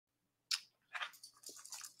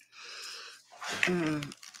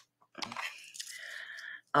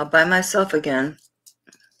All by myself again.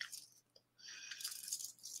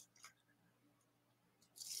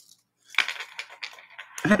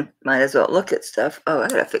 Might as well look at stuff. Oh, I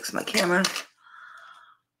gotta fix my camera.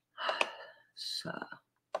 So,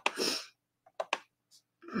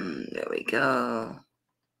 there we go.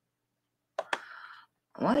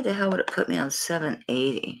 Why the hell would it put me on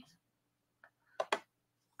 780?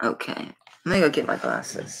 Okay, let me go get my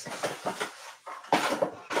glasses.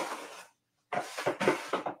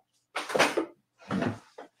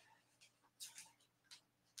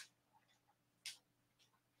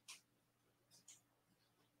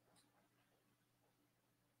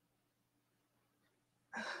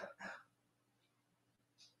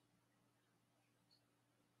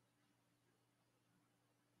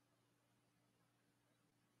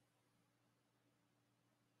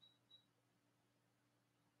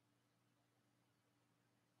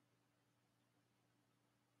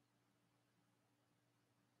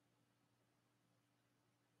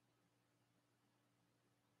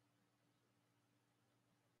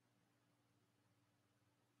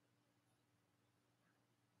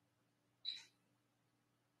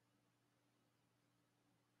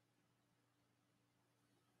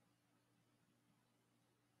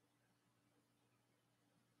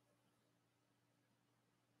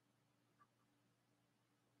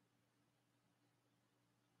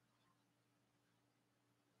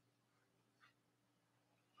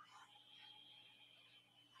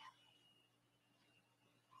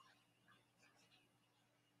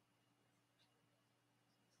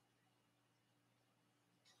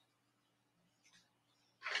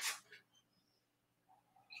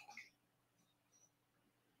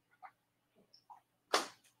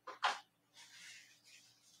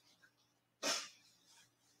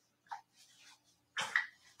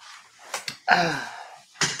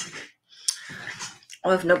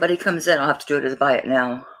 Well, if nobody comes in, I'll have to do it as buy it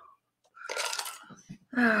now.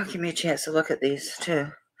 Oh, give me a chance to look at these too.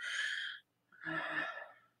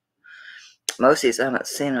 Most of these I haven't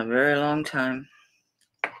seen in a very long time.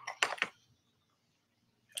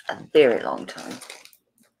 A very long time.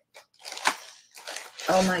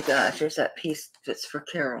 Oh my gosh, there's that piece that's for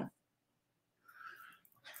Carol.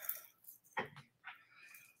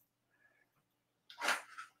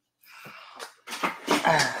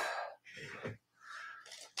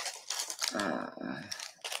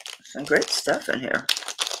 Some great stuff in here.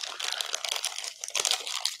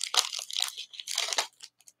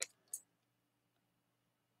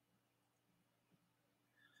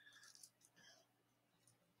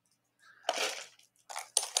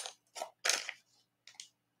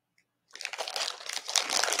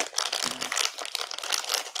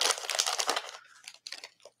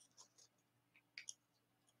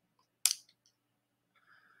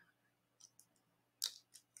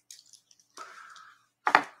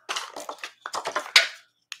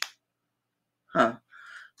 Huh.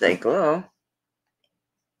 They glow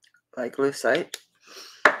like lucite.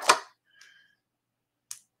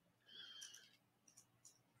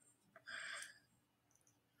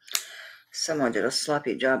 Someone did a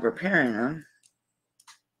sloppy job repairing them.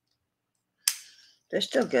 They're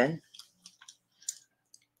still good.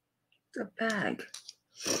 The bag.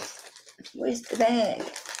 Where's the bag?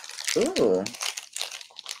 Ooh.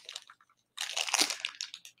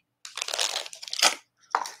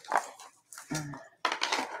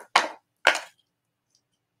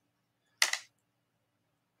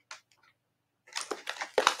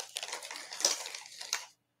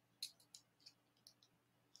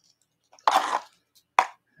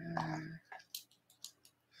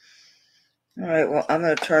 All right, well, I'm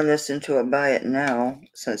going to turn this into a buy it now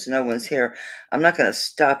since no one's here. I'm not going to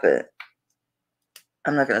stop it.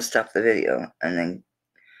 I'm not going to stop the video and then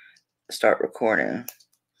start recording.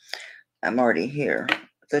 I'm already here.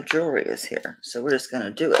 The jewelry is here, so we're just going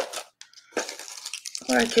to do it.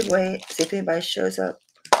 Or I could wait, see if anybody shows up.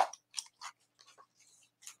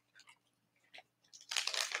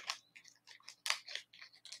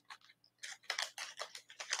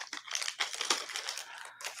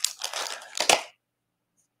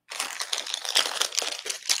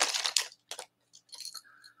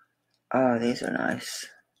 Oh, these are nice.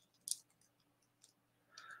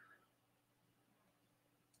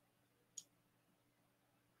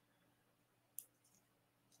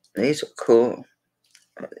 These are cool.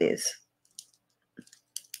 These.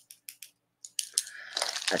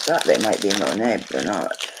 I thought they might be Monet, but they're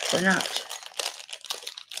not. They're not.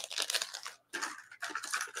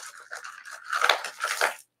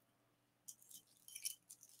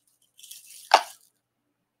 I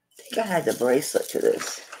think I had the bracelet to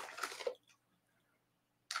this.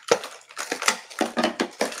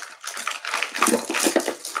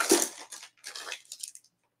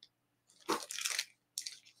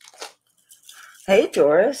 Hey,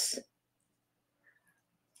 Doris.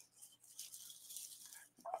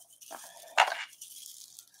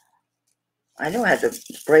 I know I had the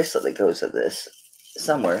bracelet that goes with this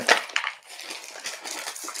somewhere.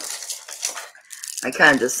 I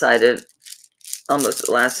kind of decided almost at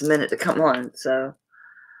the last minute to come on, so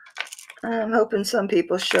I'm hoping some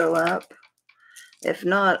people show up. If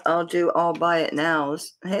not, I'll buy it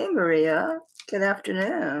nows. Hey, Maria. Good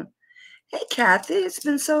afternoon. Hey, Kathy. It's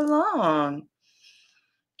been so long.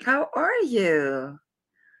 How are you?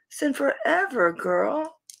 It's been forever,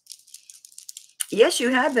 girl. Yes, you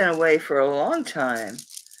have been away for a long time.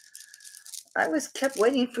 I kept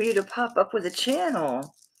waiting for you to pop up with a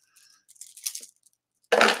channel.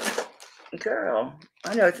 Girl,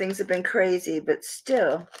 I know things have been crazy, but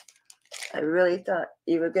still, I really thought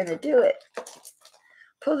you were going to do it.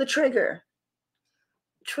 Pull the trigger.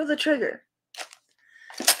 Pull the trigger.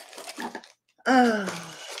 Oh.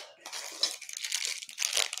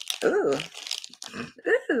 Ooh.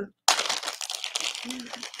 Ooh.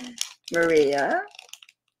 Maria.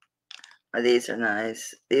 Oh, these are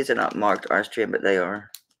nice. These are not marked Austrian, but they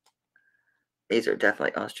are. These are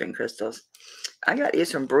definitely Austrian crystals. I got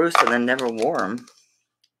these from Bruce and then never wore them.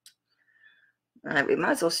 All right, we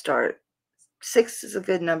might as well start. 6 is a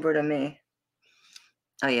good number to me.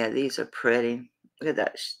 Oh, yeah, these are pretty. Look at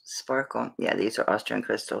that sparkle. Yeah, these are Austrian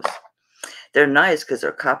crystals. They're nice because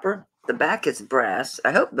they're copper. The back is brass.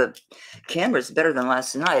 I hope the camera's better than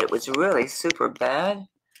last night. It was really super bad.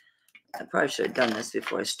 I probably should have done this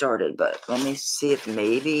before I started, but let me see if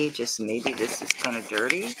maybe, just maybe, this is kind of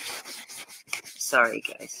dirty. Sorry,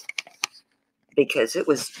 guys. Because it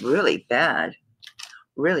was really bad.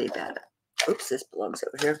 Really bad. Oops, this belongs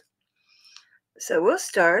over here. So we'll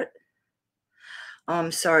start. Oh,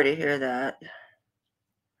 I'm sorry to hear that.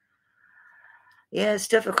 Yeah, it's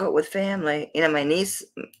difficult with family. You know, my niece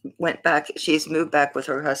went back. She's moved back with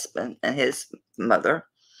her husband and his mother.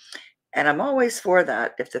 And I'm always for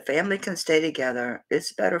that. If the family can stay together,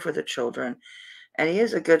 it's better for the children. And he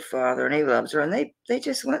is a good father and he loves her. And they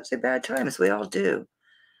just went through bad times. We all do.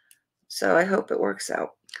 So I hope it works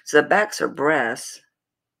out. So the backs are brass.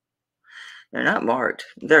 They're not marked.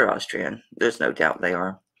 They're Austrian. There's no doubt they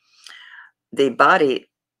are. The body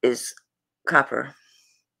is copper.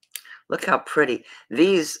 Look how pretty.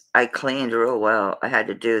 These I cleaned real well. I had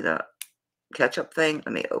to do the ketchup thing.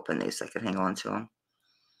 Let me open these so I can hang on to them.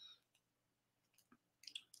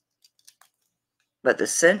 But the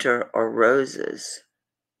center are roses.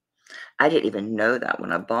 I didn't even know that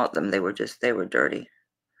when I bought them. They were dirty.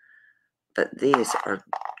 But these are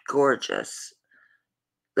gorgeous.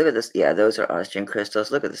 Look at this. Yeah, those are Austrian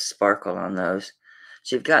crystals. Look at the sparkle on those.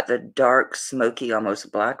 So you've got the dark, smoky,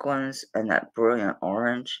 almost black ones and that brilliant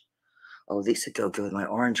orange. Oh, these would go good with my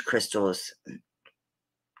orange crystals.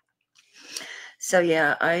 So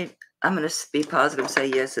yeah, I'm going to be positive and say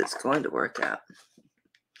yes, it's going to work out.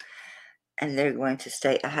 And they're going to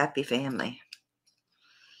stay a happy family.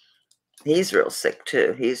 He's real sick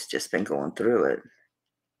too. He's just been going through it.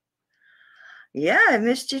 Yeah, I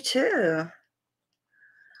missed you too.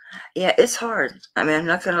 Yeah, it's hard. I mean, I'm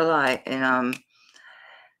not going to lie. And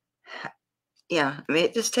yeah, I mean,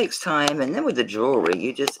 it just takes time. And then with the jewelry,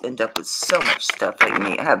 you just end up with so much stuff like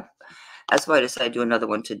me. That's why I decided to do another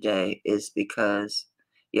one today, is because,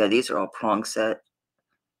 yeah, these are all prong set.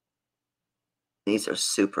 These are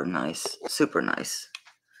super nice. Super nice.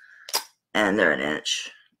 And they're 1 inch.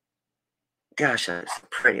 Gosh, that's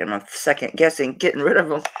pretty. I'm second guessing getting rid of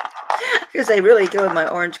them because they really go with my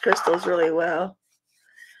orange crystals really well.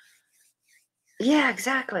 Yeah,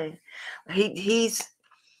 exactly. He's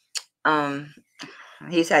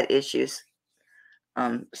had issues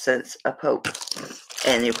since a pope,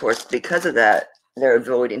 and of course because of that they're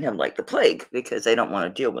avoiding him like the plague because they don't want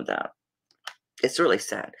to deal with that. It's really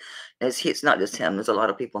sad. It's not just him. There's a lot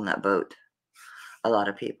of people in that boat. A lot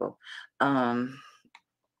of people. Oh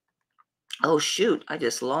shoot! I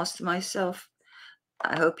just lost myself.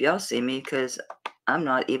 I hope y'all see me because I'm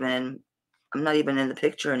not even in the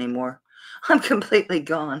picture anymore. I'm completely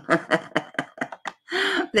gone.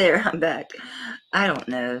 There, I'm back. I don't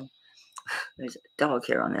know. There's dog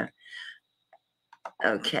hair on there.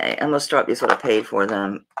 Okay, I'm gonna start these what I paid for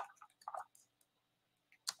them.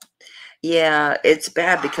 Yeah, it's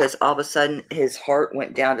bad because all of a sudden his heart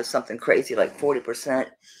went down to something crazy like 40%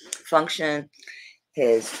 function.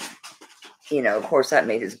 Of course that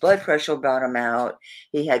made his blood pressure bottom out.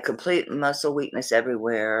 He had complete muscle weakness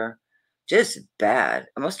everywhere. Just bad.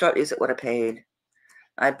 I'm gonna start these at what I paid.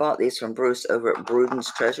 I bought these from Bruce over at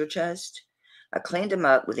Bruden's Treasure Chest. I cleaned them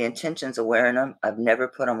up with the intentions of wearing them. I've never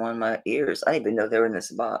put them on my ears. I didn't even know they were in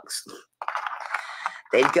this box.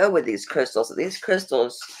 they'd go with these crystals. These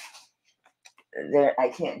crystals, I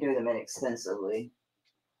can't do them inexpensively.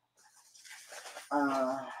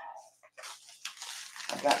 I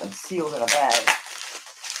got them sealed in a bag.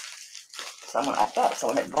 I thought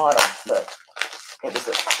someone had bought them, but it was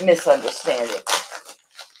a misunderstanding.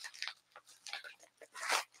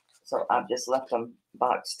 So I've just left them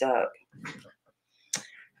boxed up.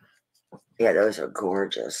 Yeah, those are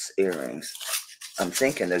gorgeous earrings. I'm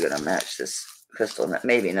thinking they're going to match this crystal.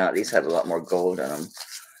 Maybe not. These have a lot more gold in them.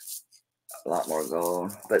 A lot more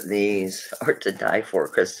gold. But these are to die for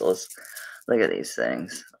crystals. Look at these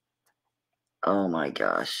things. Oh my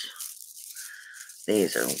gosh.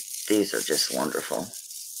 These are just wonderful.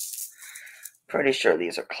 Pretty sure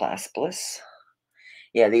these are claspless.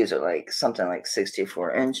 Yeah, these are like something like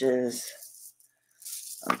 64 inches.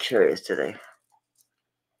 I'm curious today.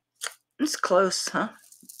 It's close, huh?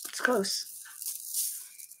 It's close.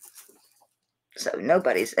 So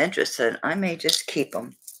nobody's interested. I may just keep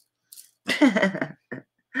them.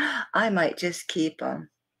 I might just keep them.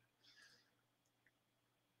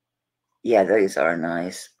 Yeah, these are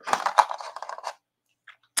nice.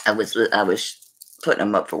 I was putting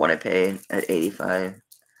them up for what I paid at $85.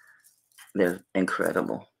 They're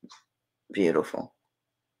incredible, beautiful.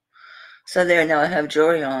 So there, now I have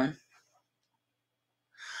jewelry on.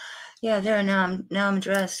 Yeah, there, now I'm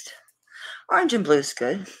dressed. Orange and blue's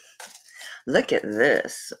good. Look at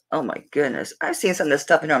this. Oh my goodness. I've seen some of this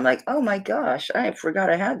stuff in here. I'm like, oh my gosh, I forgot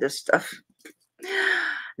I had this stuff.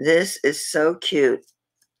 This is so cute.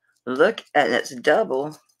 Look at it. It's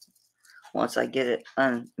double. Once I get it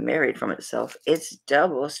unmarried from itself, it's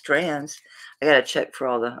double strands. I gotta check for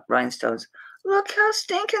all the rhinestones. Look how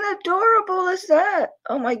stinking adorable is that.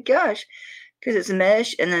 Oh my gosh. Because it's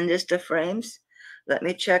mesh and then just the frames. Let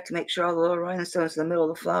me check to make sure all the little rhinestones in the middle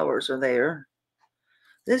of the flowers are there.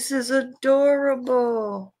 This is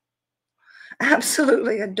adorable.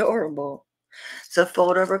 Absolutely adorable. It's a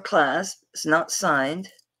fold over clasp. It's not signed.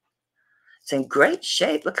 It's in great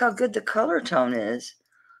shape. Look how good the color tone is.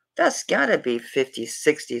 That's got to be 50s,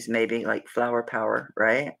 60s maybe, like Flower Power,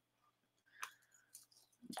 right?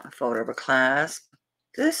 A fold over clasp.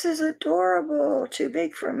 This is adorable. Too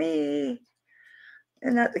big for me.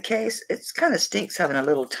 Isn't that the case? It's kind of stinks having a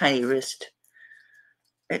little tiny wrist.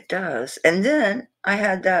 It does. And then I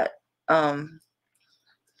had that, I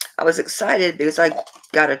was excited because I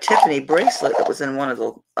got a Tiffany bracelet that was in one of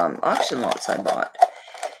the auction lots I bought.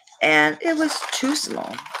 And it was too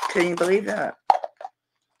small. Can you believe that?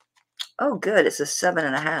 Oh, good. It's a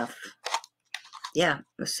 7.5. Yeah,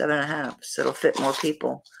 a 7.5. So it'll fit more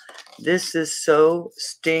people. This is so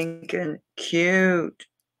stinking cute.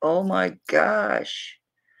 Oh my gosh.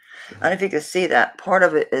 I don't know if you can see that. Part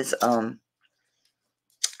of it is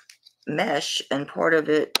mesh and part of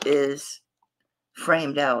it is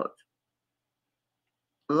framed out.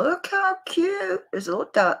 Look how cute. There's a little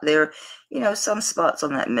dot there. You know, some spots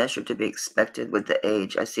on that mesh are to be expected with the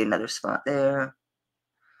age. I see another spot there.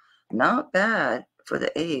 Not bad for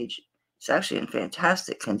the age. It's actually in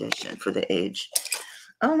fantastic condition for the age.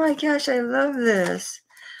 Oh my gosh, I love this.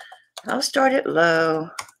 I'll start it low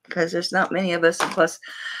because there's not many of us. And plus,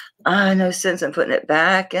 no sense in putting it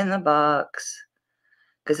back in the box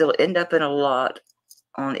because it'll end up in a lot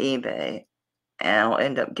on eBay. And I'll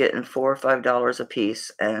end up getting $4 or $5 a piece,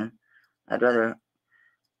 and I'd rather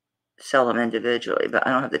sell them individually, but I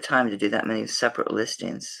don't have the time to do that many separate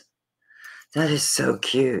listings. That is so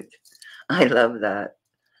cute. I love that.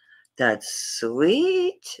 That's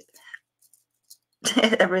sweet.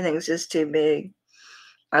 Everything's just too big.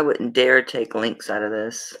 I wouldn't dare take links out of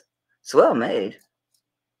this. It's well made.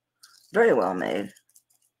 Very well made.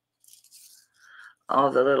 All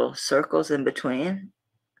the little circles in between.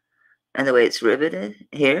 And the way it's riveted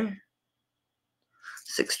here.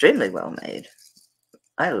 It's extremely well made.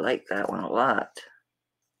 I like that one a lot.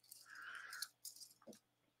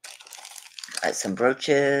 Some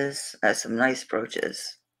brooches. Some nice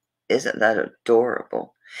brooches. Isn't that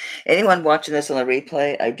adorable? Anyone watching this on the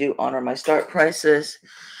replay, I do honor my start prices.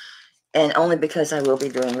 And only because I will be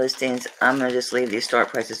doing listings, I'm going to just leave these start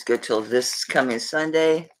prices good till this coming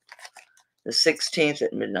Sunday, the 16th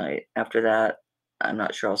at midnight. After that, I'm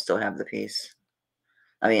not sure I'll still have the piece.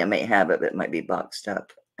 I mean, I may have it, but it might be boxed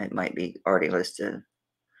up. It might be already listed.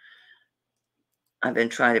 I've been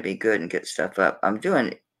trying to be good and get stuff up. I'm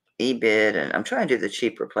doing eBid, and I'm trying to do the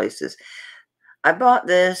cheaper places. I bought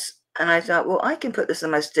this, and I thought, well, I can put this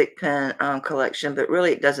in my stick pin collection, but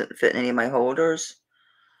really it doesn't fit in any of my holders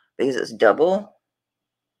because it's double.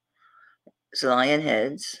 It's lion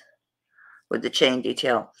heads with the chain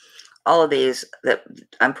detail. All of these, that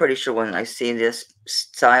I'm pretty sure when I see this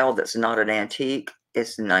style that's not an antique,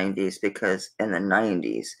 it's 90s because in the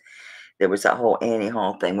 90s, there was that whole Annie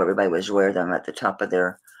Hall thing where everybody was wear them at the top of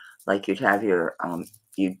their, like you'd have your,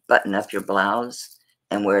 you'd button up your blouse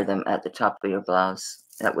and wear them at the top of your blouse.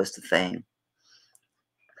 That was the thing.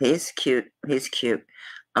 He's cute. He's cute.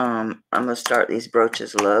 I'm going to start these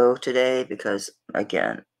brooches low today because,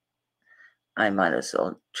 again, I might as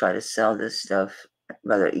well try to sell this stuff.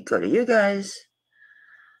 Whether you go to you guys,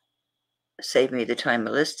 save me the time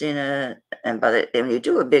of listing it, and when you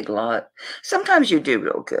do a big lot, sometimes you do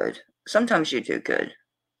real good. Sometimes you do good.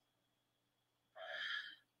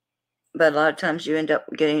 But a lot of times you end up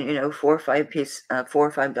getting, $4 or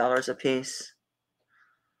 $5 a piece.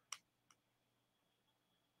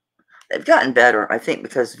 They've gotten better, I think,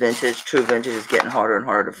 because true vintage is getting harder and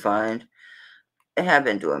harder to find. They have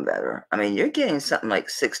been doing better. I mean, you're getting something like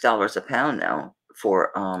 $6 a pound now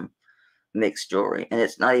for mixed jewelry, and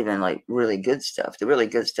it's not even like really good stuff. The really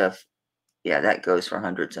good stuff, yeah, that goes for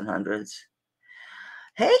hundreds and hundreds.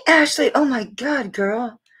 Hey, Ashley. Oh my God,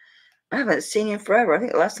 girl. I haven't seen you forever. I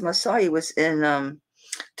think the last time I saw you was in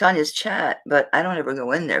Tanya's chat, but I don't ever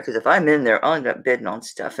go in there because if I'm in there, I'll end up bidding on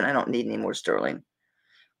stuff, and I don't need any more sterling.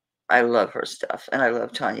 I love her stuff, and I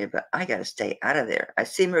love Tanya, but I got to stay out of there. I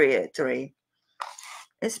see Maria at 3.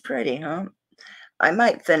 It's pretty, huh? I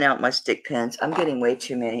might thin out my stick pins. I'm getting way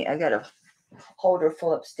too many. I got a holder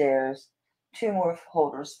full upstairs, 2 more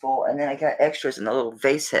holders full, and then I got extras in the little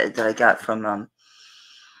vase head that I got from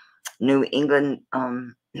New England,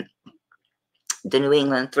 the New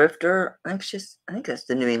England Thrifter. I think that's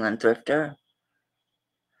the New England Thrifter.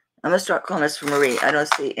 I'm going to start calling this for Marie. I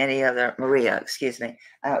don't see any other, Maria, excuse me.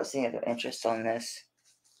 I don't see any other interest on this.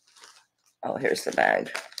 Oh, here's the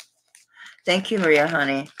bag. Thank you, Maria,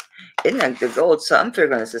 honey. Isn't that the gold? So I'm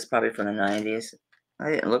figuring this is probably from the 90s.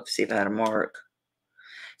 I didn't look to see if it had a mark.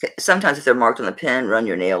 Sometimes if they're marked on the pin, run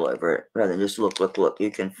your nail over it rather than just look.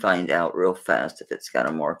 You can find out real fast if it's got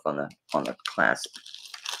a mark on the clasp.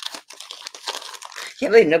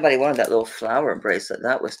 Can't believe nobody wanted that little flower bracelet.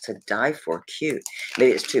 That was to die for cute.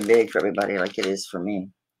 Maybe it's too big for everybody like it is for me.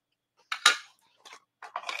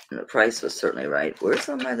 And the price was certainly right. Where's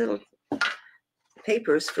all my little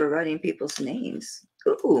papers for writing people's names?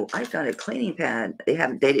 Ooh, I found a cleaning pad. They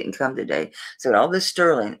didn't come today. So all this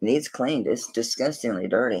sterling needs cleaned. It's disgustingly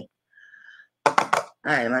dirty. All right,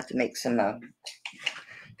 I'm going to have to make some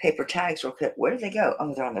paper tags real quick. Where did they go?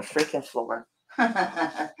 Oh, they're on the freaking floor.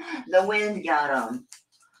 The wind got them.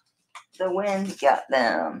 The wind got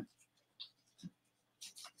them.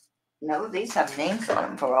 No, these have names on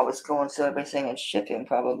them for always going, so everything is shipping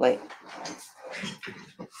probably.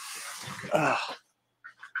 Ugh.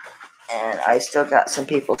 And I still got some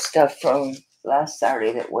people's stuff from last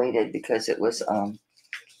Saturday that waited because it was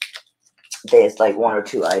there's like 1 or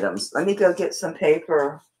 2 items. Let me go get some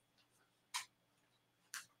paper.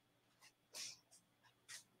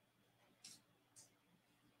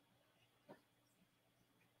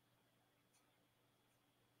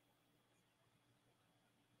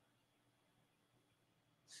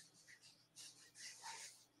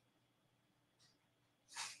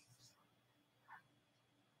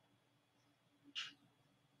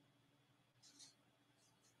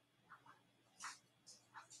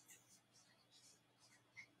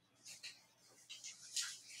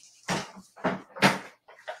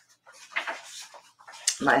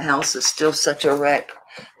 My house is still such a wreck.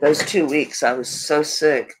 Those 2 weeks I was so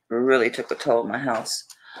sick really took a toll on my house.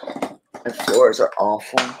 The floors are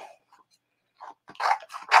awful.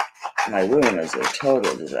 My room is a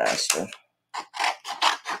total disaster.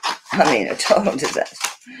 I mean, a total disaster.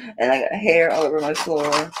 And I got hair all over my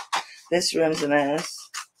floor. This room's a mess.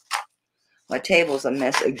 My table's a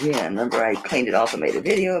mess again. Remember, I cleaned it off and made a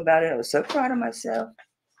video about it. I was so proud of myself.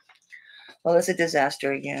 Well, it's a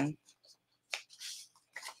disaster again.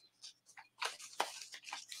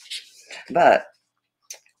 But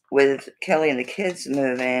with Kelly and the kids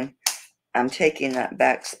moving, I'm taking that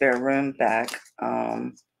back spare room back.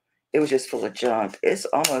 It was just full of junk. It's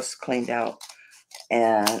almost cleaned out.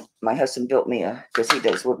 And my husband built me because he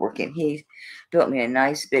does woodworking, he built me a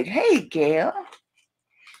nice big, hey, Gail.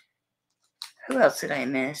 Who else did I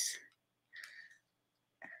miss?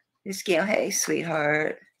 This Gail, hey,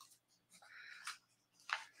 sweetheart.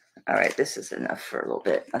 All right, this is enough for a little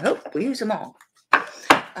bit. I hope we use them all.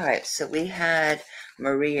 All right, so we had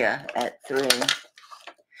Maria at 3.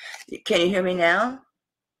 Can you hear me now?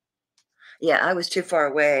 Yeah, I was too far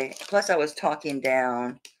away. Plus, I was talking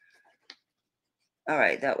down. All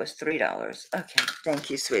right, that was $3. Okay, thank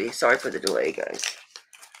you, sweetie. Sorry for the delay, guys.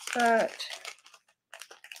 But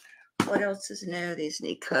what else is new? These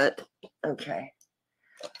need cut. Okay.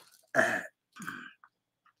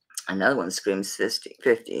 Another one screams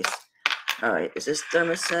 50s. All right, is this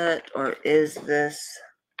thermoset or is this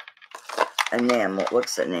enamel?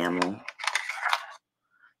 What's enamel?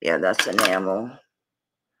 Yeah, that's enamel.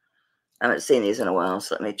 I haven't seen these in a while,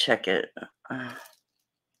 so let me check it.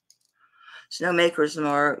 Snowmaker's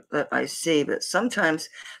mark that I see, but sometimes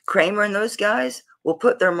Kramer and those guys will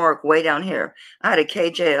put their mark way down here. I had a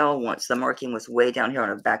KJL once. The marking was way down here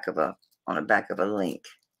on the back of a link.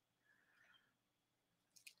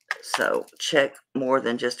 So check more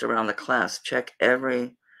than just around the clasp. Check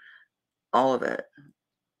all of it,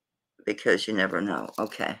 because you never know.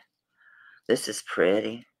 Okay, this is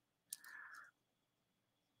pretty.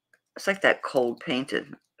 It's like that cold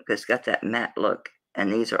painted. It's got that matte look,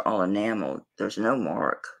 and these are all enameled. There's no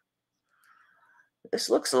mark.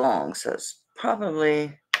 This looks long, so it's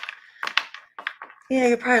probably, yeah,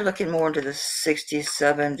 you're probably looking more into the 60s,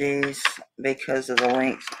 70s because of the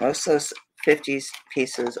length. Most of those 50s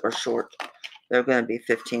pieces are short. They're going to be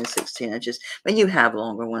 15, 16 inches. But you have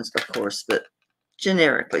longer ones, of course, but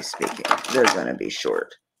generically speaking, they're going to be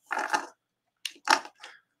short.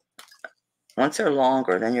 Once they're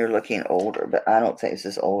longer, then you're looking older, but I don't think this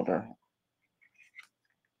is older.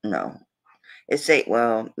 No. It's 8,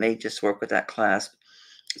 well, may just work with that clasp.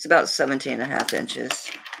 It's about 17.5 inches.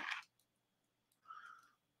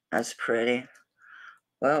 That's pretty.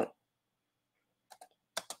 Well,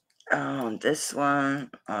 this one,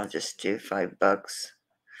 I'll just do $5.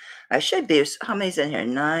 I should be, how many's in here?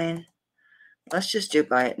 9. Let's just do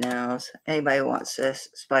buy it now. Anybody who wants this,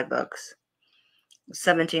 it's $5.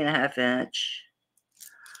 17.5 inch.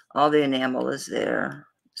 All the enamel is there.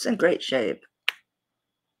 It's in great shape.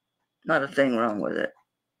 Not a thing wrong with it.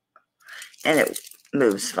 And it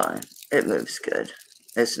moves fine. It moves good.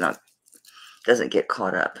 It's not, doesn't get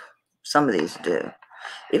caught up. Some of these do.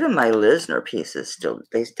 Even my Lisner pieces still,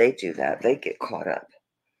 they do that. They get caught up.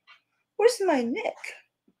 Where's my Nick?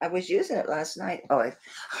 I was using it last night. Oh,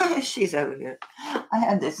 she's over here. I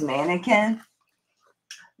have this mannequin.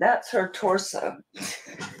 That's her torso.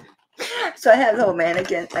 So I have the whole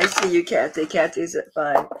mannequin. I see you, Kathy. Kathy's at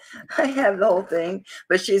 5. I have the whole thing,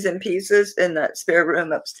 but she's in pieces in that spare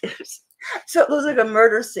room upstairs. So it looks like a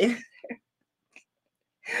murder scene.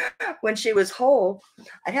 When she was whole,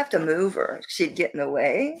 I'd have to move her. She'd get in the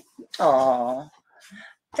way. Aw,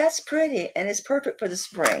 that's pretty, and it's perfect for the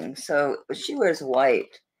spring. So she wears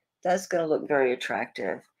white. That's going to look very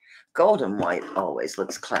attractive. Gold and white always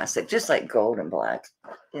looks classic, just like gold and black.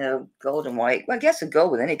 You know, gold and white. Well, I guess it'd go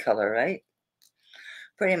with any color, right?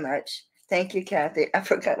 Pretty much. Thank you, Kathy. I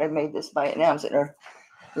forgot I made this buy it now. I'm sitting there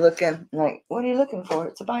looking like, what are you looking for?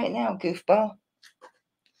 It's a buy it now, goofball.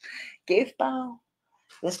 Goofball.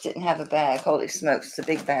 This didn't have a bag. Holy smokes, it's a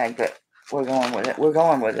big bag, but we're going with it. We're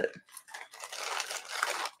going with it.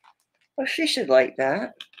 Well, she should like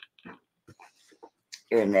that.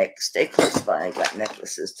 Your neck, stay close by. I got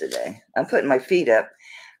necklaces today. I'm putting my feet up.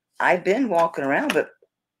 I've been walking around, but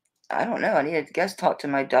I don't know. I need to guess talk to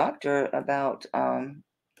my doctor about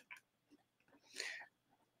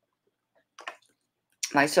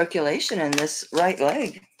my circulation in this right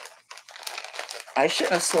leg. I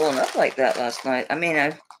shouldn't have swollen up like that last night. I mean,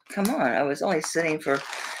 come on. I was only sitting for,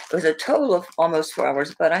 it was a total of almost 4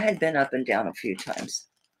 hours, but I had been up and down a few times.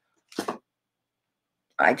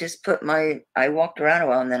 I just put I walked around a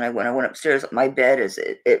while, and then when I went upstairs, my bed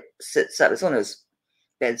it sits up. It's one of those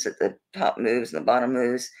beds that the top moves and the bottom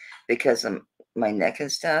moves because of my neck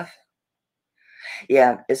and stuff.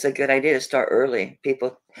 Yeah, it's a good idea to start early.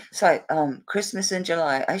 People, so Christmas in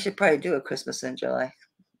July. I should probably do a Christmas in July.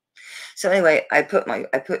 So anyway, I put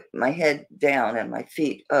my head down and my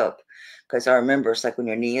feet up because I remember it's like when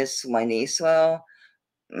my knees swell.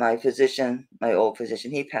 My physician, my old physician,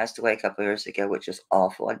 he passed away a couple of years ago, which is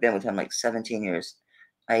awful. I've been with him like 17 years.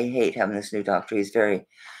 I hate having this new doctor. It's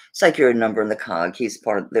like you're a number in the cog.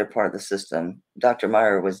 They're part of the system. Dr.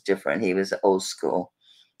 Meyer was different. He was old school.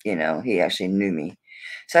 You know, he actually knew me.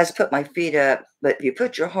 So I just put my feet up, but if you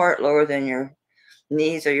put your heart lower than your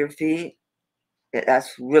knees or your feet, that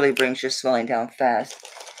really brings your swelling down fast.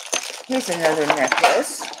 Here's another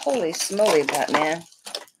necklace. Holy smoly, Batman.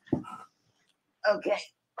 Okay.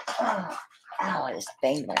 Oh, ow, I just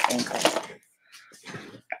banged my ankle.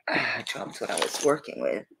 I dropped what I was working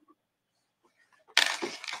with.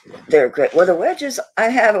 They're great. Well, the wedges, I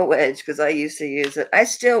have a wedge because I used to use it. I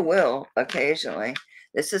still will occasionally.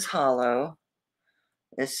 This is hollow.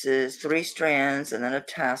 This is 3 strands and then a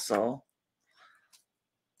tassel.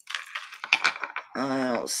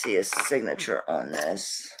 I don't see a signature on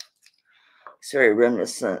this. It's very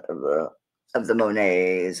reminiscent of the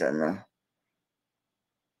Monets and the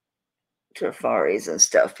Trafaris and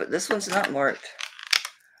stuff, but this one's not marked.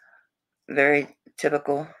 Very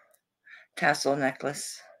typical tassel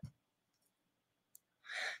necklace.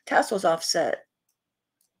 Tassel's offset.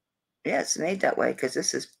 Yeah, it's made that way because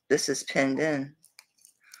this is pinned in.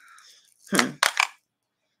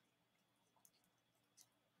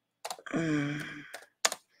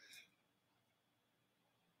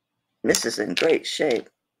 This is in great shape.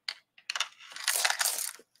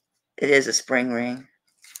 It is a spring ring.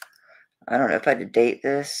 I don't know if I had to date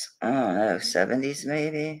this. I don't know, 70s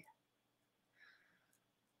maybe.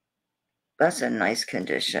 That's in nice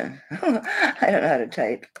condition. I don't know how to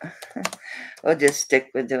type. We'll just stick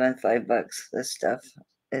with doing $5. This stuff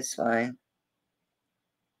is fine.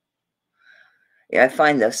 Yeah, I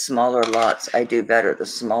find the smaller lots I do better. The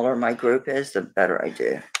smaller my group is, the better I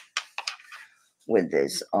do with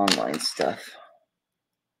this online stuff.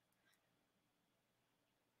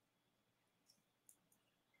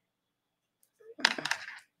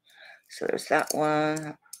 So there's that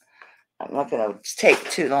one. I'm not going to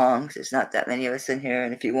take too long because there's not that many of us in here.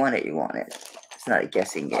 And if you want it, you want it. It's not a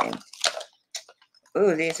guessing game.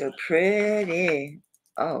 Ooh, these are pretty.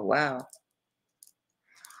 Oh, wow.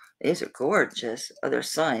 These are gorgeous. Oh, they're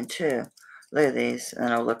signed too. Look at these.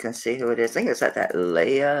 And I'll look and see who it is. I think it's like that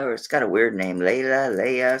Leia, or it's got a weird name.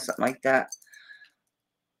 Leia, something like that.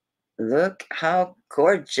 Look how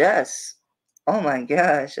gorgeous. Oh my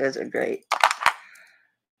gosh, those are great.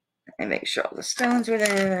 And make sure all the stones are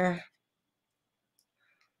there.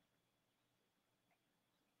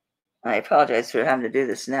 I apologize for having to do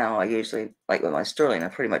this now. I usually, like with my sterling, I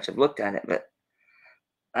pretty much have looked at it, but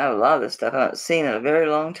I have a lot of this stuff I haven't seen in a very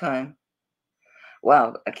long time.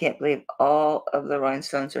 Wow, I can't believe all of the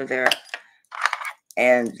rhinestones are there.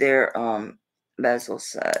 And they're bezel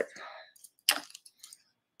set.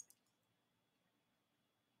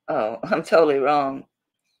 Oh, I'm totally wrong.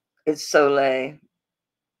 It's Soleil.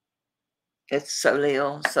 It's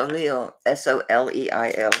Soleil. Soleil.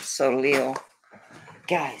 Soleil. Soleil.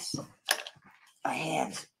 Guys, my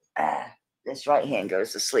hands. This right hand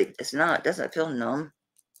goes to sleep. It's not. Doesn't it feel numb?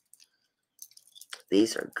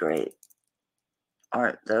 These are great.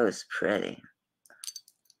 Aren't those pretty?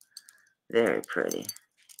 Very pretty.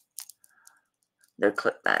 They're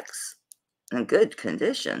clipbacks in good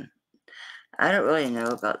condition. I don't really know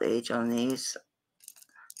about the age on these.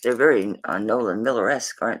 They're very Nolan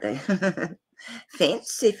Miller-esque, aren't they?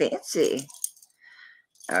 Fancy, fancy.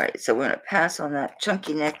 All right, so we're going to pass on that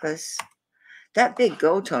chunky necklace. That big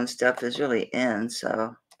gold tone stuff is really in,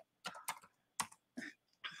 so.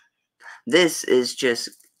 This is just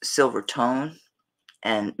silver tone.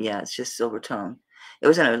 And yeah, it's just silver tone. It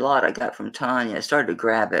was in a lot I got from Tanya. I started to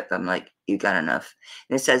grab it, but I'm like, you got enough.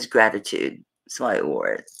 And it says gratitude. That's why I wore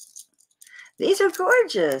it. These are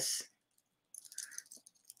gorgeous.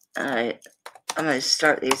 All right. I'm going to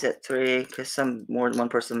start these at 3 because more than one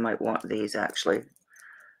person might want these, actually.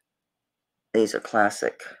 These are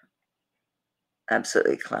classic.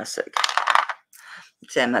 Absolutely classic.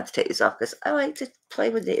 See, I'm going to have to take these off because I like to play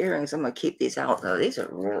with the earrings. I'm going to keep these out, though. These are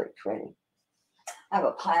really pretty. I have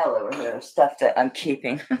a pile over here of stuff that I'm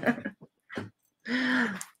keeping.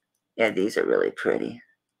 Yeah, these are really pretty.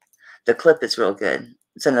 The clip is real good.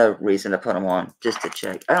 It's another reason to put them on, just to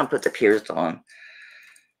check. I don't put the pierced on.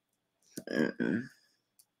 I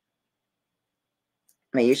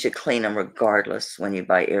mean, you should clean them regardless when you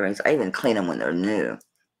buy earrings. I even clean them when they're new.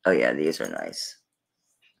 Oh, yeah, these are nice.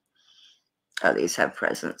 Oh, these have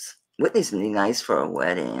presents. Wouldn't these be nice for a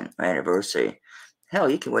wedding or anniversary? Hell,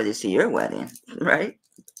 you can wear these to your wedding, right?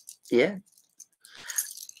 Yeah.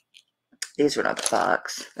 These are in a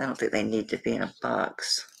box. I don't think they need to be in a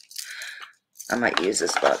box. I might use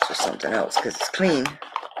this box for something else because it's clean.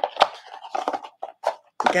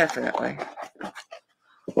 Definitely.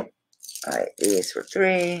 All right, these were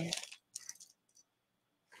 3.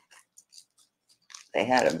 They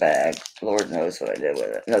had a bag. Lord knows what I did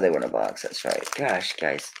with it. No, they were in a box. That's right. Gosh,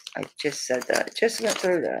 guys, I just said that. I just went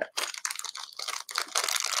through that.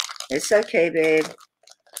 It's okay, babe.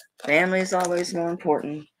 Family is always more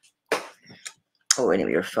important. Oh,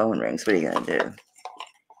 anyway, your phone rings. What are you going to do?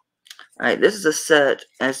 All right, this is a set,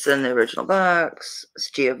 and it's in the original box. It's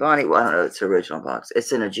Giovanni. Well, I don't know. It's the original box.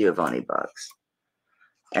 It's in a Giovanni box,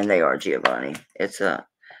 and they are Giovanni. They're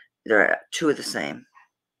 2 of the same.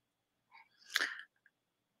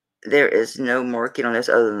 There is no marking on this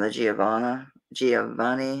other than the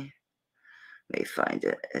Giovanni. Let me find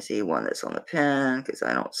it. I see one that's on the pen because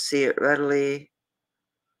I don't see it readily,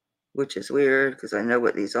 which is weird because I know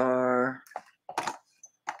what these are.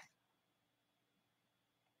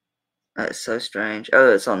 That's so strange.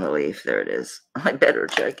 Oh, it's on the leaf. There it is. I better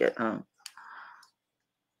check it, huh?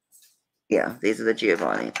 Yeah, these are the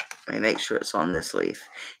Giovanni. Let me make sure it's on this leaf.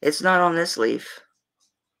 It's not on this leaf.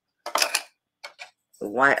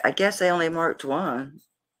 Why? I guess I only marked one.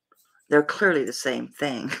 They're clearly the same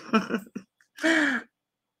thing.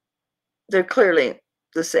 They're clearly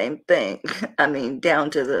the same thing. I mean, down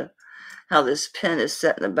to the how this pin is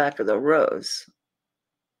set in the back of the rose.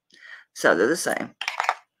 So they're the same.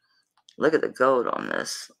 Look at the gold on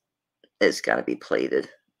this. It's got to be plated.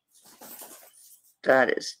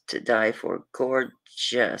 That is to die for.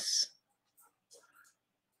 Gorgeous.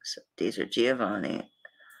 So these are Giovanni.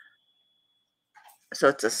 So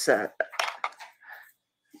it's a set.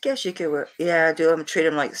 I guess you could wear, yeah, do them, treat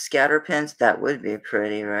them like scatter pins. That would be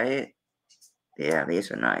pretty, right? Yeah,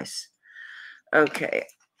 these are nice. Okay.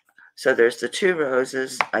 So there's the two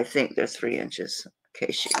roses. I think they're 3 inches. In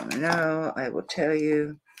case you want to know, I will tell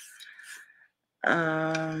you.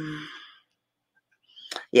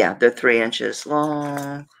 Yeah, they're 3 inches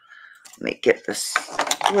long. Let me get this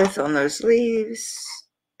width on those leaves.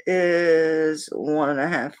 Is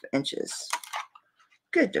 1.5 inches.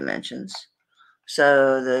 Good dimensions.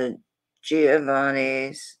 So the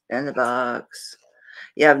Giovanni's in the box.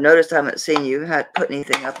 Yeah, I've noticed I haven't seen you put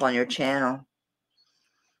anything up on your channel.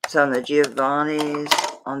 So on the Giovanni's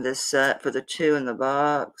on this set for the 2 in the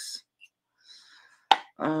box.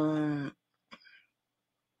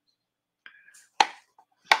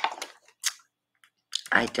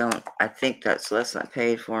 I think that's less than I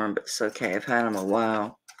paid for them, but it's okay. I've had them a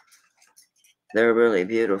while. They're really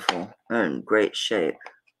beautiful. They're in great shape.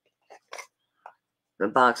 The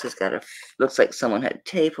box has got looks like someone had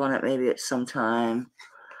tape on it maybe at some time.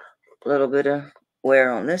 A little bit of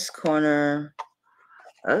wear on this corner.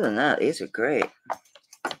 Other than that, these are great.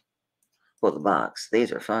 Well, the box,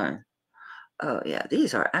 these are fine. Oh yeah,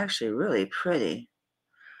 these are actually really pretty.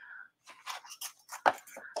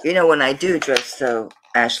 You know, when I do dress though,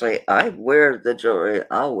 Ashley, I wear the jewelry.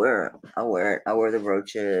 I'll wear it. I'll wear the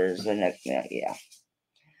brooches, the neck, yeah.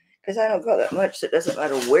 Because I don't go that much, so it doesn't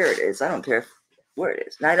matter where it is. I don't care where it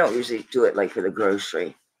is. And I don't usually do it like for the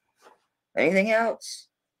grocery. Anything else?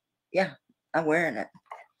 Yeah, I'm wearing it.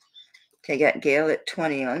 Okay, got Gail at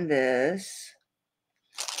 20 on this.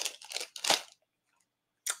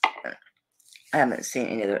 I haven't seen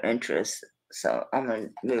any other interest, so I'm going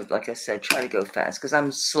to move, like I said, try to go fast, because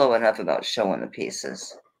I'm slow enough about showing the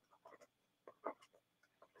pieces.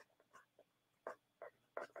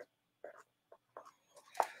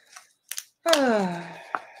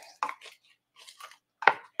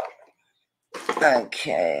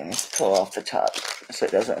 Okay, let's pull off the top so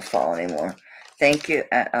it doesn't fall anymore. Thank you,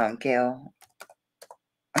 Gail.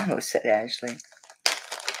 I almost said Ashley.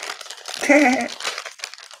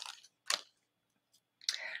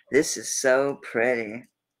 This is so pretty.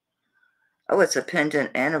 Oh, it's a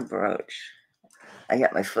pendant and a brooch. I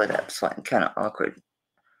got my foot up, so I'm kind of awkward.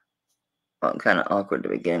 Well, I'm kind of awkward to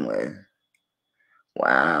begin with.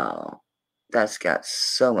 Wow. That's got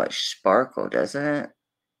so much sparkle, doesn't it?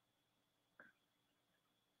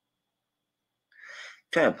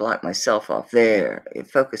 I'm trying to block myself off there.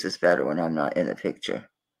 It focuses better when I'm not in the picture.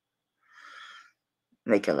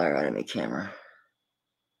 Make a liar out of me, camera.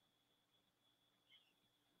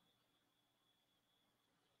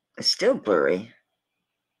 It's still blurry.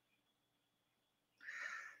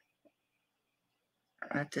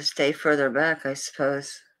 I have to stay further back, I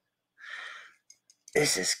suppose.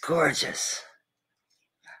 This is gorgeous.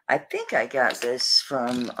 I think I got this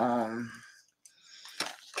from,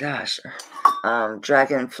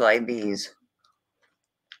 Dragonfly Bees.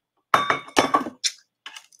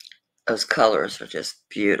 Those colors are just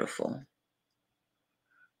beautiful.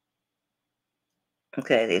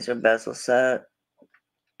 Okay, these are bezel set.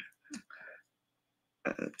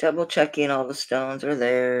 Double checking all the stones are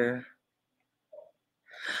there.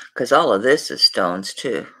 Because all of this is stones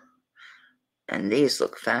too. And these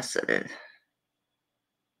look faceted.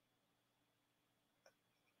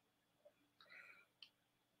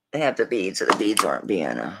 They have the beads, so the beads aren't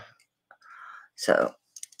being so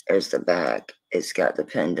there's the back. It's got the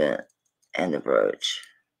pendant and the brooch.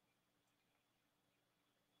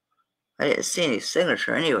 I didn't see any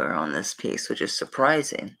signature anywhere on this piece, which is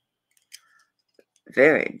surprising.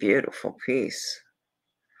 Very beautiful piece.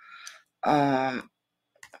 I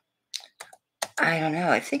don't know.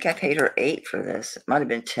 I think I paid her $8 for this. It might have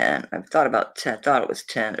been 10. I thought about 10. I thought it was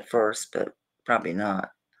 10 at first, but probably not.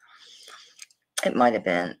 It might have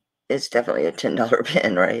been. It's definitely a $10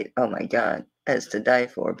 pin, right? Oh my God. That's to die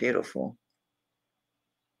for. Beautiful.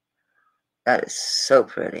 That is so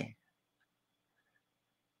pretty.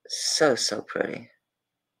 So, so pretty.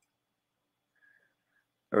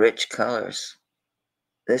 Rich colors.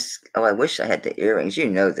 This, oh, I wish I had the earrings. You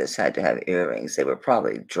know this had to have earrings. They were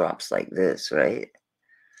probably drops like this, right?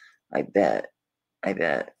 I bet. I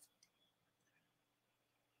bet.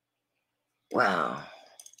 Wow.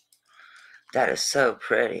 That is so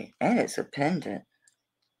pretty. And it's a pendant.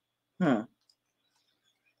 I'm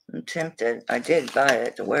tempted. I did buy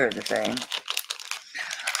it to wear the thing.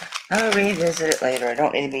 I'll revisit it later. I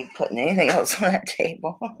don't need to be putting anything else on that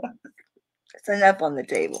table. It's enough on the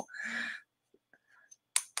table.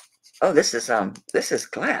 Oh, this is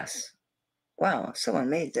glass. Wow, someone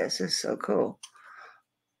made this. This is so cool.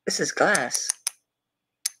 This is glass.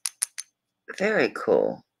 Very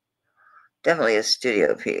cool. Definitely a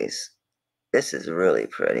studio piece. This is really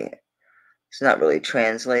pretty. It's not really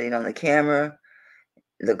translating on the camera.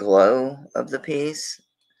 The glow of the piece.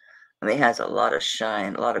 I mean, it has a lot of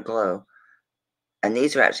shine, a lot of glow. And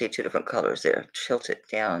these are actually two different colors there. Tilt it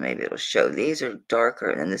down, maybe it'll show. These are darker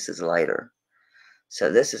and this is lighter. So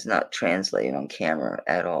this is not translating on camera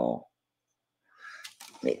at all.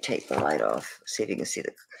 Let me take the light off, see if you can see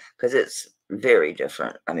the, because it's very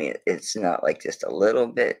different. I mean, it's not like just a little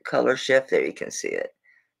bit color shift. There you can see it.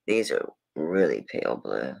 These are really pale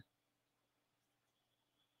blue.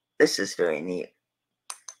 This is very neat.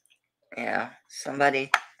 Yeah, somebody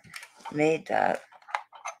made that.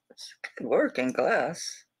 It's good work in glass.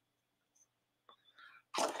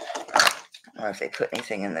 I don't know if they put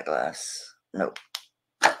anything in the glass. Nope.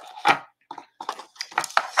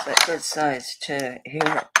 It's a good size too.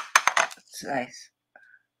 Here, it's nice.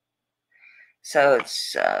 So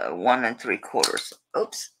it's 1 3/4.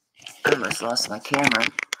 Oops, I almost lost my camera.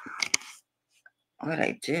 What did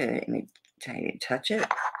I do? Let me touch it.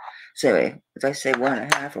 So anyway, did I say 1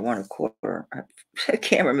 1/2 or 1 1/4? The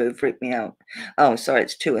camera move freaked me out. Oh, sorry,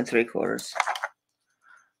 it's 2 3/4.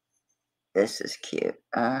 This is cute.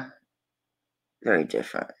 Very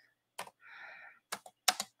different.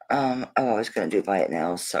 Oh, I was gonna do buy it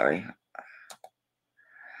now. Sorry.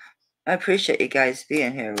 I appreciate you guys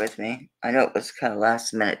being here with me. I know it was kind of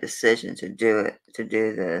last minute decision to do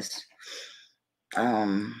this. I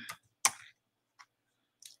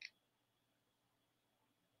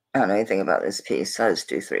don't know anything about this piece. So I just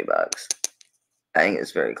do $3. I think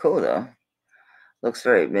it's very cool though. Looks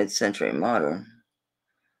very mid-century modern.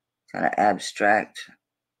 Kind of abstract.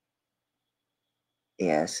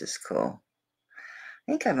 Yeah, this is cool.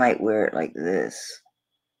 I think I might wear it like this.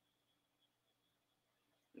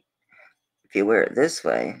 If you wear it this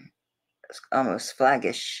way, it's almost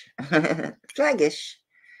flaggish. Flaggish.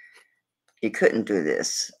 You couldn't do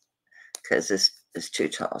this because this is too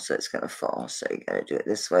tall, so it's going to fall. So you got to do it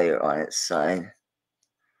this way or on its side.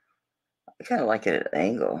 I kind of like it at an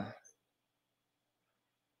angle.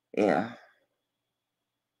 Yeah.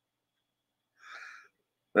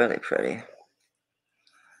 Really pretty.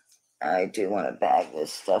 I do want to bag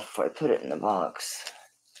this stuff before I put it in the box.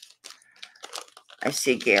 I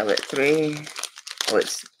see Gail at 3. Oh,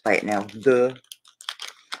 it's right now.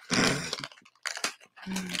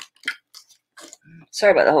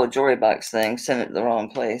 Sorry about the whole jewelry box thing. Sent it to the wrong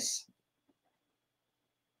place.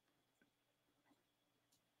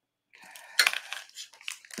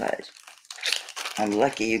 But I'm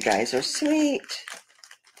lucky you guys are sweet.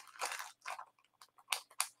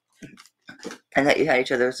 And that you had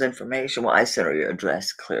each other's information. Well, I sent her your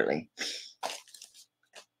address, clearly.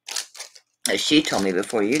 As she told me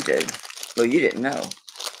before you did. Well, you didn't know.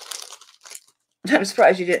 I'm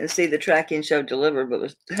surprised you didn't see the tracking show delivered,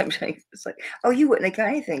 but it's like, oh, you wouldn't have got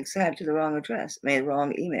anything. Sent to the wrong address. Made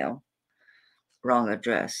wrong email. Wrong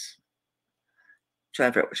address.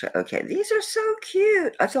 Okay, these are so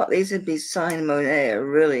cute. I thought these would be signed Monet. I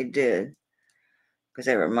really did. Because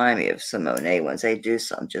they remind me of some Monet ones. They do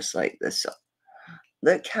some just like this.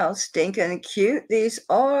 Look how stinking cute these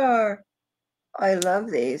are. I love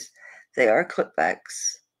these. They are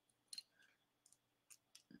clipbacks.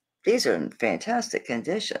 These are in fantastic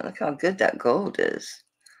condition. Look how good that gold is.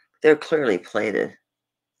 They're clearly plated.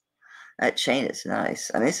 That chain is nice.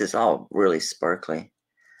 I mean, this is all really sparkly.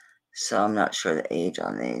 So I'm not sure the age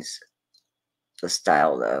on these. The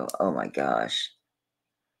style, though. Oh my gosh.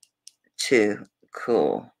 Too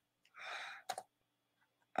cool.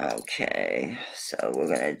 Okay, so we're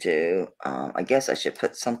gonna do, I guess I should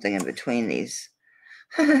put something in between these.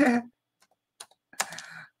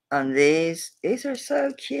 On these are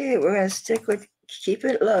so cute. We're gonna stick with, keep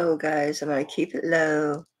it low, guys. I'm gonna keep it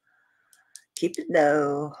low. Keep it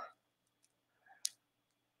low.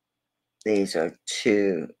 These are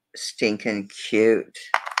too stinking cute.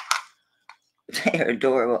 They are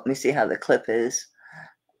adorable. Let me see how the clip is.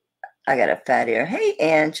 I got a fat ear. Hey,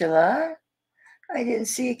 Angela. I didn't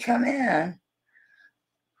see you come in.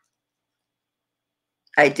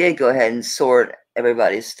 I did go ahead and sort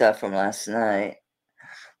everybody's stuff from last night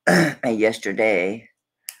and yesterday.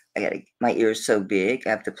 My ears so big,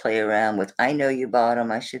 I have to play around with, I know you bought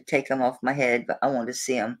them. I should take them off my head, but I want to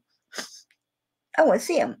see them. I want to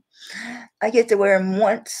see them. I get to wear them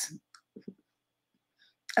once.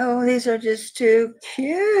 Oh, these are just too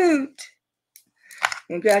cute.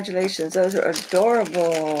 Congratulations. Those are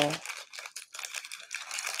adorable.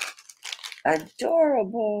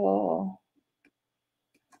 Adorable.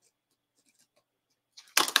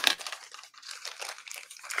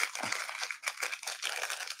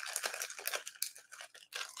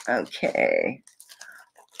 Okay.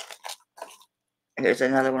 Here's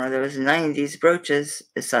another one of those 90s brooches.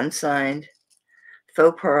 It's unsigned.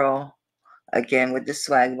 Faux pearl. Again with the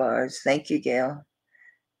swag bars. Thank you, Gail.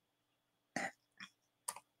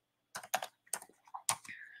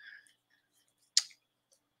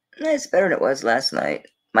 It's better than it was last night.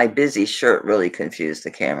 My busy shirt really confused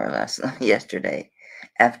the camera yesterday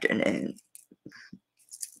afternoon.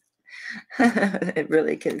 It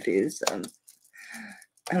really confused them.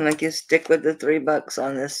 I'm like, you stick with the $3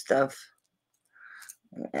 on this stuff.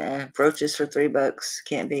 Brooches for $3.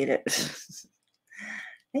 Can't beat it.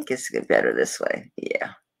 I think it's better this way.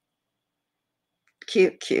 Yeah.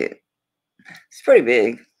 Cute, cute. It's pretty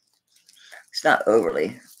big. It's not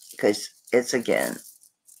overly, because it's, again,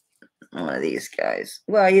 one of these guys.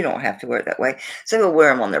 Well, you don't have to wear it that way. Some people wear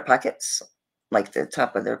them on their pockets, like the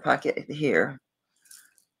top of their pocket here.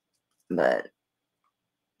 But,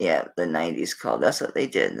 yeah, the 90s called. That's what they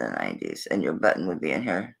did in the 90s. And your button would be in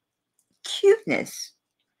here. Cuteness.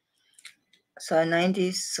 So a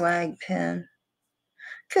 90s swag pin.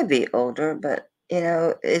 Could be older, but, you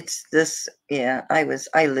know, it's this. Yeah, I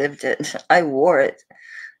lived it. I wore it.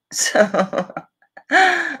 So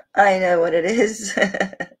I know what it is.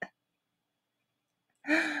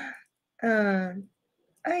 I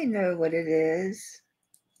know what it is.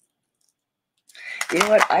 You know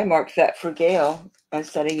what? I marked that for Gail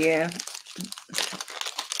instead of you.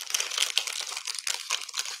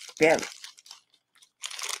 Yeah.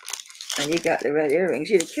 And you got the red earrings.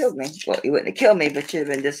 You'd have killed me. Well, you wouldn't have killed me, but you'd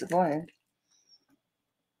have been disappointed.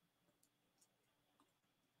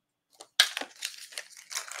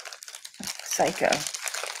 Psycho.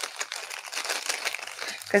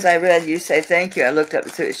 Because I read you say thank you. I looked up to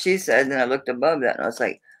see what she said, and then I looked above that, and I was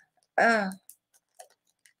like, oh,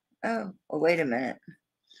 well, wait a minute.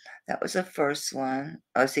 That was the first one.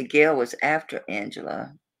 Oh, see, Gail was after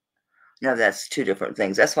Angela. No, that's two different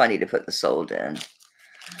things. That's why I need to put the sold in.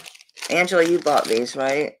 Angela, you bought these,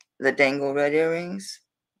 right? The dangle red earrings?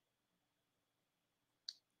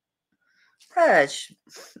 Hush.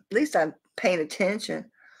 At least I'm paying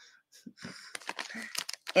attention.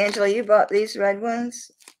 Angela, you bought these red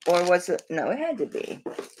ones? Or was it? No, it had to be.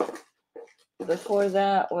 Before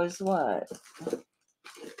that was what?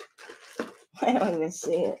 I don't even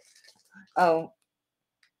see it. Oh.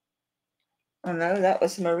 Oh, no, that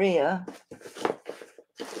was Maria.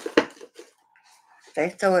 They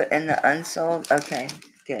throw it in the unsold? Okay,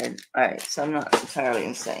 good. All right, so I'm not entirely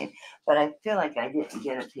insane. But I feel like I didn't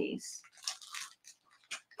get a piece.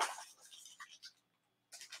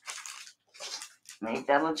 Let me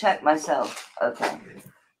double check myself. Okay.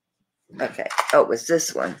 Okay. Oh, it was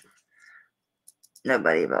this one.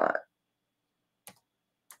 Nobody bought.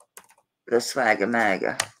 The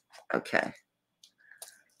Swag-a-Maga. Okay.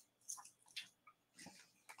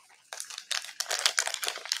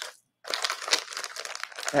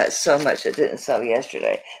 That's so much it didn't sell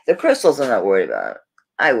yesterday. The crystals I'm not worried about.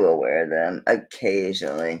 I will wear them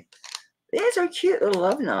occasionally. These are cute little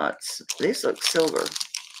love knots. These look silver.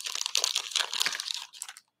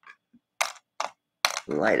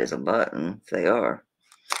 Light as a button. They are.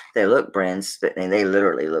 They look brand spanking. They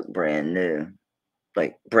literally look brand new.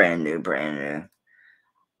 Like brand new, brand new.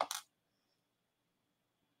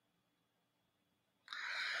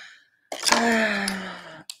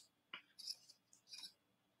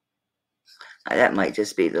 That might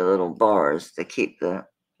just be the little bars to keep the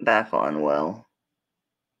back on well.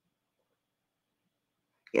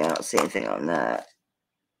 Yeah, I don't see anything on that.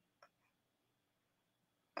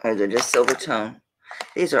 Or they're just silver tone.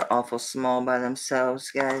 These are awful small by themselves,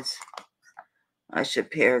 guys. I should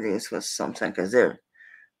pair these with something because they're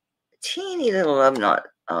teeny little love knot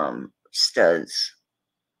studs.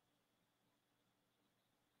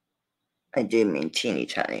 I do mean teeny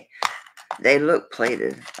tiny. They look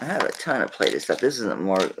plated. I have a ton of plated stuff. This isn't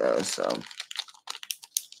marked though, so.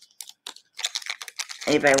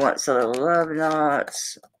 Anybody wants a little love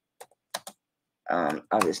knots?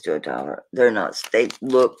 I'll just do $1. They're not. They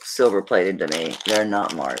look silver plated to me. They're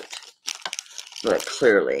not marked, but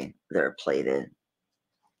clearly they're plated.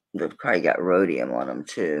 They've probably got rhodium on them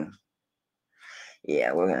too.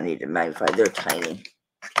 Yeah, we're gonna need to magnify. They're tiny.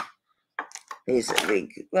 These are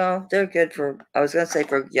big. Well, they're good for. I was gonna say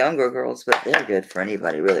for younger girls, but they're good for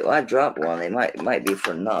anybody really. Well, I dropped one. They might be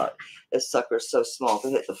for not. This sucker's so small. If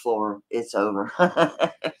it hit the floor, it's over.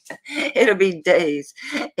 It'll be days,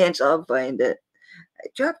 and I'll find it. I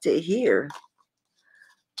dropped it here.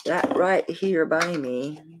 That right here by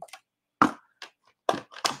me.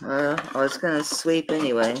 Well, I was gonna sweep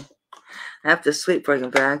anyway. I have to sweep before I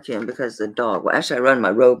can vacuum because the dog. Well, actually, I run my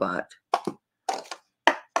robot.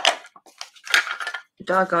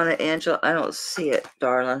 Doggone it, Angela. I don't see it,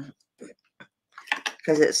 darling.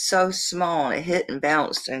 Because it's so small and it hit and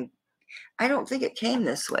bounced. And I don't think it came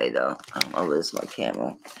this way, though. I'll lose my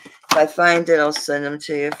camera. If I find it, I'll send them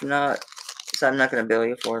to you. If not, so I'm not going to bill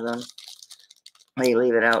you for them. You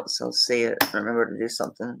leave it out so see it. Remember to do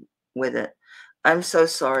something with it. I'm so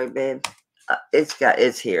sorry, babe.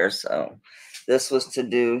 It's here, so this was to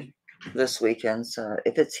do this weekend. So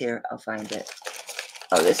if it's here, I'll find it.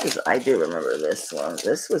 Oh, I do remember this one.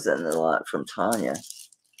 This was in the lot from Tanya.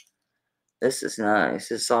 This is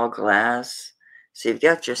nice. It's all glass. So you've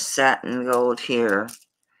got your satin gold here.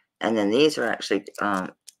 And then these are actually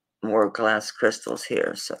more glass crystals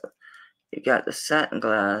here. So you've got the satin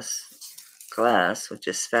glass, which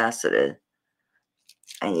is faceted.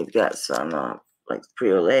 And you've got some like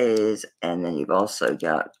prioles. And then you've also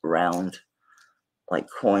got round, like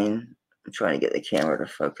coin. I'm trying to get the camera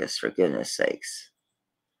to focus, for goodness sakes.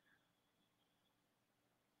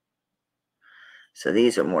 So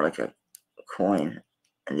these are more like a coin,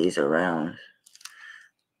 and these are round.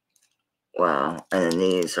 Wow. And then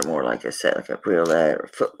these are more, like I said, like a briolette or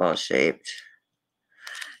football shaped.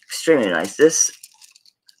 Extremely nice.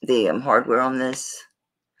 The hardware on this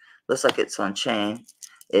looks like it's on chain.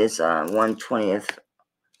 Is 1/20th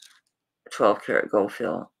 12 karat gold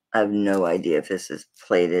fill. I have no idea if this is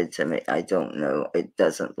plated to me. I don't know. It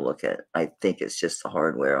doesn't look it. I think it's just the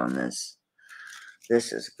hardware on this.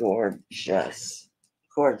 This is gorgeous.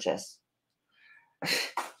 Gorgeous.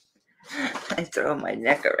 I throw my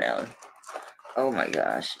neck around. Oh my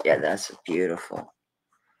gosh. Yeah, that's beautiful.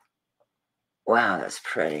 Wow, that's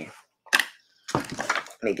pretty.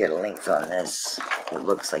 Let me get a length on this. It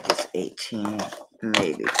looks like it's 18,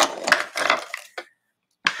 maybe.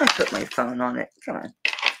 I put my phone on it. Come on.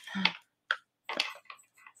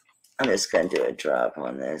 I'm just going to do a drop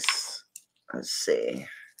on this. Let's see.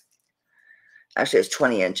 Actually, it's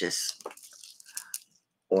 20 inches.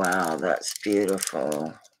 Wow, that's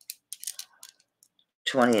beautiful.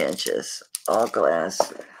 20 inches. All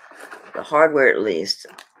glass. The hardware, at least.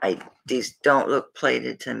 These don't look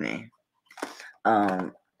plated to me.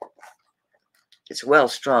 It's well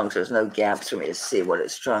strung, so there's no gaps for me to see what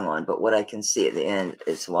it's strung on. But what I can see at the end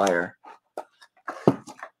is wire.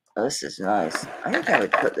 Oh, this is nice. I think I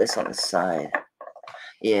would put this on the side.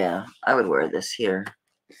 Yeah, I would wear this here.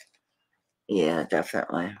 Yeah,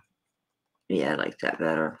 definitely. Yeah, I like that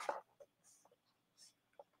better.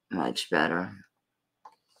 Much better.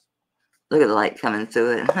 Look at the light coming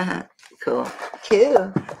through it. Cool.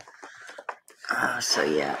 Cute. Oh, so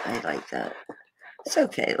yeah, I like that. It's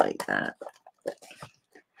okay like that.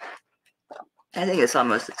 I think it's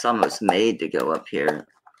almost made to go up here,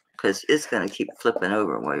 because it's going to keep flipping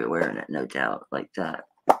over while you're wearing it, no doubt, like that.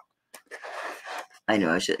 I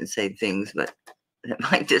know I shouldn't say things, but that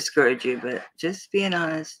might discourage you, but just being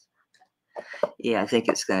honest. Yeah, I think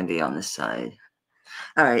it's going to be on the side.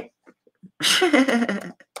 All right.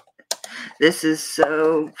 This is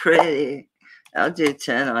so pretty. I'll do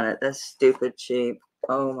 10 on it. That's stupid cheap.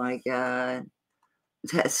 Oh my God.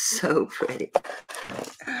 That's so pretty.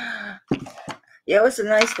 Yeah, it was a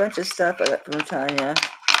nice bunch of stuff I got from Tanya.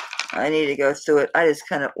 I need to go through it. I just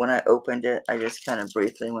kind of, when I opened it, I just kind of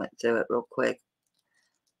briefly went through it real quick.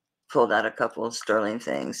 Pulled out a couple of sterling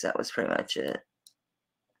things. That was pretty much it.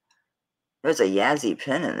 There's a Yazzie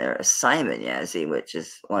pin in there, a Simon Yazzie, which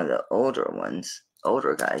is one of the older ones,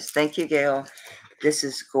 older guys. Thank you, Gail. This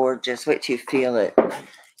is gorgeous. Wait till you feel it.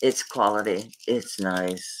 It's quality. It's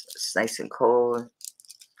nice. It's nice and cold.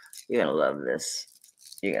 You're going to love this.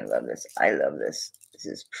 You're going to love this. I love this. This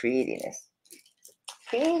is prettiness.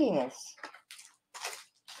 Prettiness.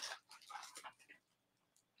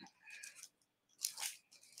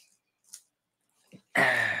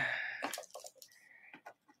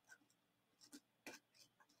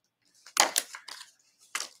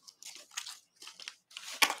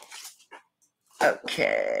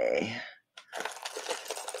 Okay.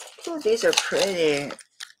 Oh, these are pretty.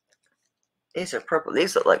 These are purple.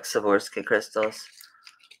 These look like Swarovski crystals.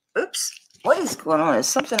 Oops. What is going on? Is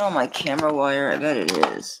something on my camera wire? I bet it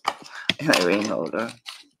is. My ring holder.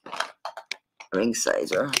 ring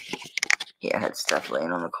sizer. Yeah, I had stuff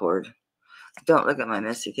laying on the cord. Don't look at my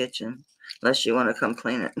messy kitchen unless you want to come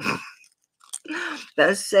clean it.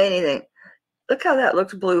 Don't say anything. Look how that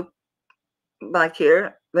looks blue back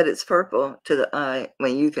here, but it's purple to the eye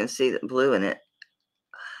when you can see the blue in it.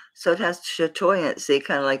 So it has chatoyancy,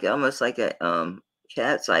 kind of like almost like a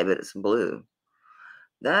cat's eye, but it's blue.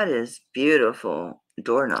 That is beautiful.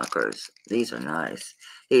 Door knockers. These are nice.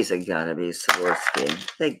 These have got to be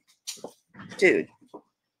Swarovski. Dude,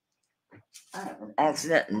 I have an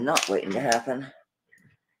accident not waiting to happen.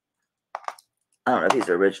 I don't know if these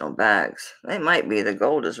are original bags. They might be. The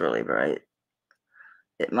gold is really bright.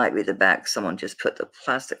 It might be the back someone just put the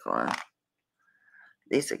plastic on.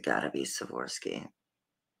 These have got to be Swarovski.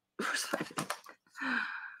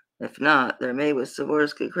 If not, they're made with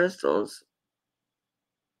Swarovski crystals.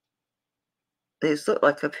 These look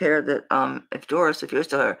like a pair that, if you're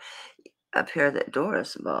still here, a pair that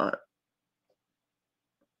Doris bought.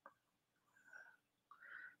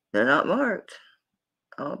 They're not marked.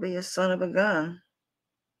 I'll be a son of a gun.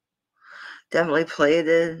 Definitely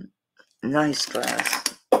plated. Nice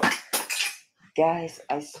glass. Guys,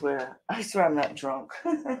 I swear I'm not drunk.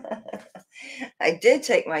 I did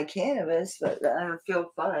take my cannabis, but I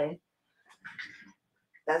feel fine.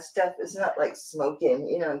 That stuff is not like smoking,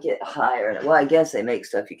 you know, get higher. Well, I guess they make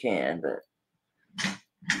stuff you can, but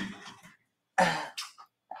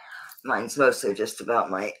mine's mostly just about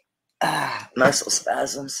my muscle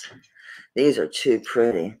spasms. These are too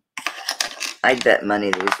pretty. I'd bet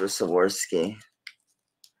money these were Swarovski.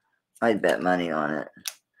 I'd bet money on it.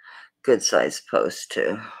 Good size post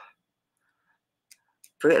too.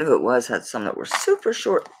 Forget who it was, had some that were super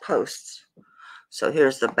short posts. So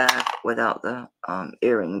here's the back without the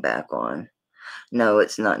earring back on. No,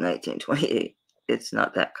 it's not 1928. It's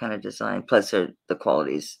not that kind of design. Plus the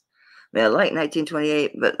quality's, I mean, I like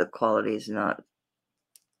 1928, but the quality's not.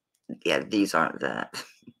 Yeah, these aren't that.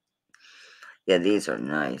 Yeah, these are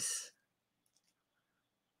nice.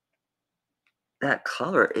 That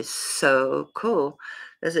color is so cool.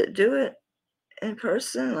 Does it do it in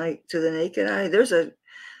person, like to the naked eye?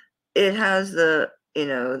 It has the, you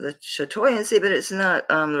know, the chatoyancy, but it's not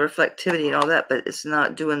the reflectivity and all that, but it's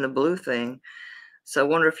not doing the blue thing. So I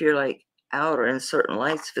wonder if you're like out or in certain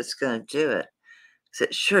lights, if it's going to do it. Because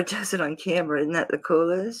it sure does it on camera. Isn't that the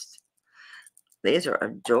coolest? These are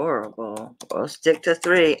adorable. Well, stick to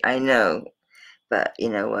 3, I know. But you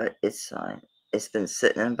know what? It's fine. It's been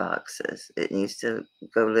sitting in boxes. It needs to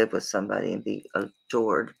go live with somebody and be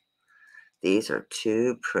adored. These are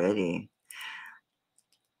too pretty.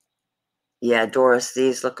 Yeah, Doris,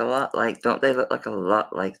 these look a lot like, don't they look like a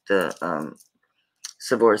lot like the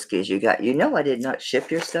Swarovskis you got? You know I did not ship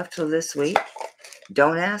your stuff till this week.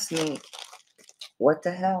 Don't ask me. What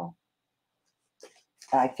the hell?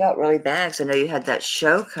 I felt really bad because I know you had that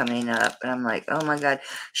show coming up. And I'm like, oh my God.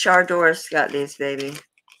 Char Doris got these, baby.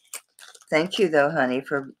 Thank you, though, honey,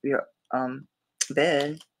 for your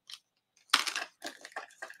bid.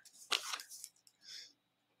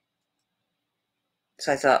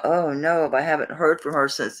 So I thought, oh no, if I haven't heard from her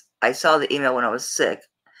since I saw the email when I was sick.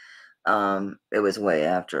 It was way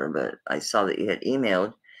after, but I saw that you had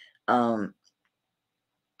emailed. I'm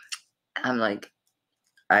like,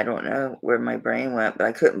 I don't know where my brain went, but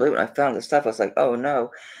I couldn't believe it. When I found the stuff. I was like, oh no.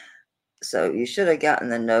 So you should have gotten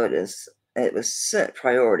the notice. It was sent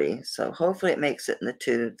priority. So hopefully it makes it in the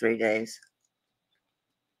 2 to 3 days.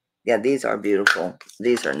 Yeah, these are beautiful.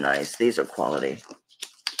 These are nice. These are quality.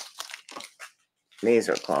 These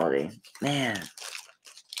are quality. Man.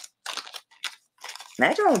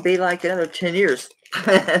 Imagine what it'll be like in another 10 years.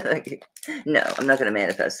 No, I'm not going to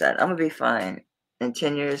manifest that. I'm going to be fine. In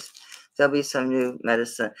 10 years, there'll be some new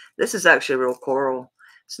medicine. This is actually real coral.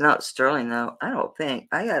 It's not sterling, though. I don't think.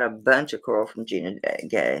 I got a bunch of coral from Gina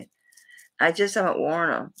Gay. I just haven't worn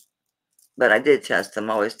them. But I did test them.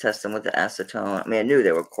 I always test them with the acetone. I mean, I knew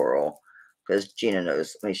they were coral because Gina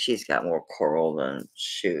knows. I mean, she's got more coral than,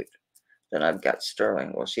 shoot, than I've got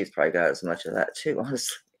sterling. Well, she's probably got as much of that, too,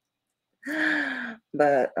 honestly.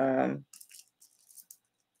 But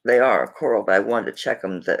they are coral, but I wanted to check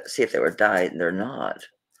them to see if they were dyed, and they're not.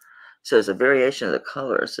 So there's a variation of the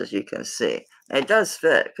colors, as you can see. And it does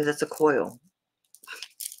fit because it's a coil.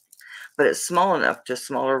 But it's small enough, just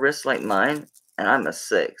smaller wrists like mine, and I'm a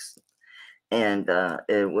 6. And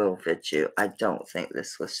it will fit you. I don't think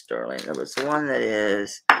this was sterling. There was one that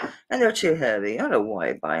is, and they're too heavy. I don't know why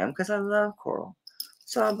I buy them, because I love coral.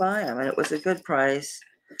 So I buy them, and it was a good price.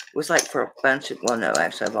 It was like for a bunch of, well, no,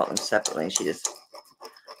 actually, I bought them separately, and she just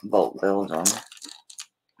bulk billed them.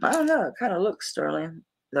 I don't know, it kind of looks sterling.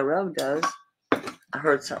 The road does. I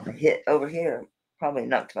heard something hit over here. Probably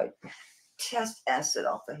knocked my test acid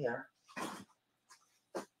off of here.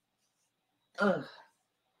 Ugh.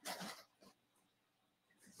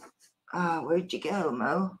 Oh, where'd you go,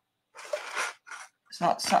 Mo? It's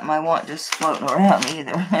not something I want just floating around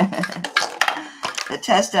either. The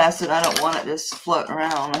test acid, I don't want it just floating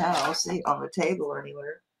around the house, on the table or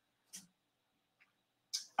anywhere.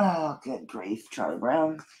 Oh, good grief, Charlie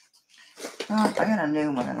Brown. Oh, I got a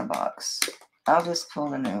new one in the box. I'll just pull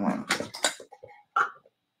the new one.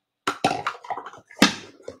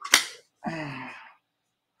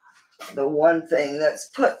 The one thing that's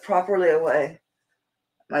put properly away.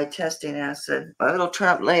 My testing acid. Well, it'll turn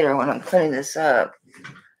up later when I'm cleaning this up.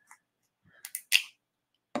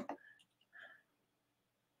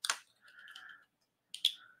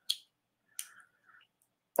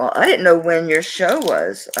 Well, I didn't know when your show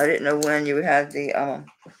was. I didn't know when you had the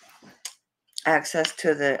access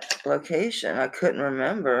to the location. I couldn't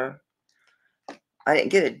remember. I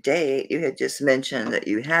didn't get a date. You had just mentioned that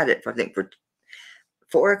you had it, I think,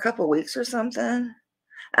 for a couple weeks or something.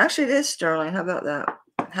 Actually, it is Sterling. How about that?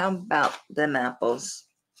 How about them apples?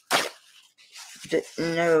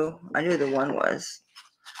 Didn't know. I knew the one was.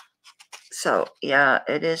 So, yeah,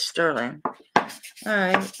 it is Sterling. All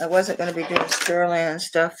right. I wasn't going to be doing Sterling and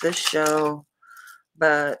stuff this show,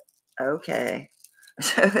 but okay.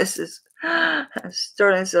 So this is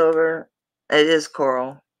Sterling Silver. It is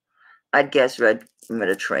coral. I'd guess red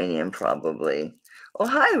Mediterranean probably. Oh,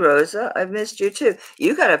 hi, Rosa. I've missed you, too.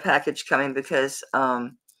 You got a package coming because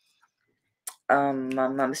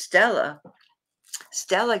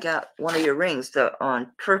Stella got one of your rings, the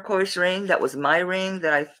turquoise ring. That was my ring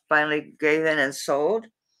that I finally gave in and sold.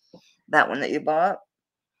 That one that you bought.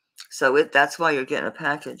 So that's why you're getting a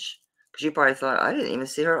package. Because you probably thought, I didn't even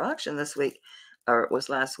see her auction this week. Or it was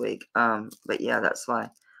last week. But yeah, that's why.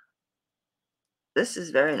 This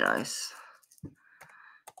is very nice.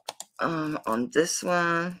 On this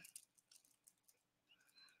one,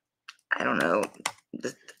 I don't know.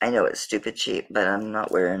 I know it's stupid cheap, but I'm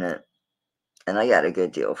not wearing it. And I got a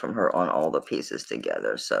good deal from her on all the pieces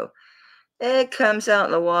together. So it comes out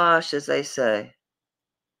in the wash, as they say.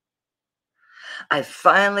 I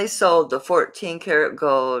finally sold the 14 karat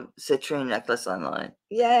gold citrine necklace online.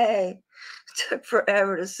 Yay! It took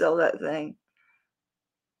forever to sell that thing.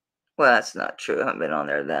 Well, that's not true. I haven't been on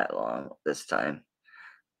there that long this time.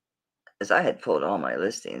 As I had pulled all my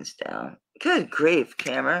listings down. Good grief,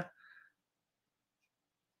 camera.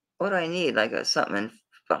 What do I need? Like something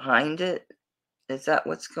behind it? Is that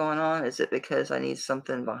what's going on? Is it because I need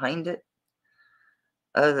something behind it?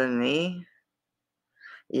 Other than me?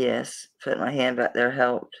 Yes, putting my hand back there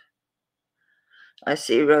helped. I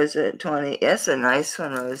see Rosa at 20. That's a nice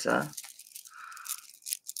one, Rosa.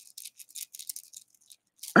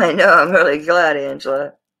 I know, I'm really glad,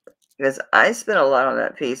 Angela. Because I spent a lot on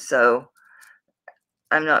that piece, so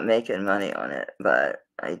I'm not making money on it. But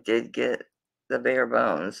I did get the bare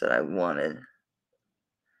bones that I wanted.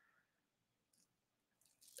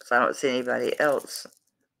 So I don't see anybody else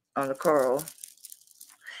on the coral.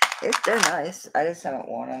 They're nice. I just haven't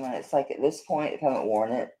worn them. And it's like at this point, if I haven't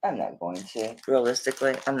worn it, I'm not going to.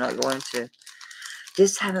 Realistically, I'm not going to.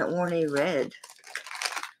 Just haven't worn any red.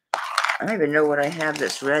 I don't even know what I have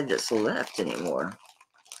that's red that's left anymore.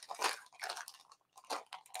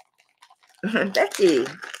 Becky.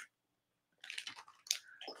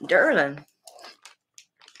 Darling.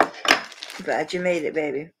 Glad you made it,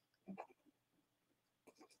 baby.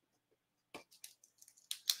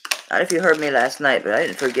 I don't know if you heard me last night, but I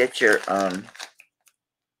didn't forget your,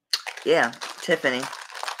 yeah, Tiffany.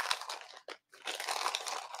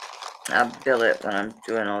 I'll bill it when I'm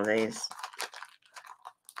doing all these.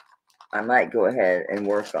 I might go ahead and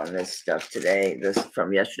work on this stuff today, this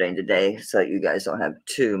from yesterday and today, so you guys don't have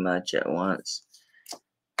too much at once.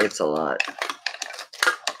 It's a lot.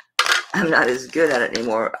 I'm not as good at it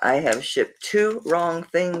anymore. I have shipped 2 wrong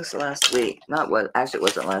things last week. Actually, it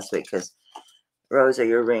wasn't last week because Rosa,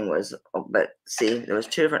 your ring was, but see, there was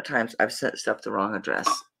 2 different times I've sent stuff the wrong address.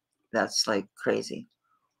 That's like crazy.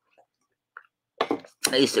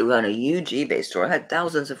 I used to run a huge eBay store. I had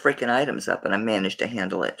thousands of freaking items up, and I managed to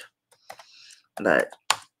handle it. But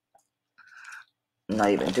I'm not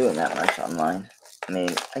even doing that much online. I mean,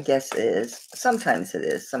 I guess it is. Sometimes it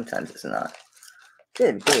is. Sometimes it's not.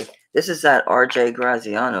 Good grief. This is that RJ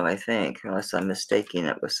Graziano, I think, unless I'm mistaking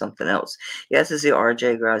it with something else. Yes, this is the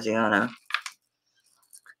RJ Graziano.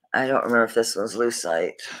 I don't remember if this was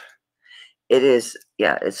lucite. It is,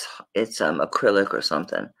 yeah, it's acrylic or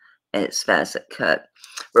something, and it's facet cut.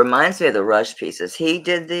 Reminds me of the Rush pieces. He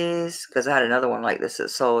did these because I had another one like this that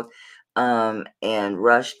sold, and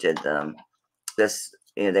Rush did them.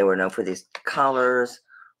 They were known for these collars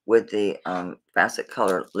with the facet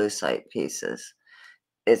color lucite pieces.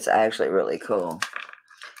 It's actually really cool.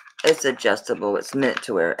 It's adjustable. It's meant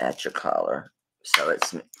to wear at your collar, so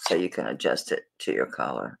you can adjust it to your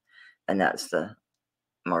collar, and that's the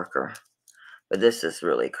marker. But this is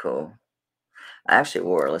really cool. I actually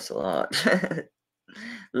wore this a lot. It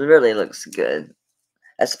really looks good,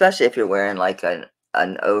 especially if you're wearing like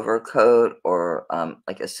an overcoat or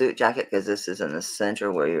like a suit jacket, because this is in the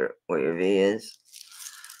center where your V is.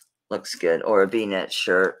 Looks good. Or a V-neck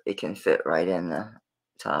shirt. It can fit right in the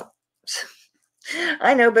top.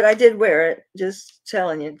 I know, but I did wear it. Just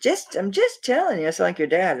telling you. I'm just telling you. I sound like your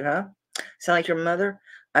dad, huh? Sound like your mother?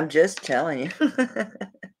 I'm just telling you.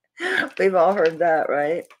 We've all heard that,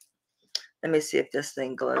 right? Let me see if this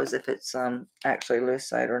thing glows, if it's actually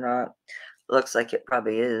lucite or not. Looks like it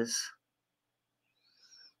probably is.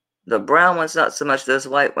 The brown ones, not so much. Those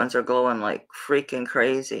white ones are glowing like freaking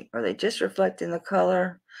crazy. Are they just reflecting the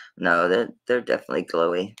color? No, they're definitely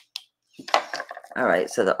glowy. All right,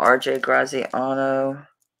 so the RJ Graziano.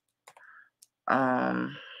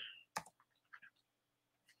 On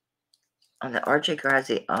the RJ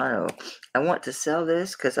Graziano, I want to sell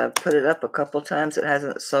this because I've put it up a couple times. It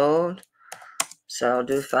hasn't sold. So I'll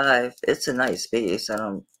do 5. It's a nice piece.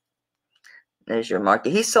 There's your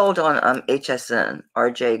market. He sold on HSN.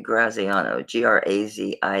 RJ Graziano.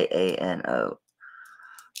 Graziano.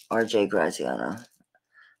 RJ Graziano.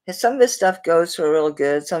 And some of his stuff goes for real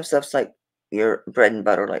good. Some stuff's like your bread and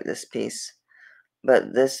butter, like this piece.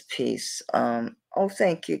 But this piece, oh,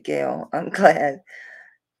 thank you, Gail. I'm glad.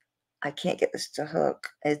 I can't get this to hook.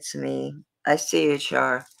 It's me. I see you,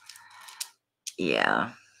 Char. Yeah,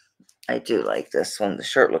 I do like this one. The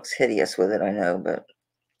shirt looks hideous with it, I know, but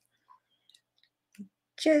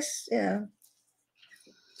just, yeah.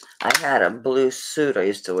 I had a blue suit I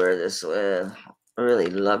used to wear this with. I really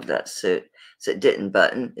loved that suit. So it didn't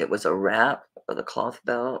button. It was a wrap with a cloth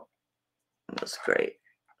belt. It was great.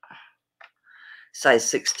 Size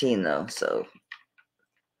 16 though, so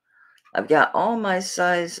I've got all my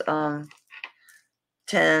size 10s,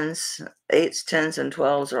 8s, 10s, and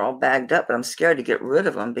 12s are all bagged up, but I'm scared to get rid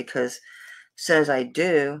of them because as soon as I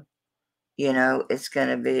do, you know, it's going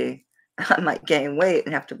to be, I might gain weight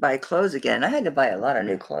and have to buy clothes again. I had to buy a lot of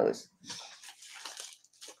new clothes.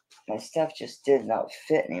 My stuff just did not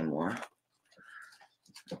fit anymore.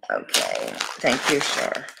 Okay, thank you,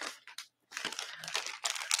 Char.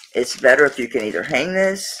 It's better if you can either hang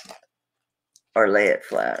this or lay it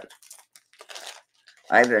flat.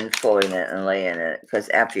 I've been folding it and laying it because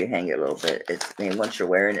after you hang it a little bit, I mean, once you're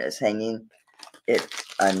wearing it, it's hanging.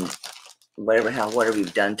 Whatever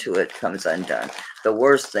you've done to it comes undone. The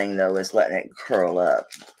worst thing though is letting it curl up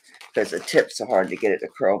because the tips are hard to get it to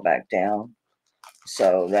curl back down.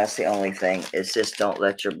 So that's the only thing. Is just don't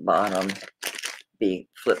let your bottom be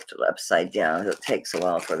flipped upside down. It takes a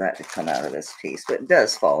while for that to come out of this piece, but it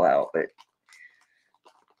does fall out, but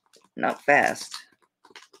not fast.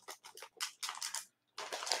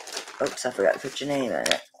 Oops, I forgot to put your name in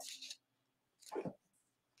it.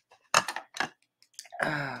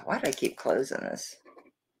 Why do I keep closing this?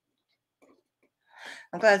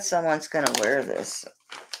 I'm glad someone's going to wear this.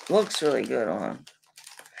 Looks really good on.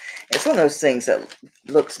 It's one of those things that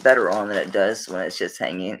looks better on than it does when it's just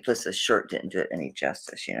hanging. Plus, the shirt didn't do it any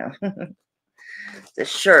justice, you know. The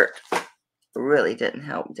shirt really didn't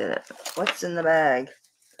help, did it? What's in the bag?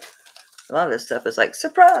 A lot of this stuff is like,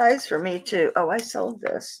 surprise for me, too. Oh, I sold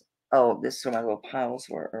this. Oh, this is where my little piles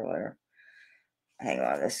were earlier. Hang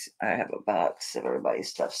on, I have a box of everybody's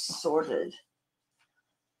stuff sorted.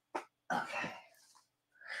 Okay.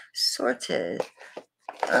 Sorted.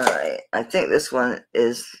 All right. I think this one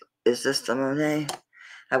is this the Monet?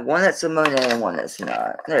 I have one that's a Monet and one that's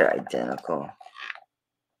not. They're identical.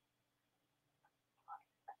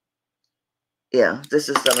 Yeah, this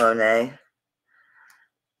is the Monet.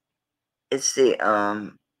 It's the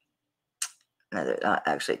no, they're not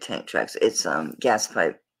actually tank tracks. It's gas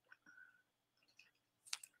pipe.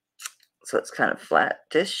 So it's kind of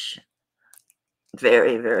flattish.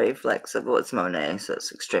 Very, very flexible. It's Monet, so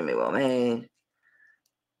it's extremely well made.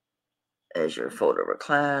 There's your fold over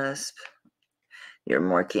clasp. Your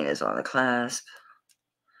marking is on the clasp.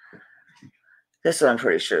 This one I'm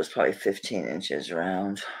pretty sure is probably 15 inches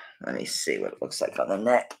round. Let me see what it looks like on the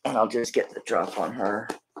neck, and I'll just get the drop on her.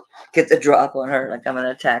 Get the drop on her like I'm an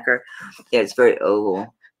attacker. Yeah, it's very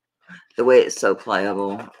oval. The way it's so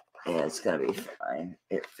pliable, yeah, it's going to be fine.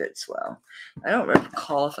 It fits well. I don't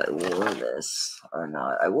recall if I wore this or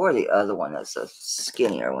not. I wore the other one. That's a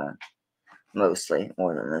skinnier one, mostly,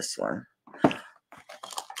 more than this one.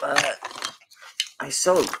 But I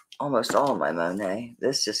sold almost all of my Monet.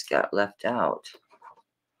 This just got left out.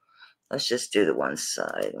 Let's just do the one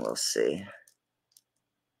side and we'll see.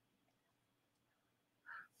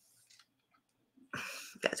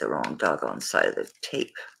 Got the wrong doggone side of the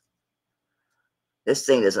tape. This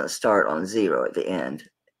thing doesn't start on 0 at the end.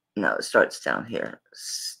 No, it starts down here.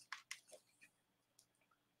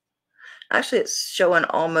 Actually, it's showing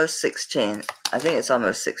almost 16. I think it's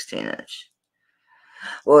almost 16-inch.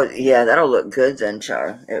 Well, yeah, that'll look good then,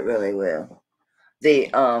 Char. It really will. The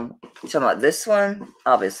talking about this one,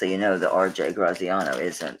 obviously, you know, the RJ Graziano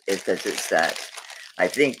isn't, because it's that. I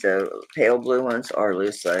think the pale blue ones are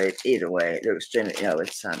lucite. Either way, they're extremely, you know,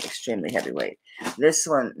 it's extremely heavyweight. This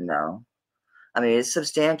one, no. I mean, it's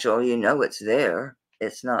substantial. You know it's there.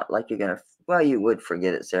 It's not like you're going to, well, you would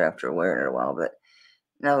forget it's there after wearing it a while, but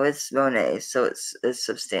no, it's Monet, so it's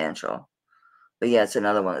substantial. But yeah, it's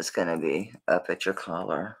another one that's going to be up at your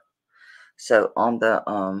collar. So on the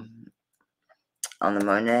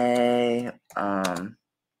Monet,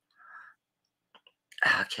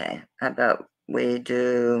 okay, how about we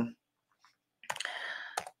do,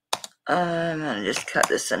 I'm going to just cut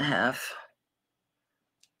this in half.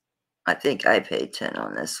 I think I paid 10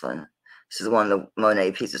 on this one. This is one of the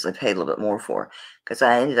Monet pieces I paid a little bit more for, because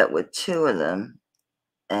I ended up with 2 of them,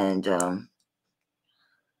 and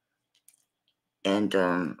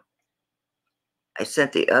I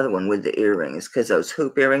sent the other one with the earrings, because those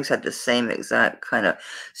hoop earrings had the same exact kind of,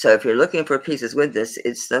 so if you're looking for pieces with this,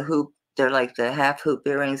 it's the hoop, they're like the half hoop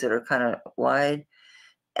earrings that are kind of wide,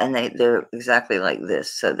 and they're exactly like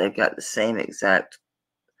this, so they've got the same exact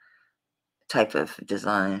type of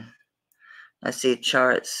design. I see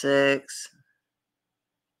chart 6.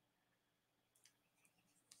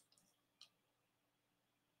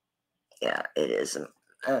 Yeah, it is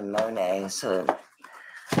a Monet, so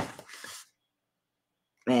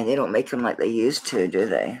man, they don't make them like they used to, do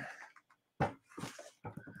they?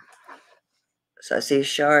 So I see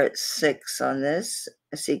Char at 6 on this.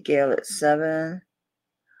 I see Gail at 7.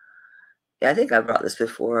 Yeah, I think I brought this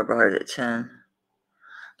before. I brought it at 10.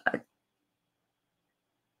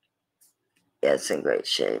 Yeah, it's in great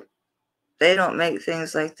shape. They don't make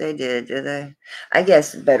things like they did, do they? I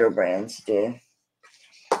guess better brands do.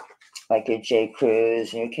 Like your J.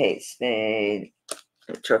 Cruz and your Kate Spade,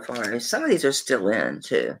 your Trifari. Some of these are still in,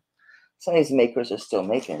 too. Some of these makers are still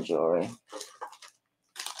making jewelry.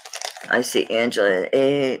 I see Angela at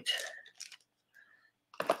 8.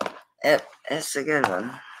 Yep, that's a good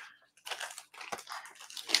one.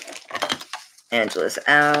 Angela's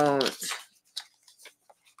out.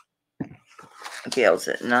 Gail's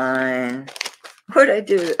at 9. What'd I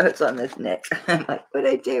do? Oh, it's on this neck. I'm like, what'd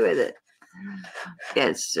I do with it? Yeah,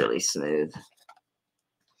 it's really smooth.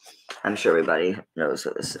 I'm sure everybody knows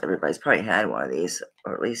what this. Everybody's probably had one of these,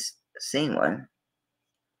 or at least seen one.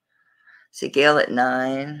 See Gail at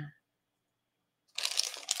 9.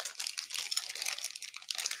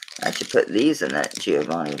 I should put these in that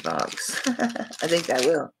Giovanni box. I think I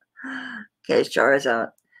will. Okay, Chara's out.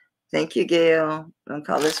 Thank you, Gail. Don't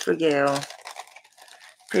call this for Gail.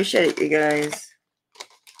 Appreciate it, you guys.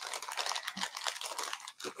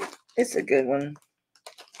 It's a good one.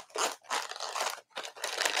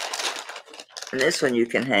 And this one you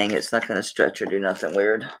can hang. It's not going to stretch or do nothing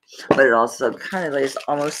weird. But it also kind of lays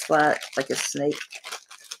almost flat, like a snake.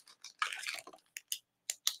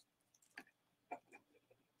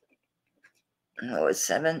 Oh, it's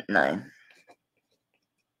 7, 9.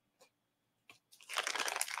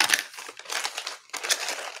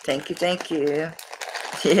 Thank you, thank you.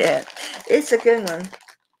 Yeah, it's a good one.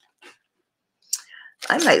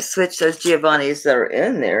 I might switch those Giovannis that are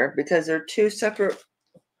in there because they're 2 separate.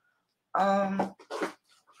 Where's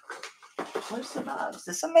the box?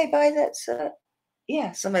 Did somebody buy that set?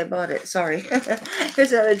 Yeah, somebody bought it. Sorry.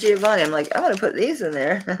 Here's another Giovanni. I'm like, I'm going to put these in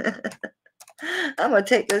there. I'm going to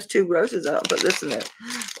take those 2 roses out and put this in there.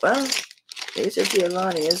 Well, these are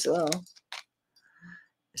Giovanni as well.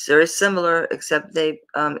 It's very similar, except they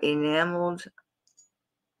enameled.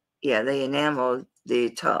 Yeah, they enameled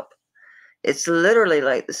the top. It's literally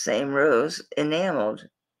like the same rose, enameled.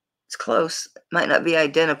 It's close. Might not be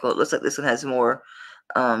identical. It looks like this one has more,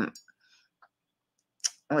 what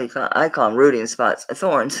do you call it? I call them rooting spots.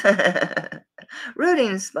 Thorns.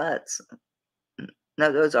 Rooting spots.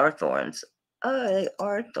 No, those are thorns. Oh, they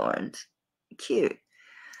are thorns. Cute.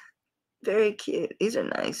 Very cute. These are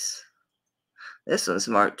nice. This one's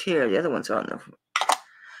marked here. The other ones are on the,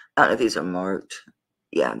 I don't know if these are marked.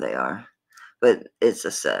 Yeah, they are. But it's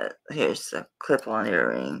a set. Here's the clip-on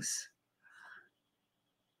earrings.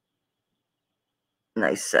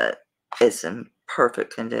 Nice set. It's in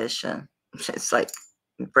perfect condition. It's like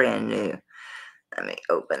brand new. Let me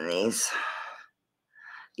open these.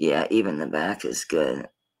 Yeah, even the back is good.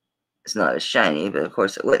 It's not as shiny, but of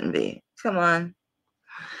course it wouldn't be. Come on.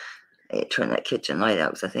 I need to turn that kitchen light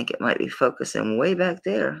out because I think it might be focusing way back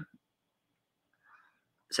there.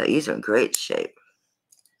 So these are in great shape.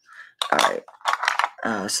 All right.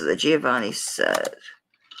 So the Giovanni set.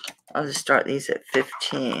 I'll just start these at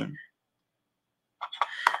 15.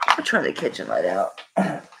 I'll turn the kitchen light out.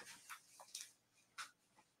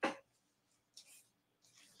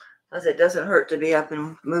 As it doesn't hurt to be up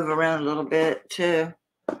and move around a little bit too.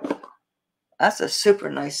 That's a super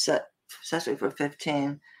nice set, especially for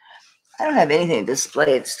 15. I don't have anything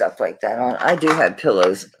displayed stuff like that on. I do have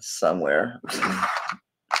pillows somewhere.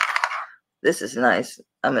 This is nice.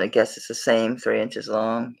 I'm going to guess it's the same, 3 inches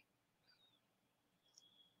long.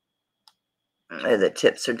 The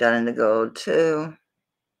tips are done in the gold too.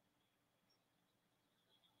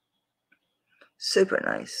 Super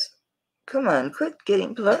nice. Come on, quit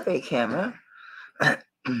getting blurry, camera.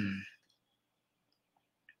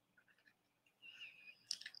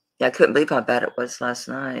 Yeah, I couldn't believe how bad it was last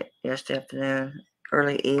night, yesterday afternoon,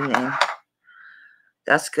 early evening.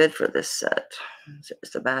 That's good for this set.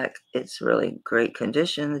 It's the back. It's really great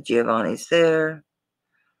condition. The Giovanni's there.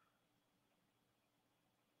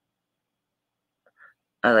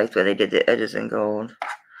 I like the way they did the edges in gold.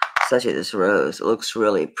 Especially this rose. It looks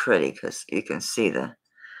really pretty because you can see that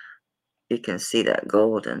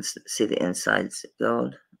gold and see the insides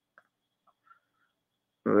gold.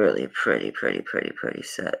 Really pretty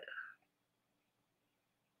set.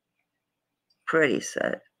 Pretty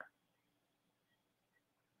set.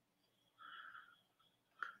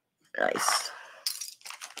 Nice.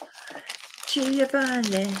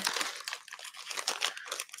 Giovanni.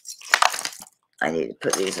 I need to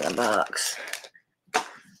put these in a box.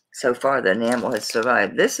 So far, the enamel has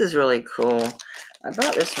survived. This is really cool. I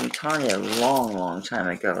bought this from Tanya a long time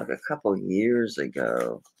ago, like a couple years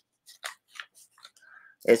ago.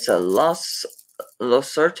 It's a Los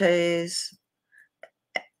Sortes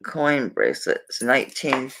coin bracelet. It's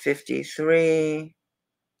 1953.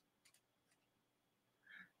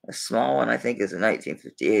 A small one, I think, is a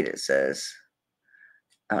 1958, it says.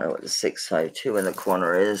 I don't know what the 652 in the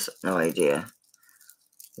corner is. No idea.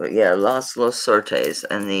 But yeah, Los Sortes.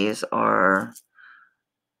 And these are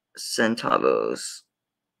centavos.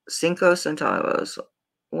 5 centavos.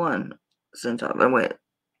 1 centavo. Wait.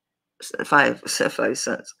 5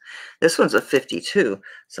 cents. This one's a 52.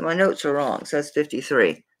 So my notes are wrong. It says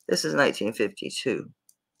 53. This is 1952.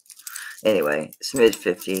 Anyway, it's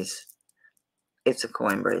mid-50s. It's a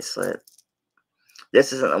coin bracelet.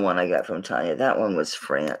 This isn't the one I got from Tanya. That one was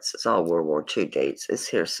France. It's all World War II dates. It's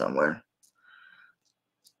here somewhere.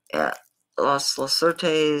 Yeah. Los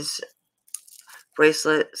Sortes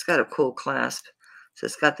bracelet. It's got a cool clasp. So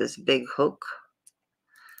it's got this big hook.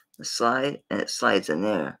 The slide. And it slides in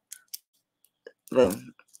there.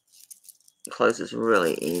 Boom. Closes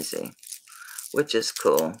really easy. Which is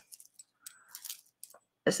cool.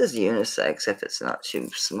 This is unisex if it's not too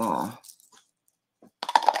small.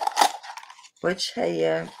 Which, hey,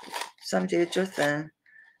 yeah, some dudes are thin.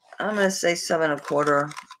 I'm going to say 7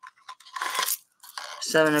 1/4.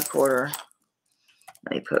 7 1/4.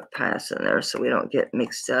 Let me put pass in there so we don't get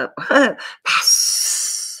mixed up.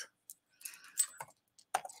 Pass.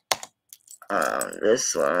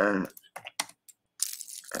 This one.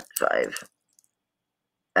 5.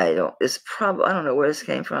 I don't know where this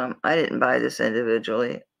came from. I didn't buy this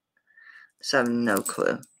individually. So I have no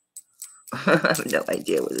clue. I have no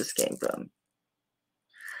idea where this came from.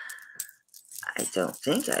 I don't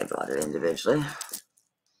think I bought it individually.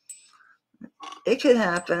 It could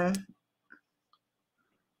happen.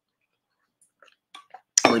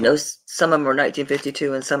 We know some of them were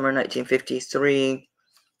 1952 and some are 1953.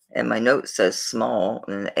 And my note says small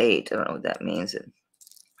and an 8. I don't know what that means.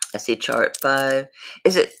 I see char at 5.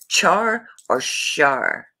 Is it char or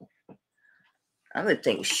char? I would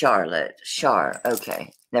think Charlotte. Char.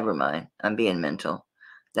 Okay. Never mind. I'm being mental.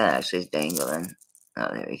 That actually is dangling.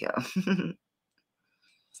 Oh, there we go.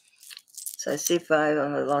 So I see 5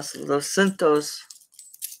 on the Los Cintos.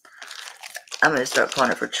 I'm going to start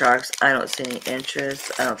calling it for Charks. I don't see any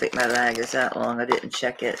interest. I don't think my lag is that long. I didn't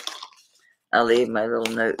check it. I'll leave my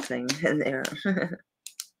little note thing in there.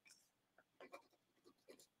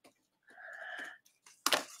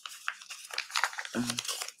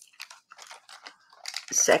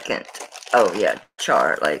 Second. Oh, yeah.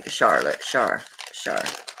 Char. Like Charlotte. Char.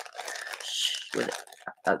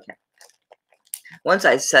 Okay. Once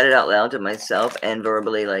I said it out loud to myself and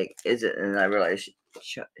verbally, like, is it? And I realized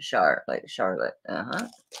Char. Like Charlotte.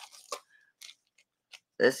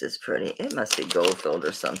 This is pretty. It must be gold filled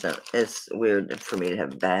or something. It's weird for me to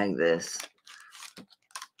have bagged this.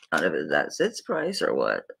 I don't know if that's its price or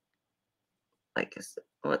what. Like,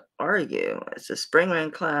 what are you? It's a spring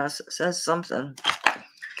ring class. It says something.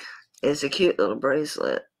 It's a cute little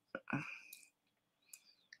bracelet.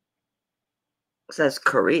 It says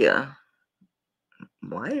Korea.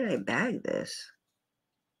 Why did I bag this?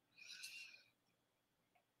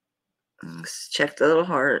 Let's check the little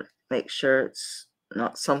heart. Make sure it's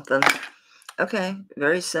not something. Okay,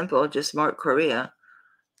 very simple. Just mark Korea.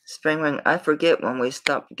 Spring ring. I forget when we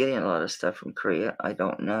stopped getting a lot of stuff from Korea. I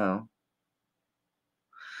don't know.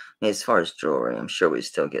 As far as jewelry, I'm sure we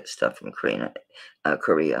still get stuff from Korea.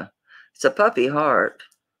 It's a puppy heart.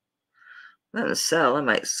 Let it sell. I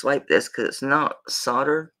might swipe this because it's not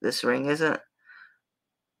soldered. This ring isn't.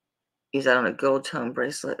 Use that on a gold tone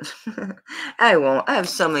bracelet. I won't. I have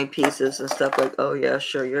so many pieces and stuff like, oh yeah,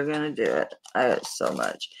 sure, you're gonna do it. I have so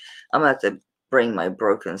much. I'm gonna have to bring my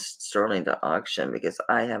broken sterling to auction because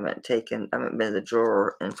I haven't been to the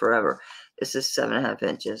jeweler in forever. This is 7.5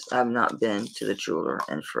 inches. I've not been to the jeweler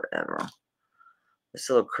in forever. This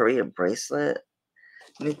little Korea bracelet.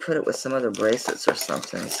 Let me put it with some other bracelets or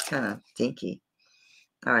something. It's kind of dinky.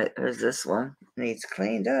 All right, there's this one. Needs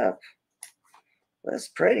cleaned up. That's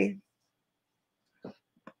pretty.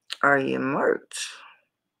 Are you marked?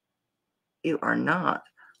 You are not,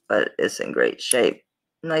 but it's in great shape.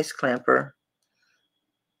 Nice clamper.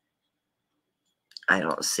 I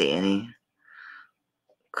don't see any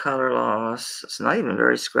color loss. It's not even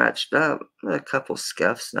very scratched up. A couple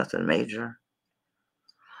scuffs, nothing major.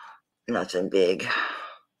 Nothing big.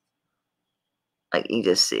 Like you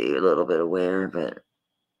just see a little bit of wear, but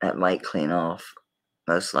that might clean off.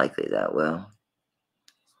 Most likely that will.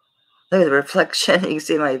 Look at the reflection. You can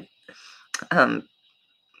see my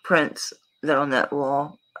prints that are on that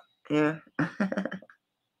wall here.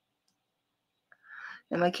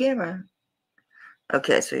 And my camera.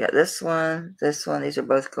 Okay, so we got this one. These are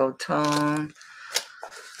both gold tone.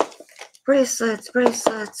 Bracelets,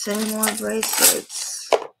 any more bracelets?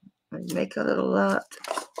 Make a little lot.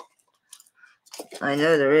 I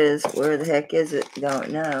know there is. Where the heck is it? Don't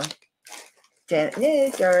know. Damn it,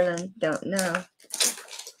 no, darling. Don't know.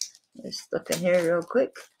 Just look in here real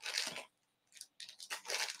quick.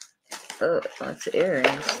 Oh, lots of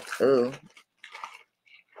earrings. Oh.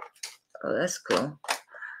 Oh, that's cool.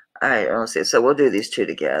 All right, let's see. So we'll do these two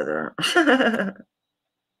together.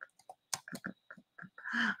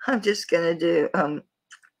 I'm just gonna do I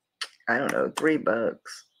don't know, $3.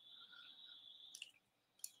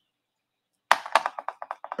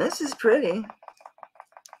 This is pretty.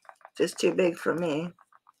 Just too big for me.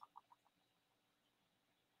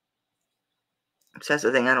 So that's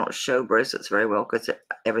the thing. I don't show bracelets very well because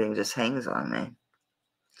everything just hangs on me.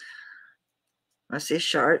 Let's see,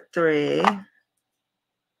 Chart 3. Let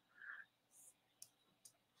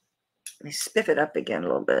me spiff it up again a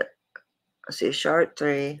little bit. Let's see, Chart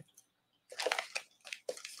 3.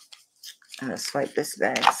 I'm going to swipe this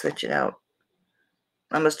back, switch it out.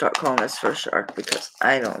 I'm going to start calling this first Shark because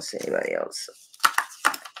I don't see anybody else.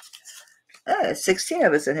 16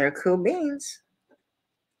 of us in here. Cool beans.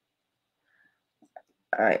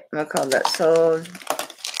 All right, I'm going to call that sold.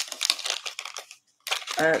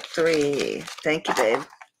 3. Thank you, babe.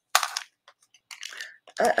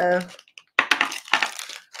 Uh-oh.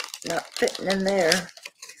 Not fitting in there.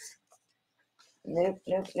 Nope.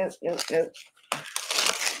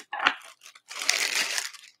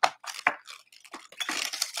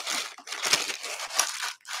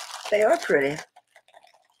 They are pretty.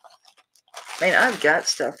 I mean, I've got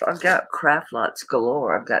stuff. I've got craft lots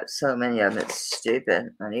galore. I've got so many of them. It's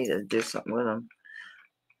stupid. I need to do something with them.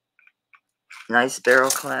 Nice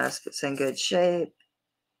barrel clasp. It's in good shape.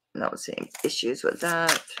 Not seeing issues with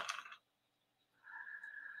that.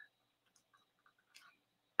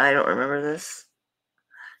 I don't remember this.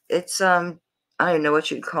 It's, I don't even know what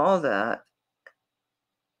you'd call that.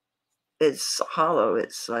 It's hollow.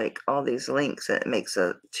 It's like all these links and it makes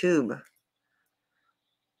a tube.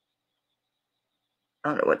 I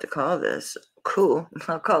don't know what to call this. Cool.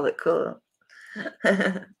 I'll call it cool.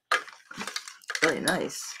 Really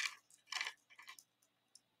nice.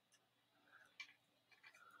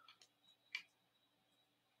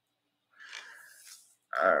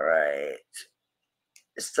 All right.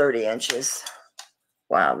 It's 30 inches.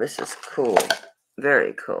 Wow, this is cool.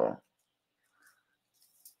 Very cool.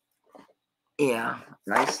 Yeah,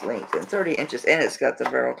 nice length. And 30 inches. And it's got the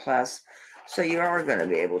barrel clasp. So you are going to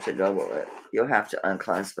be able to double it. You'll have to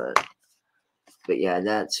unclasp it. But yeah,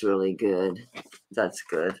 that's really good. That's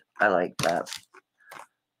good. I like that.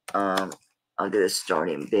 I'll do a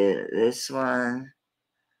starting bid. This one.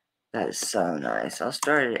 That is so nice. I'll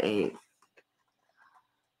start at 8.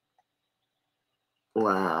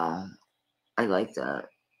 Wow. I like that.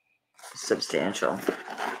 substantial.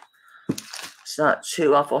 It's not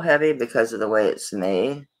too awful heavy because of the way it's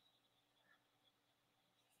made,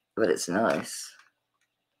 but it's nice.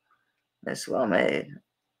 It's well made.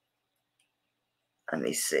 Let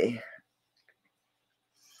me see.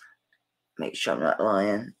 Make sure I'm not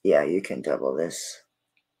lying. Yeah, you can double this.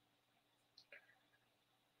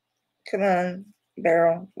 Come on,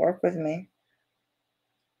 barrel, work with me.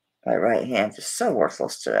 My right hand is so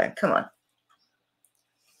worthless today. Come on.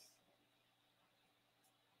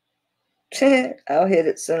 I'll hit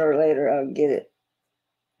it sooner or later. I'll get it.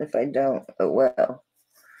 If I don't, oh well.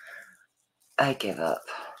 I give up.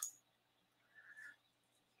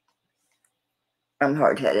 I'm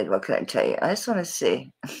hard-headed. What can I tell you? I just want to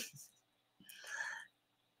see.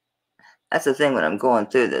 That's the thing when I'm going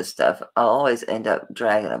through this stuff. I'll always end up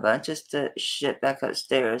dragging a bunch of shit back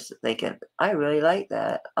upstairs thinking, I really like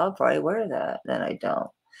that. I'll probably wear that. Then I don't.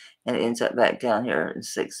 And it ends up back down here in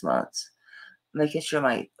 6 months. Making sure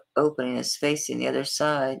my opening is facing the other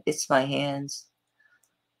side. It's my hands.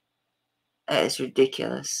 That is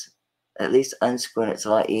ridiculous. At least unscrewing it's a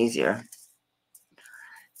lot easier.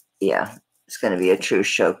 Yeah, it's going to be a true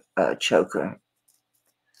choker.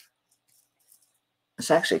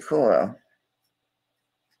 It's actually cool though.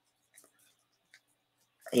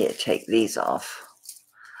 Yeah, take these off.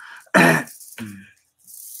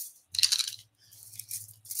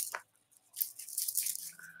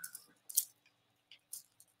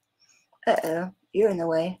 Uh-oh, you're in the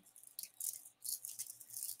way.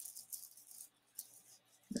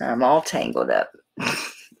 I'm all tangled up. I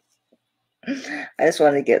just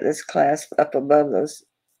wanted to get this clasp up above those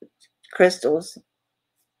crystals.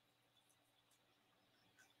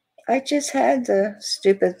 I just had the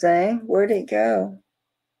stupid thing. Where'd it go?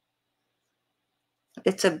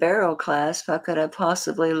 It's a barrel clasp. How could I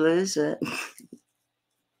possibly lose it?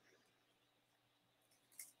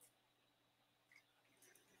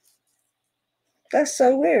 That's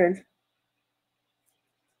so weird.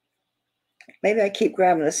 Maybe I keep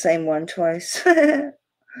grabbing the same one twice.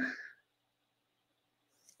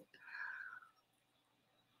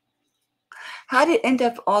 How did it end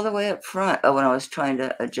up all the way up front? Oh, when I was trying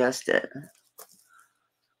to adjust it.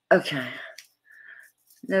 Okay.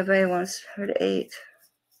 Nobody wants her to eat.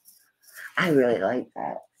 I really like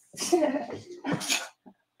that.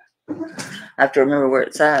 I have to remember where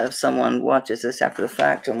it's at if someone watches this after the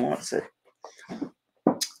fact and wants it.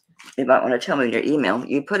 You might want to tell me in your email.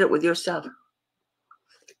 You put it with your stuff.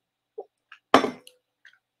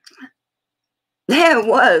 Yeah, it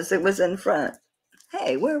was. It was in front.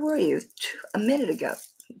 Hey, where were you a minute ago?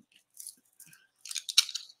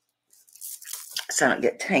 So I don't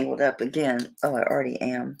get tangled up again. Oh, I already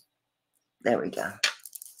am. There we go.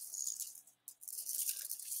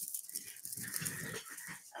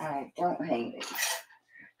 I don't hang these.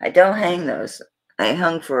 I don't hang those. I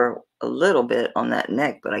hung for a little bit on that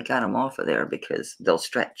neck, but I got them off of there because they'll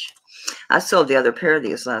stretch. I sold the other pair of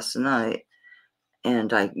these last night,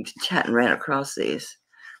 and I ran across these.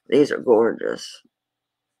 These are gorgeous.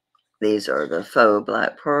 These are the faux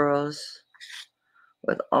black pearls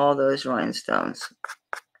with all those rhinestones.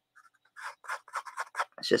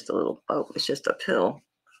 It's just a little, oh, it's just a pill.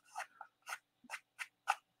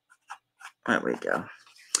 There we go.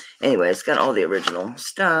 Anyway, it's got all the original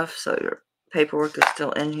stuff, so your paperwork is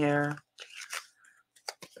still in here.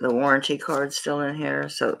 The warranty card's still in here,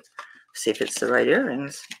 so see if it's the right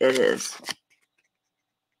earrings. It is.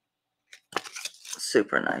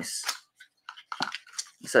 Super nice.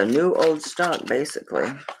 So new old stock, basically.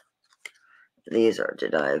 These are to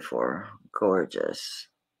die for. Gorgeous.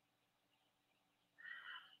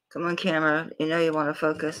 Come on, camera. You know you want to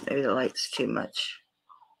focus. Maybe the light's too much.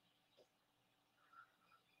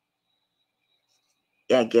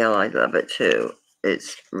 Yeah, Gail, I love it too.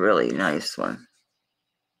 It's really nice one.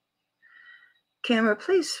 Camera,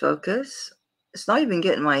 please focus. It's not even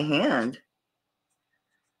getting my hand.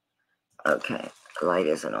 Okay, the light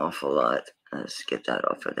is an awful lot. Let's get that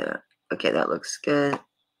off of there. Okay, that looks good.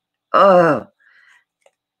 Oh,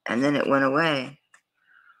 and then it went away.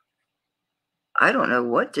 I don't know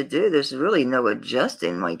what to do. There's really no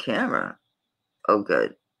adjusting my camera. Oh,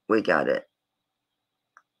 good. We got it.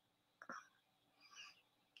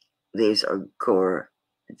 These are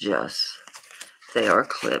gorgeous. They are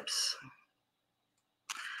clips.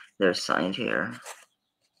 They're signed here.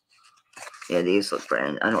 Yeah, these look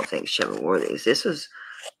brand. I don't think she ever wore these.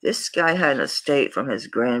 This guy had an estate from his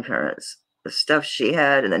grandparents. The stuff she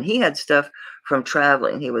had, and then he had stuff from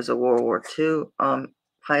traveling. He was a World War II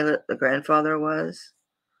pilot. The grandfather was.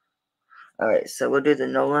 All right, so we'll do the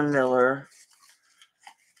Nolan Miller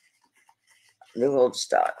new old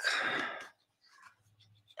stock.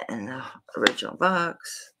 And the original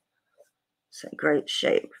box. It's in great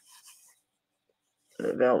shape.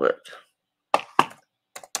 The velvet.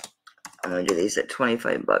 I'm going to do these at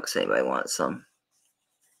 25 bucks. Anybody wants some?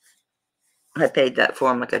 I paid that for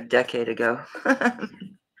them like a decade ago.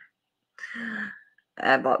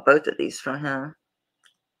 I bought both of these from him.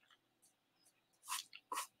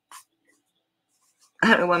 I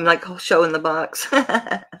don't know why I'm like showing the box.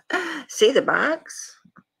 See the box?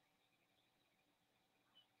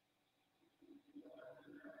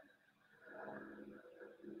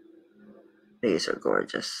 These are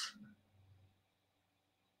gorgeous.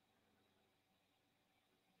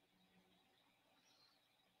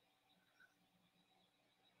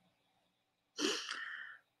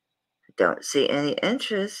 Don't see any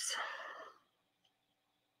interest.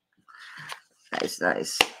 Nice,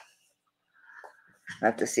 nice. I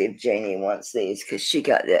have to see if Janie wants these because she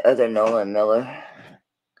got the other Nolan Miller.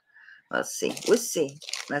 Let's see. Let's see.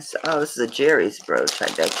 Oh, this is a Jerry's brooch,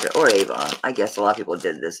 I bet you. Or Avon. I guess a lot of people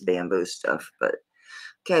did this bamboo stuff. But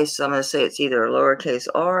okay, so I'm going to say it's either a lowercase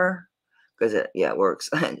r, because it works.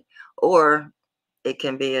 Or it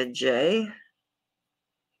can be a J.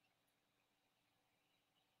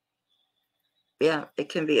 Yeah, it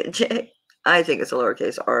can be a J. I think it's a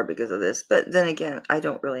lowercase r because of this. But then again, I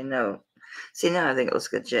don't really know. See, now I think it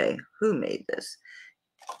looks like a J. Who made this?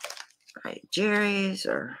 Right, Jerry's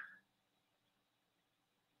or...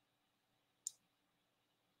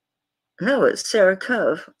 No, it's Sarah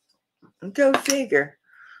Cove. Go figure.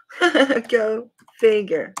 Go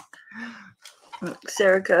figure.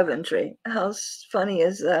 Sarah Coventry. How funny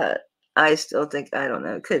is that? I still think, I don't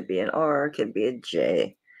know, it could be an R, it could be a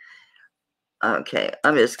J. Okay,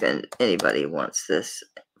 I'm just gonna, anybody wants this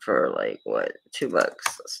for like, what, $2?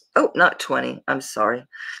 Oh, not 20, I'm sorry.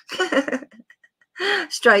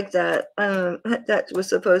 Strike that. That was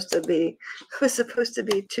supposed to be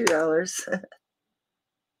 $2.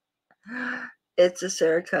 It's a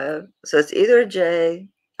Sarah Cove. So it's either a J.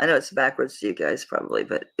 I know it's backwards to you guys probably,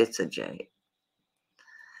 but it's a J.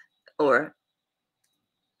 Or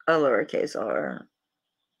a lowercase r.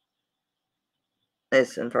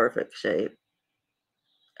 It's in perfect shape.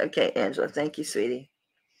 Okay, Angela, thank you, sweetie.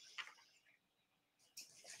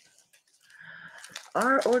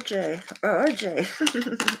 R or J? Or J.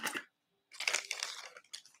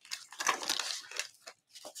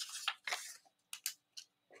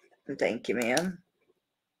 Thank you, ma'am.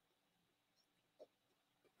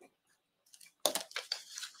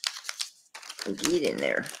 Get in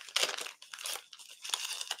there.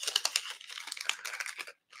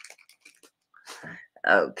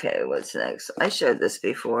 Okay, what's next? I showed this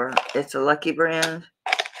before. It's a Lucky brand.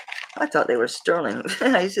 I thought they were sterling.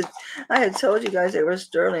 I had told you guys they were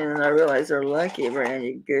sterling, and I realized they're Lucky brand,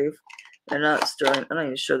 you goof. They're not sterling. I'm not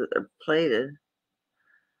even sure that they're plated.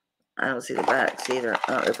 I don't see the backs either.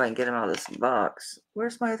 I don't know if I can get them out of this box.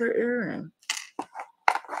 Where's my other earring?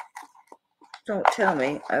 Don't tell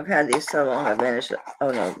me. I've had these so long, I've managed to...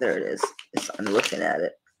 Oh, no, there it is. I'm looking at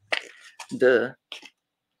it. Duh.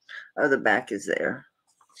 Oh, the back is there.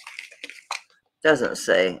 Doesn't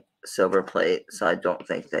say silver plate, so I don't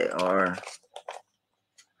think they are.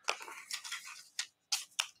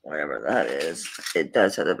 Whatever that is. It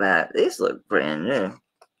does have the back. These look brand new.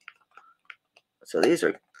 So these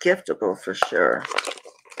are giftable for sure.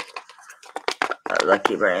 A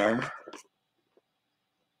Lucky brand.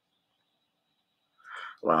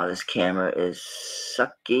 Wow, this camera is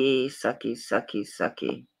sucky.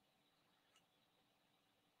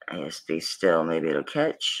 I just be still. Maybe it'll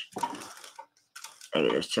catch. Maybe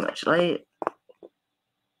there's too much light.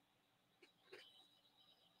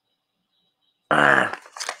 And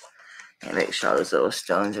make sure those little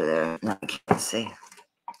stones are there. No, I can't see.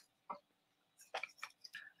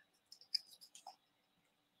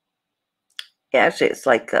 Yeah, actually, it's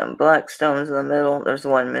like black stones in the middle. There's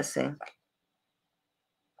one missing.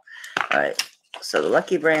 All right. So the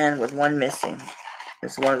Lucky brand with one missing.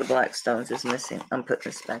 There's one of the black stones is missing. I'm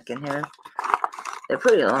putting this back in here. They're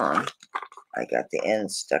pretty long. I got the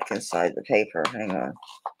end stuck inside the paper. Hang on.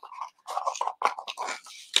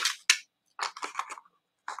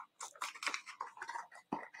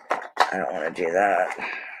 I don't want to do that.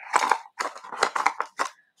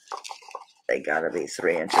 They gotta be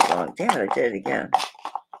 3 inches long. Damn it, I did it again.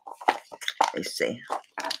 Let's see.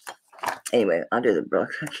 Anyway, I'll do the book.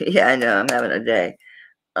 Yeah, I know, I'm having a day.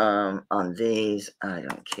 On these, I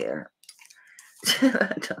don't care. I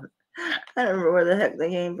don't remember where the heck they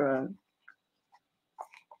came from.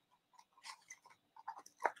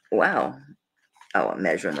 Wow. Oh, I'm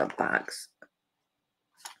measuring the box.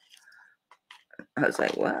 I was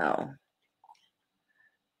like, wow.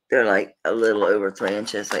 They're like a little over 3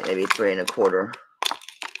 inches, like maybe 3 1/4.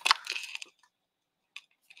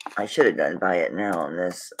 I should have done buy it now on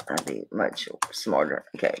this. I'd be much smarter.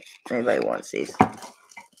 Okay, anybody wants these?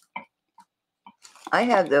 I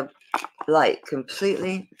have the light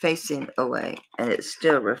completely facing away, and it's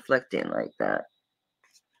still reflecting like that.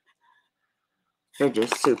 They're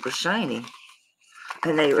just super shiny.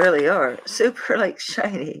 And they really are super, like,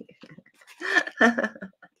 shiny.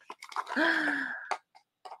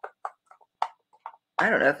 I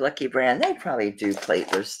don't know if Lucky Brand, they probably do plate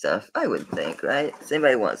their stuff. I would think, right? If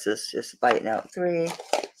anybody wants this, just biting out 3.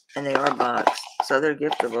 And they are boxed, so they're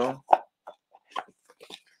giftable.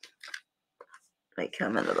 They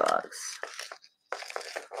come in the box.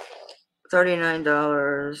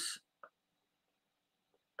 $39.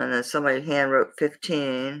 And then somebody hand wrote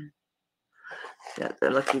 15. Got the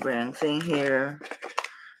Lucky Brand thing here.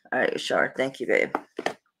 All right, Shar, thank you, babe.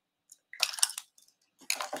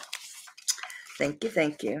 Thank you,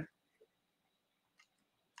 thank you.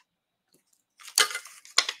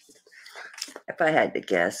 If I had to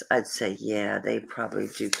guess, I'd say, yeah, they probably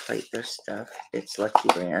do plate their stuff. It's Lucky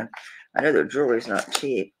Brand. I know their jewelry's not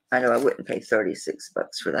cheap. I know I wouldn't pay 36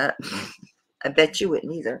 bucks for that. I bet you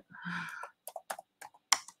wouldn't either.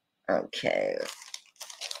 Okay.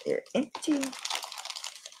 They're empty.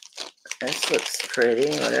 This looks pretty,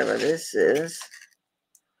 whatever this is.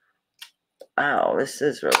 Wow, this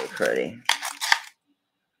is really pretty.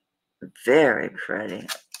 Very pretty.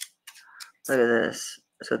 Look at this.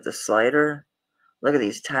 So the slider. Look at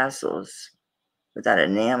these tassels with that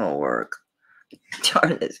enamel work.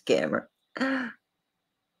 Darn this camera. I'm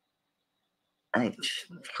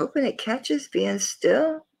hoping it catches being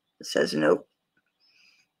still. It says nope.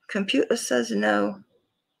 Computer says no.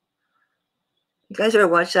 You guys ever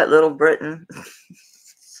watch that Little Britain?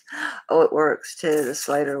 Oh, it works too. The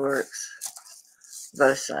slider works.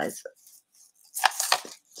 Both sides.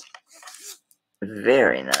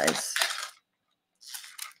 Very nice.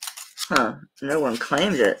 Huh. No one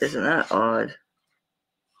claimed it. Isn't that odd?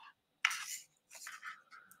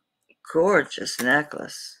 Gorgeous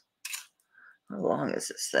necklace. How long is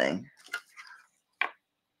this thing?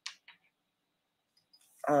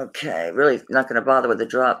 Okay, really not going to bother with the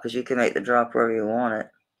drop because you can make the drop wherever you want it.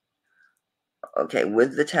 Okay,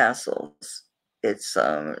 with the tassels, it's,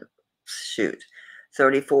 shoot,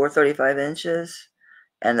 34, 35 inches.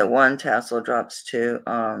 And the one tassel drops to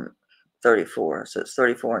 34. So it's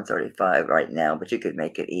 34 and 35 right now, but you could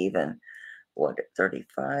make it even. What,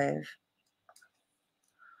 35?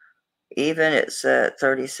 Even, it's at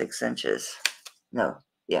 36 inches. No,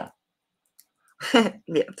 yeah.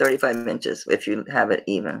 Yeah, 35 inches if you have it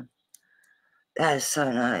even. That is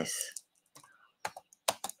so nice.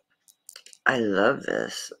 I love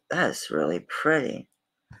this. That's really pretty.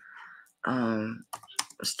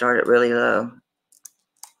 Start it really low.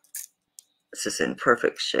 This is in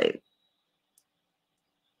perfect shape.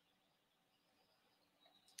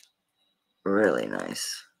 Really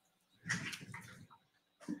nice.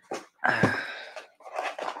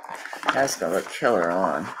 That's gonna look killer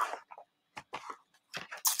on.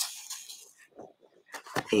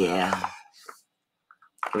 Yeah.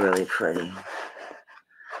 Really pretty.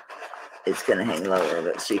 It's gonna hang lower,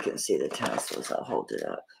 but so you can see the tassels. I'll hold it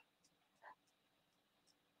up.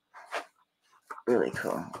 Really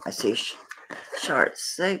cool. I see chart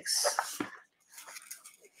 6.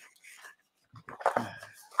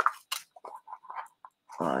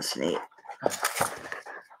 Oh, that's neat.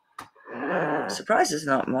 I'm surprised it's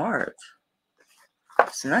not marked.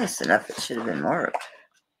 It's nice enough. It should have been marked.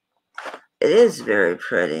 It is very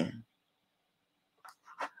pretty.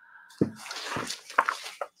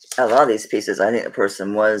 A lot of these pieces, I think the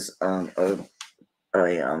person was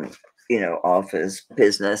you know, office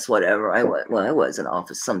business, whatever. I was in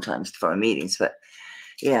office sometimes for meetings, but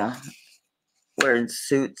yeah, wearing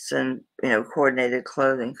suits and, you know, coordinated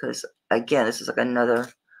clothing. Because again, this is like another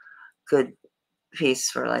good piece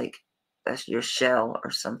for like that's your shell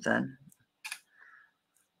or something.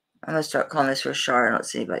 I'm gonna start calling this for Char. I don't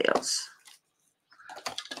see anybody else.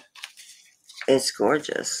 It's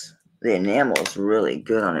gorgeous. The enamel is really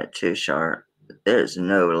good on it too, Char. There's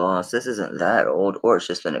no loss. This isn't that old, or it's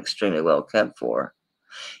just been extremely well kept for.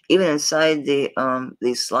 Even inside the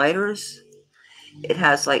these sliders, it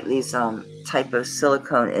has like these type of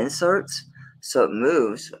silicone inserts, so it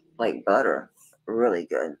moves like butter. Really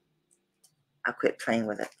good. I'll quit playing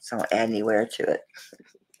with it, so I don't add any wear to it.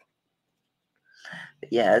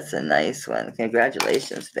 Yeah, it's a nice one.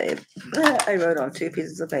 Congratulations, babe. I wrote on 2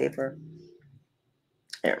 pieces of paper.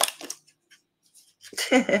 There.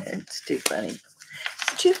 It's too funny.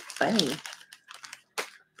 It's too funny.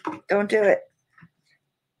 Don't do it.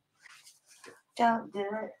 Don't do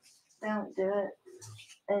it. Don't do it.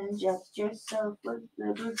 Inject yourself with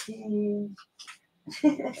liberty.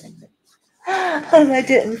 And I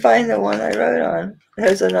didn't find the one I wrote on.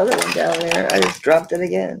 There's another one down there. I just dropped it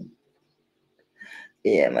again.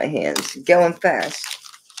 Yeah, my hand's going fast.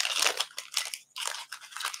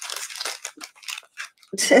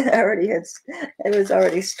 It was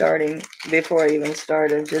already starting before I even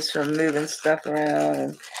started, just from moving stuff around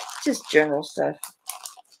and just general stuff.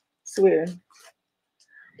 It's weird.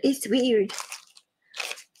 It's weird.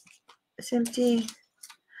 It's empty.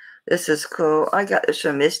 This is cool. I got this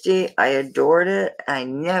from Misty. I adored it. I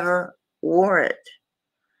never wore it.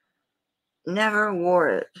 Never wore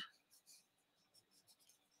it.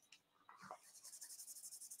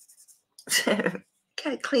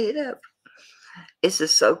 Gotta clean it up. This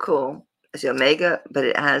is so cool. It's Omega, but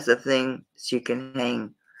it has a thing so you can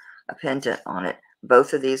hang a pendant on it.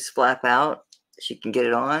 Both of these flap out so you can get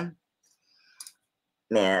it on.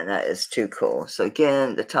 Man, that is too cool. So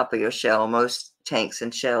again, the top of your shell, most tanks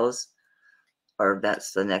and shells, or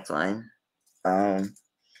that's the neckline.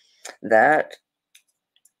 That,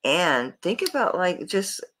 and think about like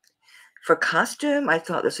just for costume, I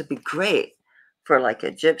thought this would be great for like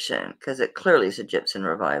Egyptian, because it clearly is Egyptian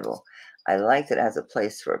revival. I like that it has a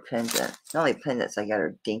place for a pendant. The only pendants I got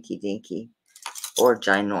are dinky dinky or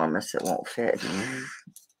ginormous. It won't fit.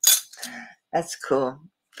 That's cool.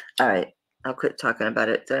 All right, I'll quit talking about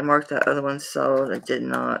it. Did I mark that other one sold? I did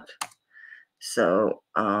not. So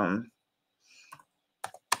I'm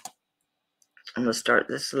gonna start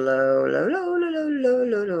this low.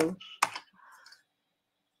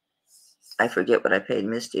 I forget what I paid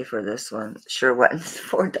Misty for this one. Sure wasn't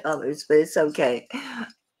 $4, but it's okay.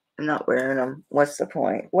 I'm not wearing them. What's the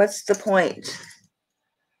point? What's the point?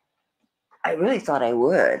 I really thought I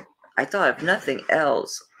would. I thought if nothing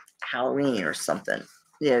else, Halloween or something.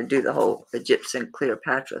 Do the whole Egyptian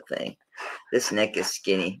Cleopatra thing. This neck is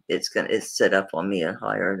skinny. It's set up on me and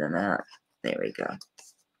higher than that. There we go.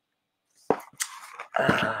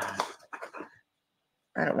 I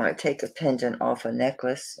don't want to take a pendant off a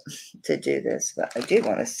necklace to do this, but I do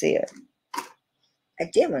want to see it. I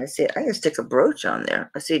can stick a brooch on there.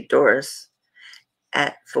 I see Doris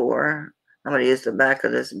at 4. I'm going to use the back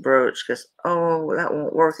of this brooch because, that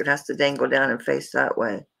won't work. It has to dangle down and face that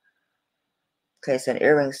way. Okay, so an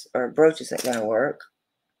earrings or brooch isn't going to work.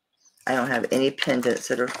 I don't have any pendants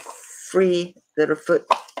that are free, that are foot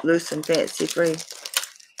loose and fancy free.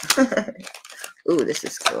 Ooh, this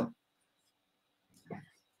is cool.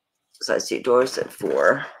 So I see Doris at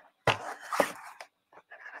 4.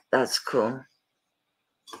 That's cool.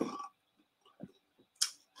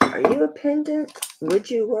 Are you a pendant? Would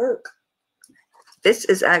you work? This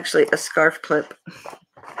is actually a scarf clip.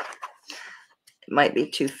 It might be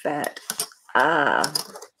too fat.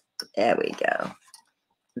 There we go.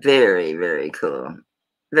 Very, very cool.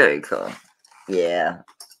 Very cool. Yeah.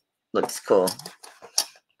 Looks cool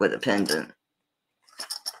with a pendant.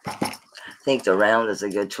 I think the round is a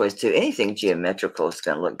good choice too. Anything geometrical is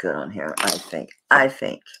going to look good on here, I think.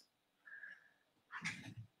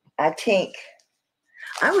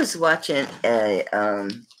 I was watching a,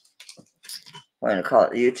 I'm going to call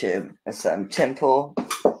it YouTube. It's Tim Pool.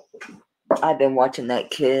 I've been watching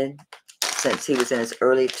that kid since he was in his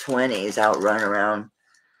early 20s, out running around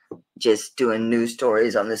just doing news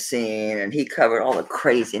stories on the scene. And he covered all the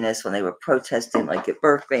craziness when they were protesting, like at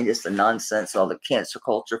Berkeley, and just the nonsense, all the cancer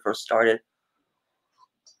culture first started.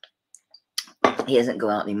 He doesn't go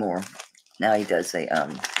out anymore. Now he does a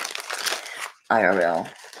IRL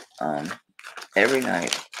every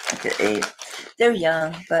night like at 8. They're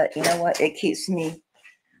young, but you know what? It keeps me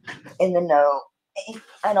in the know.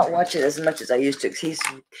 I don't watch it as much as I used to because he's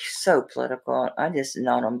so political. I'm just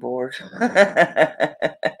not on board.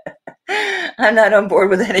 I'm not on board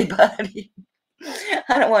with anybody.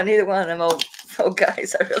 I don't want neither one of them old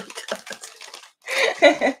guys. I really don't.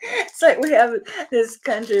 It's like we have this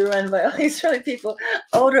country run by all these really people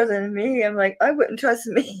older than me. I'm like, I wouldn't trust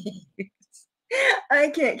me. I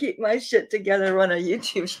can't keep my shit together, run a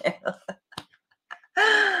YouTube channel.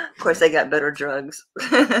 Of course, they got better drugs.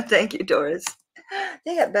 Thank you, Doris.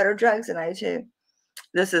 They got better drugs than I do.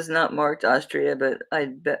 This is not marked Austria, but I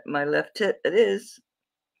bet my left tit it is.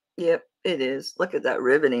 Yep, it is. Look at that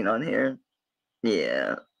riveting on here.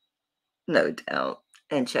 Yeah, no doubt.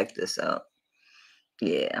 And check this out.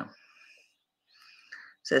 Yeah.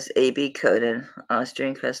 Says AB coated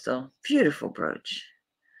Austrian crystal. Beautiful brooch.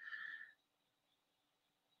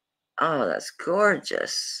 Oh, that's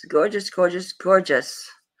gorgeous. Gorgeous, gorgeous, gorgeous.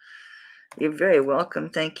 You're very welcome.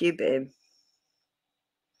 Thank you, babe.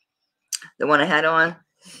 The one I had on,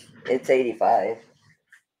 it's 85.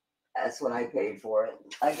 That's what I paid for it.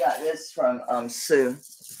 I got this from Sue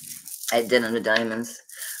at Denim to Diamonds.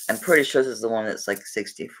 I'm pretty sure this is the one that's like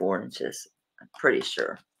 64 inches. I'm pretty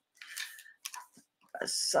sure.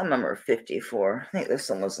 Some of them are 54. I think this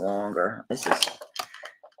one was longer. This is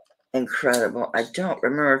incredible. I don't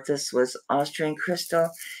remember if this was Austrian crystal.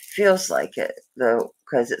 Feels like it though,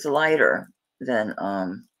 because it's lighter than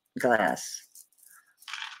glass.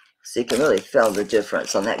 So you can really feel the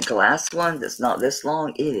difference on that glass one that's not this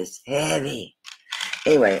long. It is heavy.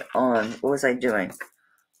 Anyway, what was I doing?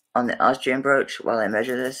 On the Austrian brooch, while I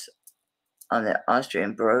measure this, on the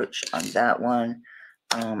Austrian brooch, on that one,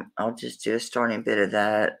 I'll just do a starting bit of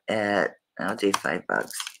that at, I'll do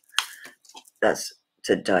 $5. That's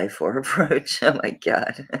to die for a brooch. Oh my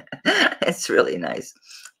God. It's really nice.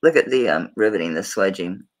 Look at the riveting, the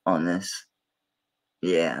swedging on this.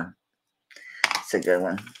 Yeah. It's a good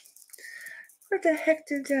one. What the heck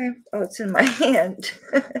did I, oh, it's in my hand.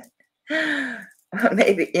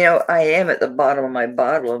 Maybe, you know, I am at the bottom of my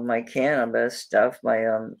bottle of my cannabis stuff, my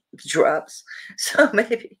drops. So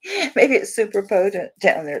maybe it's super potent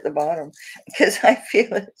down there at the bottom because I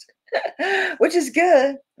feel it, which is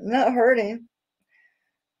good, not hurting.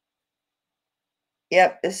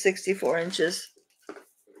 Yep, it's 64 inches.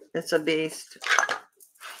 It's a beast.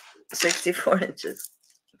 64 inches.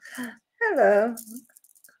 Hello.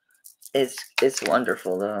 It's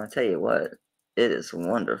wonderful though. I'll tell you what, it is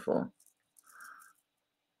wonderful.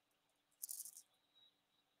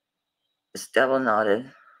 It's double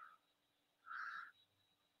knotted.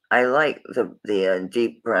 I like the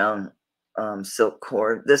deep brown silk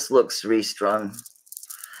cord. This looks restrung.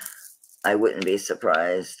 I wouldn't be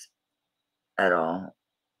surprised at all.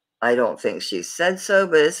 I don't think she said so,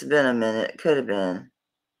 but it's been a minute. It could have been.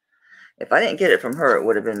 If I didn't get it from her, it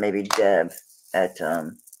would have been maybe Deb at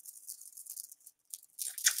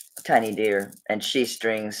Tiny Deer, and she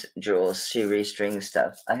strings jewels. She restrings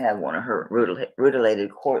stuff. I have one of her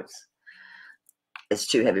rutilated quartz. It's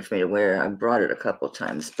too heavy for me to wear. I brought it a couple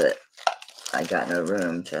times, but I got no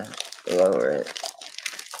room to lower it.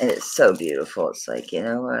 And it's so beautiful. It's like, you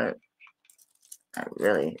know what? I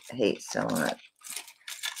really hate selling it.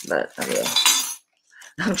 But, okay.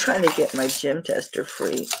 I'm trying to get my gym tester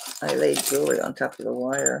free. I laid jewelry on top of the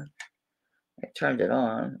wire. I turned it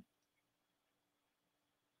on.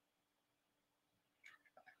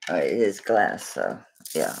 All right, it is glass, so,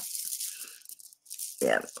 yeah.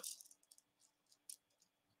 Yeah.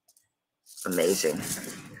 Amazing.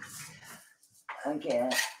 I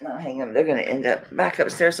can't not hang them. They're going to end up back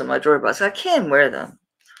upstairs in my drawer box. I can wear them.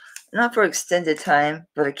 Not for extended time,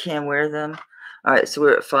 but I can wear them. All right, so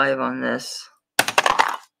we're at 5 on this.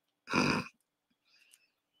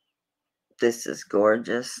 This is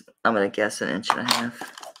gorgeous. I'm going to guess 1.5 inches.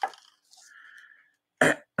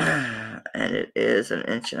 And it is 1.5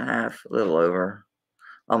 inches, a little over.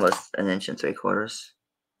 Almost 1 3/4 inches.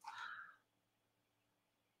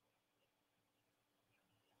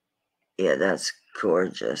 Yeah, that's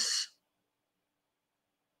gorgeous.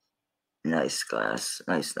 Nice glass.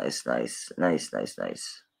 Nice, nice, nice. Nice, nice,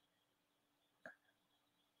 nice.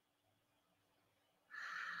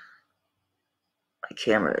 My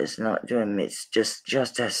camera is not doing me just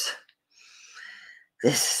justice.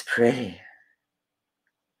 This is pretty.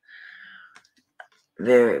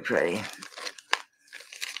 Very pretty.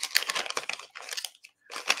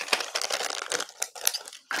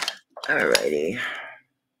 Alrighty.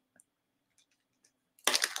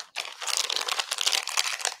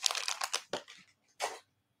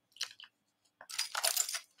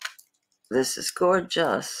 This is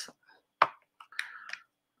gorgeous.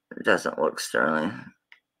 It doesn't look sterling.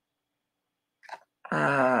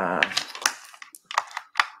 Nah.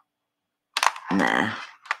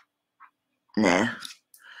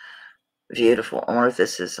 Beautiful. I wonder if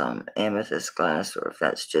this is amethyst glass or if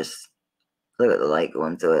that's just, look at the light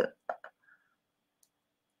going through it.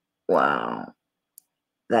 Wow.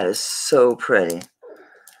 That is so pretty.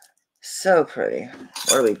 So pretty.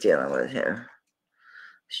 What are we dealing with here?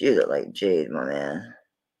 You look like jade, my man.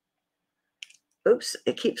 Oops,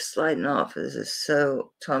 it keeps sliding off. This is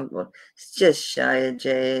so tumbled. It's just shy of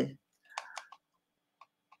jade.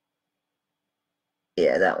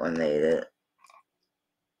 Yeah, that one made it.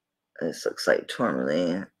 This looks like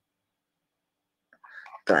tourmaline.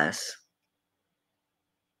 Glass.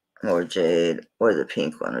 More jade. Or the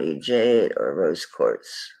pink one. Are you jade or rose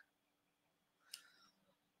quartz?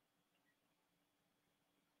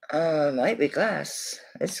 Might be glass.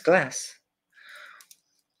 It's glass.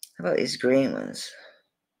 How about these green ones?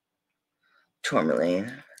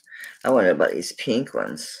 Tourmaline. I wonder about these pink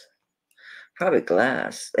ones. Probably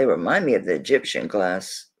glass. They remind me of the Egyptian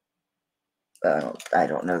glass. I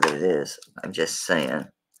don't know that it is. I'm just saying.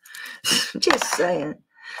 Just saying.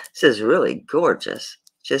 This is really gorgeous.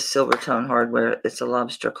 Just silver tone hardware. It's a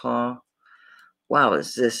lobster claw. Wow,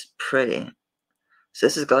 is this pretty? So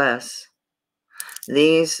this is glass.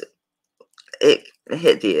 These, it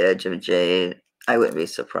hit the edge of jade. I wouldn't be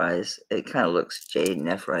surprised. It kind of looks jade and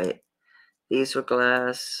nephrite. These were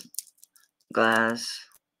glass.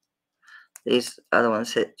 These other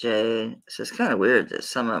ones hit jade. So it's kind of weird that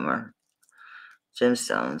some of them are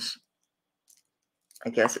gemstones. I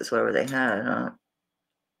guess it's whatever they had, huh?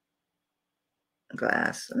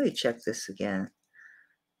 Glass. Let me check this again.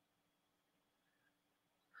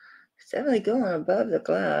 It's definitely going above the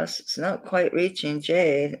glass. It's not quite reaching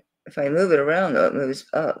jade. If I move it around, though, it moves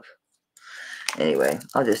up. Anyway,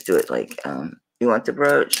 I'll just do it like, you want the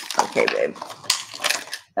brooch? Okay, babe.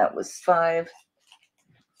 That was 5.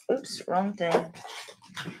 Oops, wrong thing.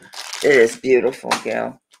 It is beautiful,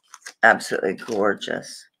 gal. Absolutely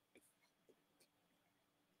gorgeous.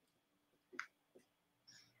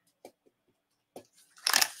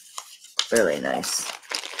 Really nice.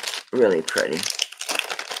 Really pretty.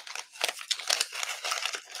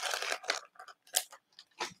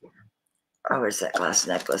 Oh, where's that glass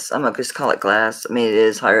necklace? I'm going to just call it glass. I mean, it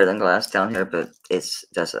is higher than glass down here, but it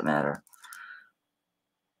doesn't matter.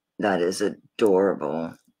 That is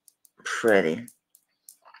adorable. Pretty.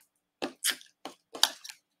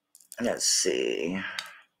 Let's see.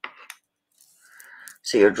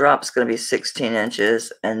 So your drop's going to be 16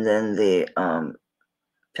 inches, and then the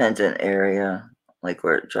pendant area, like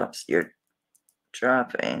where it drops, your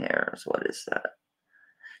dropping hairs, what is that?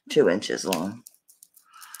 2 inches long.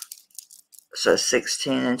 So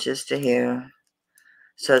 16 inches to here.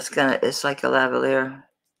 So it's like a lavalier.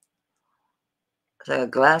 It's like a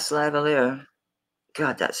glass lavalier.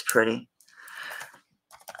 God, that's pretty.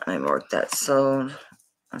 I mark that sold.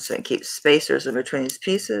 I'm saying keep spacers in between these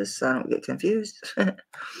pieces so I don't get confused.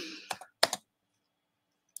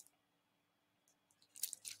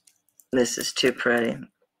 This is too pretty.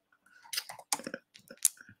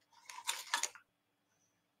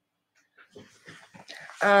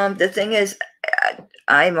 The thing is,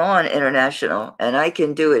 I'm on international and I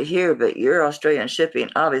can do it here, but your Australian shipping,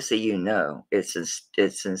 obviously, you know, it's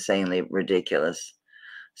insanely ridiculous.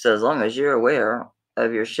 So as long as you're aware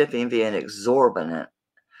of your shipping being exorbitant,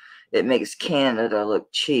 it makes Canada look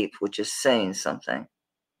cheap, which is saying something.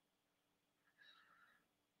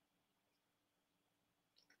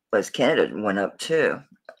 But Canada went up too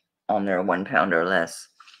on their 1 pound or less.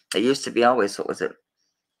 It used to be always, what was it?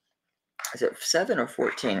 Is it 7 or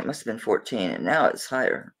 14? It must have been 14, and now it's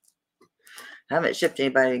higher. I haven't shipped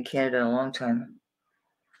anybody in Canada in a long time.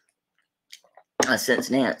 Since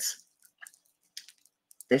Nance.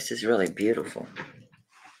 This is really beautiful.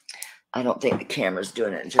 I don't think the camera's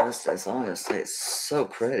doing it justice, honestly. It's so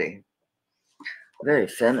pretty. Very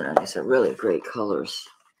feminine. These are really great colors.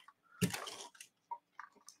 You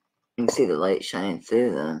can see the light shining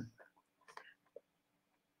through them.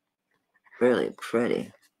 Really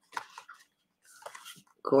pretty.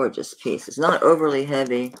 Gorgeous piece. It's not overly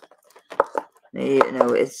heavy. You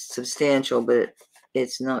know, it's substantial, but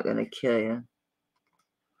it's not going to kill you.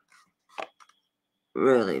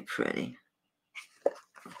 Really pretty.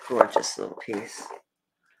 Gorgeous little piece.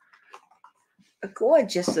 A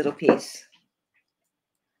gorgeous little piece.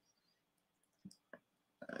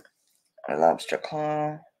 A lobster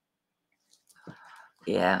claw.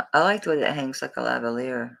 Yeah, I like the way that hangs like a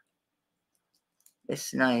lavalier.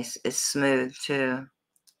 It's nice. It's smooth too,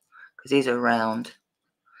 because these are round.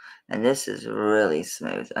 And this is really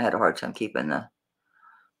smooth. I had a hard time keeping the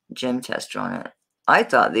gem tester on it. I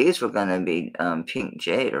thought these were going to be pink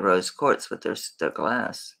jade or rose quartz, but they're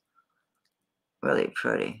glass. Really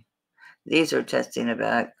pretty. These are testing it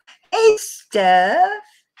back. Hey, Steph.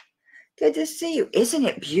 Good to see you. Isn't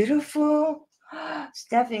it beautiful?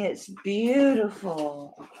 Stephanie, it's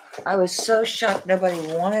beautiful. I was so shocked nobody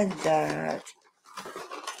wanted that.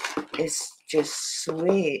 It's just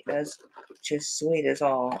sweet. That's just sweet as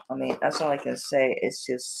all. I mean, that's all I can say. It's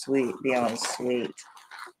just sweet, beyond sweet.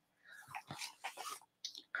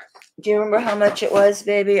 Do you remember how much it was,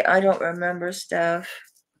 baby? I don't remember, Steph.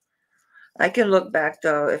 I can look back,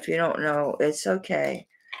 though. If you don't know, it's okay.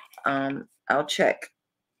 I'll check.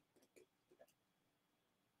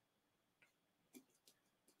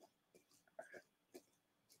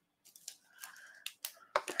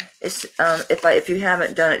 It's if you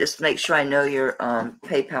haven't done it, just make sure I know your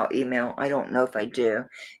PayPal email. I don't know if I do.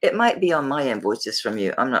 It might be on my invoices from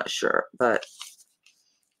you. I'm not sure, but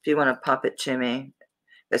if you want to pop it to me,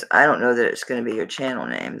 because I don't know that it's going to be your channel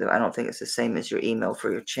name, though. I don't think it's the same as your email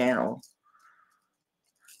for your channel.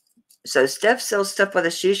 So Steph sells stuff by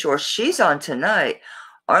the seashore. She's on tonight.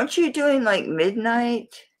 Aren't you doing like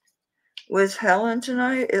midnight with Helen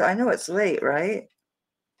tonight? I know it's late, right?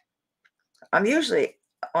 I'm usually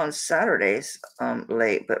on Saturdays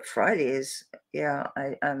late, but Fridays, yeah,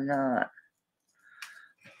 I'm not.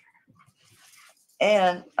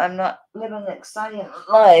 And I'm not living an exciting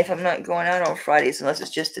life. I'm not going out on Fridays unless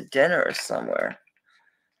it's just a dinner or somewhere.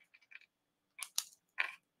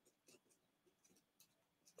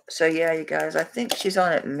 So yeah, you guys, I think she's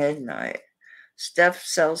on at midnight. Steph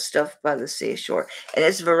sells stuff by the seashore. And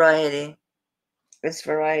it's variety. It's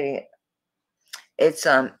variety. It's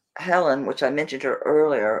Helen, which I mentioned her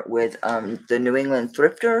earlier, with the New England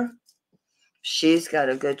Thrifter. She's got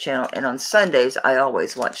a good channel. And on Sundays, I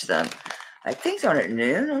always watch them. I think they're on at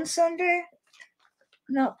noon on Sunday.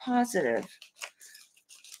 I'm not positive.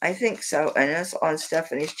 I think so. And it's on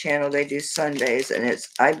Stephanie's channel. They do Sundays. And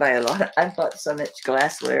I buy a lot. I bought so much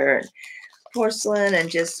glassware and porcelain and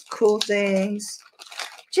just cool things.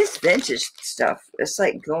 Just vintage stuff. It's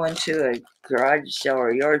like going to a garage sale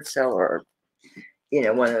or yard sale or, you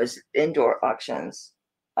know, one of those indoor auctions.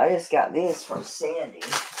 I just got these from Sandy.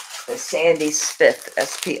 The Sandy Spiff,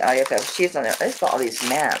 S-P-I-F-F. She's on there. I just bought all these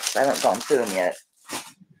maps. I haven't gone through them yet.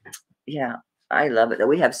 Yeah, I love it.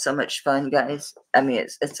 We have so much fun, guys. I mean,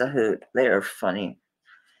 it's a hoot. They are funny.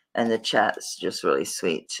 And the chat's just really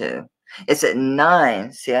sweet, too. It's at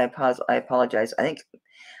 9. See, I apologize. I think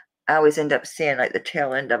I always end up seeing, like, the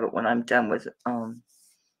tail end of it when I'm done with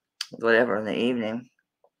whatever in the evening.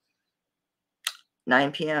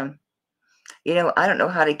 9 p.m. You know, I don't know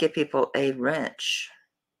how to give people a wrench.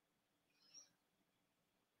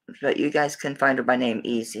 But you guys can find her by name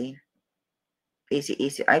easy.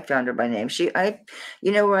 Easy. I found her by name.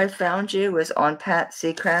 You know where I found you was on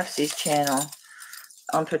Patsy Craftsy's channel.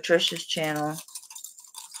 On Patricia's channel.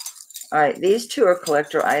 Alright, these two are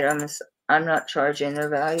collector items. I'm not charging their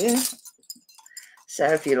value. So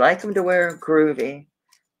if you like them to wear, groovy.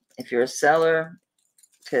 If you're a seller,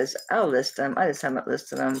 because I'll list them. I just haven't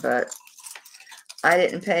listed them, but I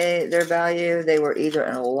didn't pay their value. They were either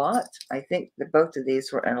in a lot. I think that both of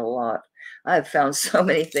these were in a lot. I've found so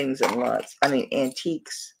many things in lots. I mean,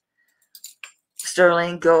 antiques,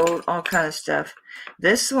 sterling, gold, all kind of stuff.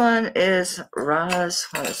 This one is Roz.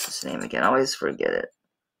 What is his name again? I always forget it.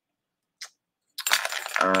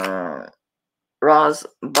 Roz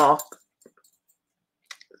Balk.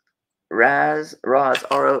 Roz,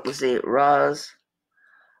 R-O-Z, Roz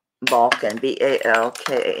Balkan,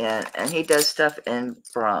 B-A-L-K-A-N, and he does stuff in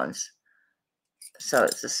bronze. So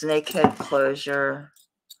it's a snakehead closure.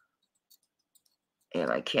 Yeah,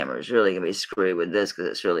 my camera is really going to be screwed with this because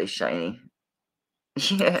it's really shiny.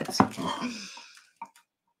 Yes.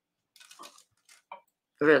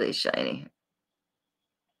 Really shiny.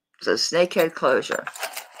 So snakehead closure.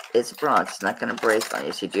 It's bronze. It's not going to break on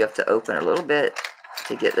you. So you do have to open a little bit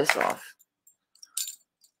to get this off.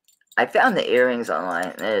 I found the earrings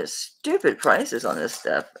online. There's stupid prices on this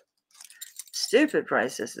stuff. Stupid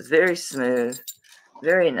prices. It's very smooth.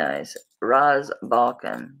 Very nice. Roz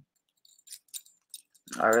Balkan.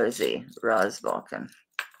 R-O-Z. Roz Balkan.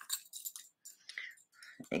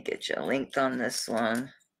 Let me get you linked on this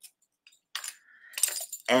one.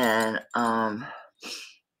 And I'm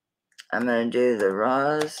going to do the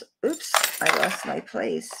Roz. Oops, I lost my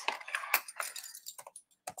place.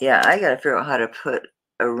 Yeah, I got to figure out how to put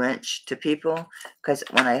a wrench to people. Because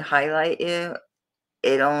when I highlight you,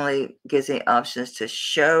 it only gives me options to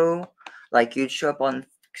show, like you'd show up on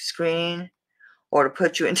screen, or to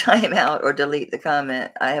put you in timeout or delete the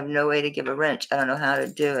comment. I have no way to give a wrench. I don't know how to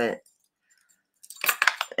do it.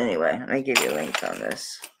 Anyway, let me give you a link on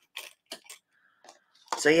this.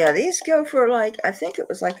 So yeah, these go for like, I think it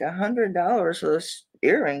was like $100 for those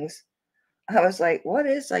earrings. I was like, what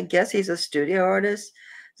is, I guess he's a studio artist.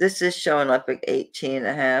 This is showing up like 18 and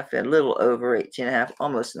a half, a little over 18 and a half,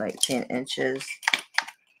 almost 19 inches.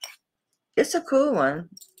 It's a cool one.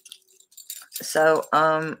 So,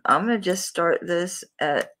 I'm going to just start this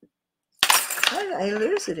at, how did I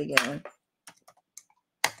lose it again?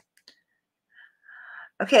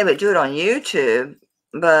 Okay, but do it on YouTube,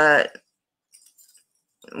 but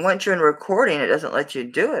once you're in recording, it doesn't let you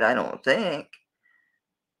do it, I don't think.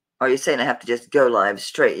 Or you're saying I have to just go live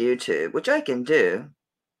straight YouTube, which I can do.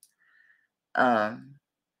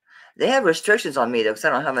 They have restrictions on me, though, because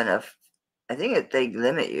I don't have enough. I think they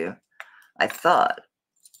limit you, I thought,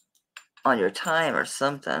 on your time or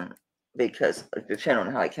something, because it depends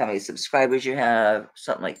on how many subscribers you have,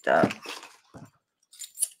 something like that.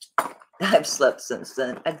 I've slept since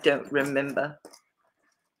then. I don't remember.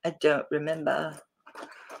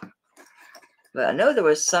 But I know there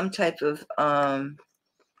was some type of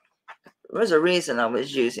was a reason I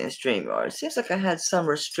was using StreamYard. It seems like I had some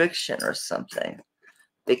restriction or something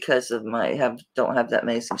because of my don't have that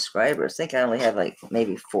many subscribers. I think I only have like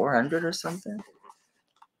maybe 400 or something.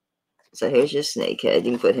 So here's your snakehead.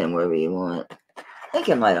 You can put him wherever you want. I think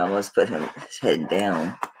I might almost put his head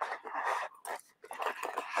down.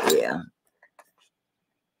 Yeah.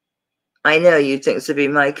 I know you think this would be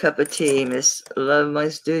my cup of tea, Miss Love My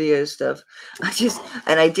Studio stuff. I just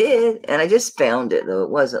found it, though.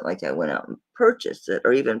 It wasn't like I went out and purchased it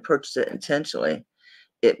or even purchased it intentionally.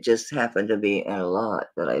 It just happened to be in a lot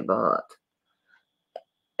that I bought.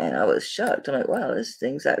 And I was shocked. I'm like, wow, this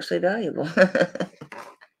thing's actually valuable.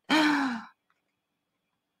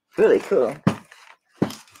 Really cool.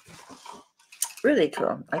 Really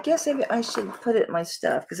cool. I guess maybe I should put it in my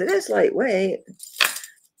stuff because it is lightweight.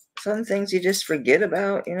 Some things you just forget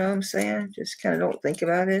about, you know what I'm saying? Just kind of don't think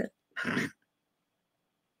about it.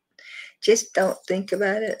 Just don't think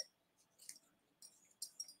about it.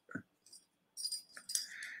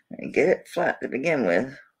 And get it flat to begin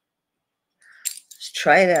with. Just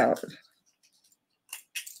try it out.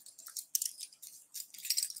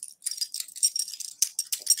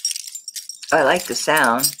 I like the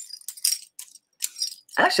sound.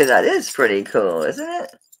 Actually, that is pretty cool, isn't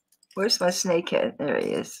it? Where's my snakehead? There he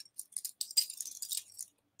is.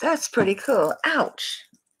 That's pretty cool. Ouch.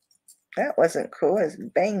 That wasn't cool.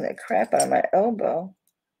 It banged the crap out of my elbow.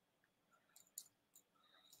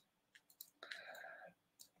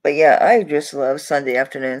 But yeah, I just love Sunday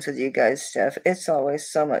afternoons with you guys, Steph. It's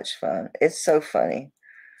always so much fun. It's so funny.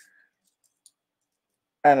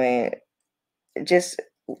 I mean, just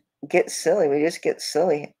get silly. We just get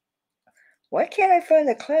silly. Why can't I find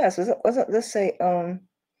the class? Wasn't this a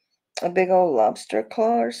big old lobster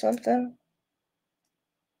claw or something?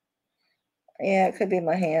 Yeah, it could be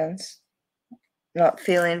my hands. Not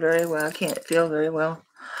feeling very well. I can't feel very well.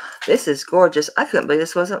 This is gorgeous. I couldn't believe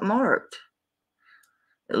this wasn't marked.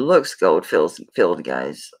 It looks gold filled,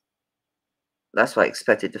 guys. That's what I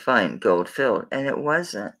expected to find, gold filled, and it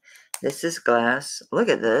wasn't. This is glass. Look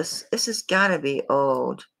at this. This has got to be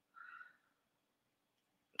old.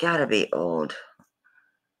 Got to be old.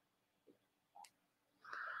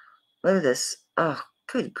 Look at this. Oh,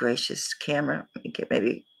 good gracious, camera. Let me get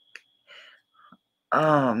maybe.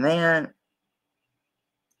 Oh, man.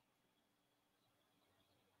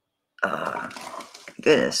 Oh,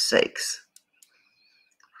 goodness sakes.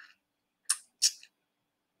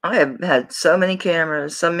 I have had so many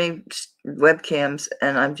cameras, so many webcams,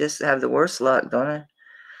 and I just have the worst luck, don't I?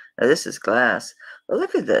 Now, this is glass. But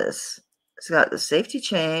look at this. It's got the safety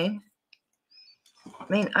chain. I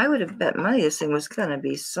mean, I would have bet money this thing was going to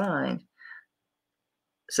be signed.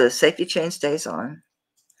 So the safety chain stays on.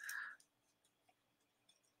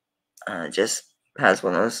 Just has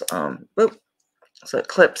one of those, boop. So it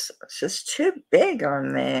clips. It's just too big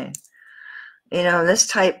on me. You know, this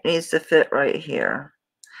type needs to fit right here.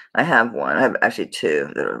 I have one. I have actually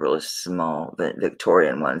two that are really small, but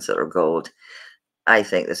Victorian ones that are gold. I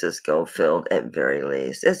think this is gold filled at very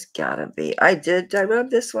least. It's gotta be. Did I rub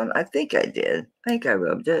this one? I think I did. I think I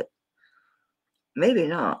rubbed it. Maybe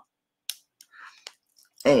not.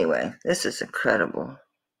 Anyway, this is incredible.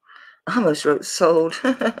 I almost wrote sold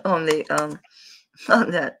on the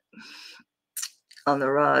on the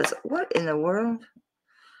rods. What in the world?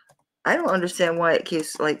 I don't understand why it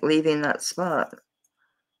keeps like leaving that spot.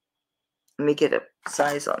 Let me get a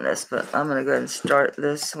size on this, but I'm gonna go ahead and start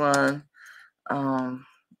this one. I'll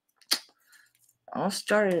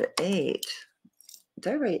start at 8.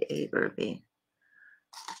 Did I write 8 or B?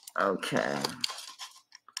 Okay.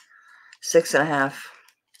 6.5.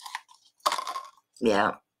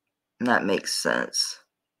 Yeah, that makes sense.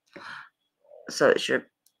 So it should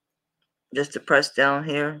just to press down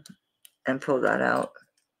here and pull that out.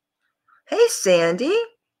 Hey, Sandy.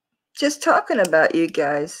 Just talking about you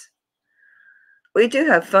guys. We do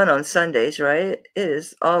have fun on Sundays, right? It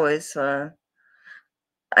is always fun.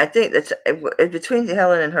 I think that's between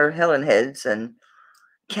Helen and her Helen heads and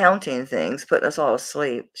counting things, putting us all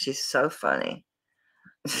asleep. She's so funny.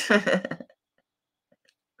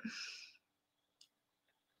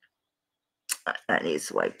 That needs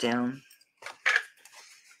to wipe down.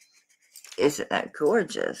 Isn't that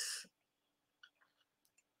gorgeous?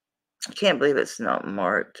 I can't believe it's not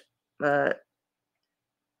marked, but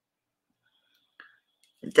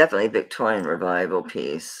definitely Victorian revival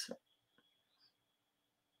piece.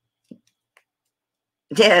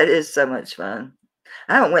 Yeah, it is so much fun.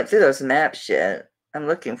 I haven't went through those maps yet. I'm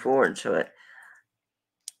looking forward to it.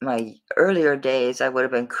 My earlier days, I would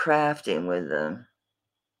have been crafting with them.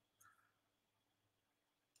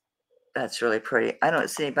 That's really pretty. I don't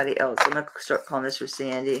see anybody else. I'm going to start calling this for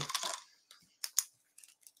Sandy.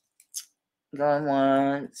 Going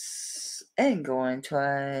once and going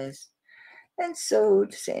twice. And so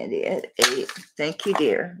to Sandy at 8. Thank you,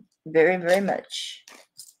 dear. Very, very much.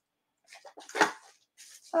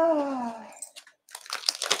 Oh,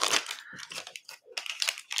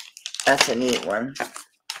 that's a neat one.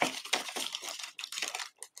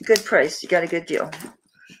 Good price. You got a good deal.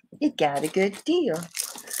 You got a good deal.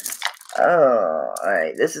 Oh, all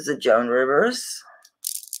right. This is a Joan Rivers.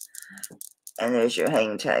 And there's your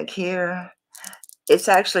hang tag here. It's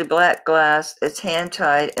actually black glass. It's hand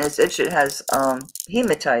tied, and it has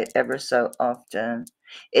hematite ever so often.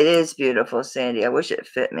 It is beautiful, Sandy. I wish it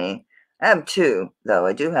fit me. I have two, though.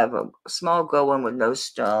 I do have a small gold one with no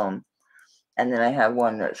stone, and then I have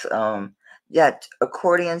one that's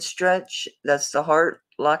accordion stretch. That's the heart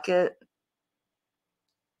locket.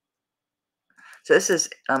 So this is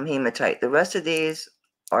hematite. The rest of these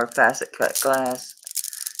are facet cut glass.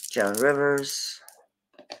 Joan Rivers.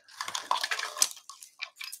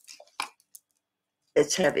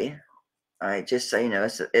 It's heavy. All right, just so you know,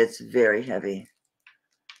 it's very heavy.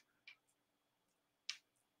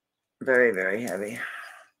 Very, very heavy.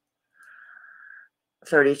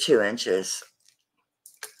 32 inches.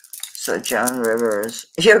 So Joan Rivers.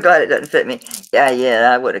 You're glad it doesn't fit me. Yeah,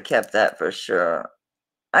 I would have kept that for sure.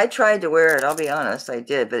 I tried to wear it, I'll be honest, I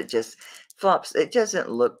did, but it just flops. It doesn't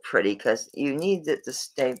look pretty because you need it to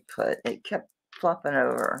stay put. It kept flopping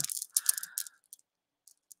over.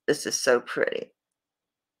 This is so pretty.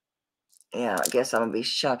 Yeah, I guess I'm going to be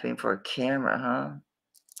shopping for a camera, huh?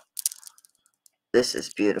 This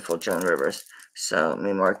is beautiful, Joan Rivers. So let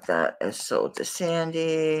me mark that as sold to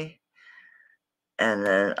Sandy. And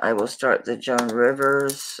then I will start the Joan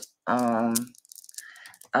Rivers.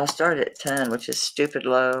 I'll start at 10, which is stupid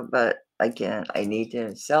low, but again, I need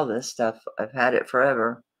to sell this stuff. I've had it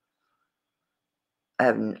forever. I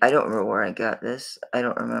don't remember where I got this. I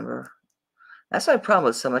don't remember. That's my problem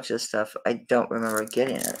with so much of this stuff. I don't remember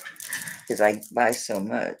getting it because I buy so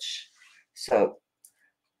much. So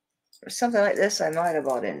for something like this, I might have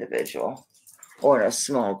bought individual or in a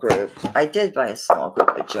small group. I did buy a small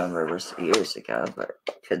group at Joan Rivers years ago, but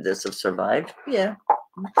could this have survived? Yeah,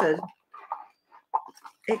 it could.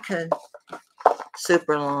 It could.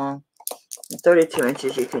 Super long. 32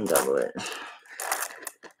 inches, you can double it.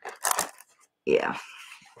 Yeah.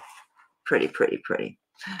 Pretty, pretty, pretty.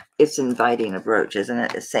 It's inviting a brooch, isn't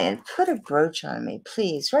it? It's saying, put a brooch on me,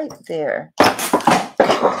 please, right there.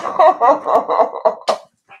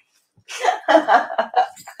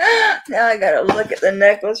 Now I gotta look at the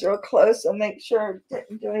necklace real close and make sure it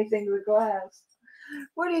didn't do anything to the glass.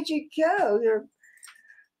 Where did you go? They're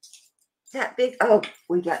that big. Oh,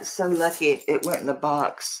 we got so lucky. It went in the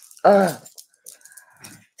box. Oh,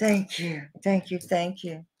 thank you. Thank you. Thank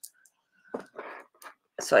you.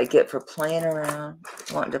 So I get for playing around,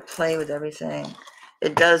 wanting to play with everything.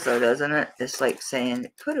 It does, though, doesn't it? It's like saying,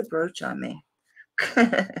 put a brooch on me.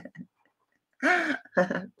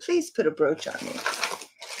 Please put a brooch on me.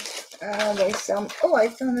 Oh, I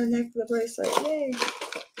found a necklace bracelet. Yay.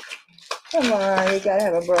 Come on, you gotta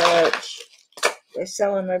have a brooch. They're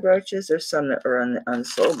selling my brooches. There's some that are on the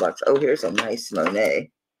unsold box. Oh, here's a nice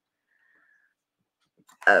Monet.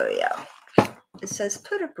 Oh, yeah. It says,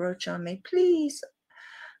 put a brooch on me, please.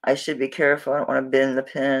 I should be careful. I don't want to bend the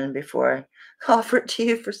pin before I offer it to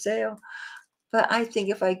you for sale. But I think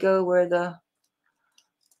if I go where the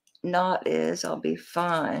knot is, I'll be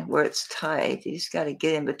fine. Where it's tight. You just got to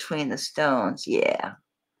get in between the stones. Yeah.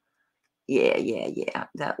 Yeah.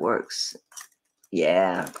 That works.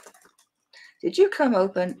 Yeah. Did you come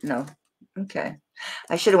open? No. Okay.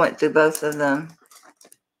 I should have went through both of them.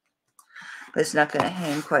 But it's not going to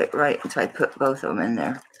hang quite right until I put both of them in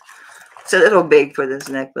there. It's a little big for this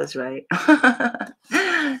necklace, right?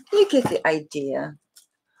 You get the idea.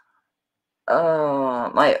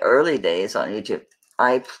 Oh, my early days on YouTube.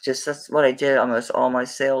 That's what I did. Almost all my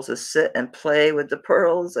sales is sit and play with the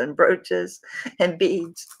pearls and brooches and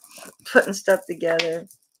beads, putting stuff together.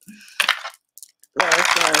 A lot of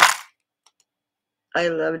fun. I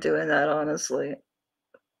love doing that, honestly.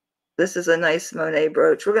 This is a nice Monet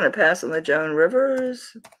brooch. We're going to pass on the Joan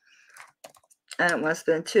Rivers. I don't want to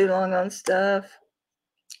spend too long on stuff.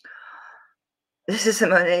 This is a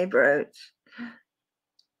Monet brooch.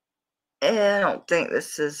 And I don't think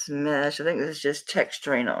this is mesh. I think this is just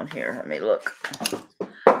texturing on here. Let me look.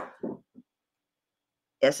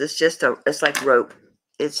 Yes, it's like rope.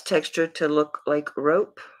 It's textured to look like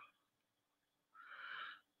rope.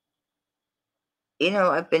 You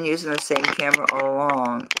know, I've been using the same camera all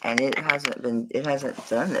along, and it hasn't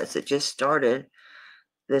done this. It just started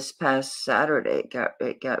this past Saturday.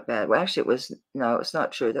 It got bad. Well, actually, it's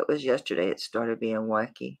not true. That was yesterday. It started being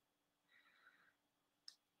wacky.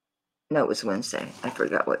 No, it was Wednesday. I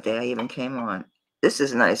forgot what day I even came on. This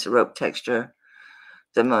is nice rope texture.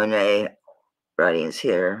 The Monet writings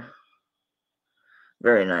here.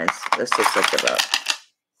 Very nice. This looks like about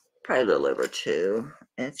probably a little over 2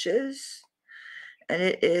 inches. And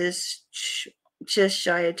it is just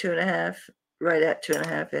shy of 2.5, right at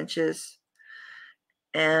 2.5 inches.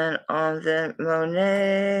 And on the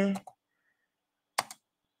Monet,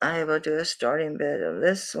 I will do a starting bit of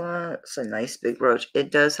this one. It's a nice big brooch. It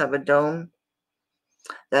does have a dome.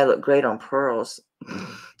 That look great on pearls.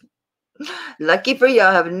 Lucky for you,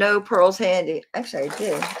 I have no pearls handy. Actually, I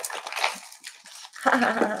do.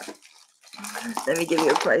 Let me give you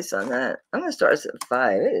a price on that. I'm going to start us at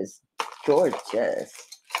 5. It is gorgeous.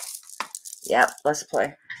 Yep, let's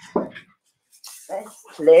play. Let's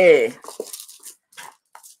play.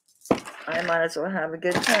 I might as well have a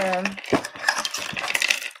good time.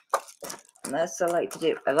 And that's what I like to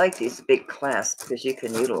do. I like these big clasps because you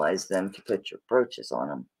can utilize them to put your brooches on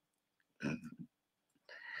them.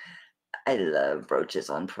 I love brooches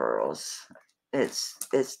on pearls. It's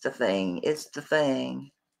the thing. It's the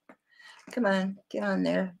thing. Come on, get on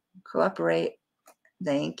there. Cooperate.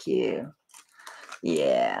 Thank you.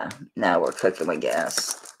 Yeah, now we're cooking with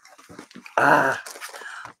gas. Ah,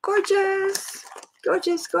 gorgeous.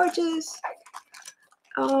 Gorgeous, gorgeous.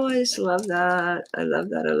 Oh, I just love that. I love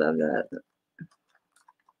that. I love that.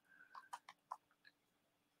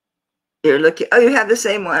 You're looking. Oh, you have the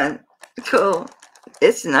same one. Cool.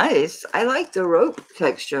 It's nice. I like the rope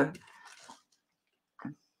texture.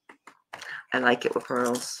 I like it with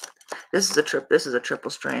pearls. This is a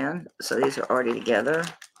triple strand. So these are already together.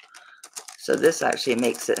 So this actually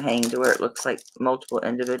makes it hang to where it looks like multiple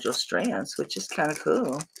individual strands, which is kind of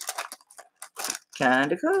cool.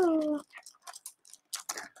 Kind of cool.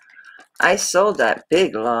 I sold that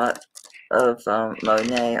big lot of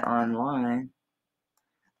Monet online.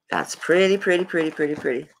 That's pretty, pretty, pretty, pretty,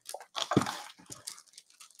 pretty.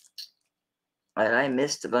 And I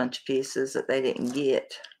missed a bunch of pieces that they didn't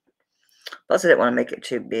get. Plus, I didn't want to make it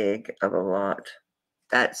too big of a lot.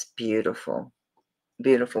 That's beautiful.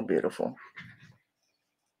 Beautiful, beautiful.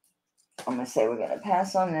 I'm going to say we're going to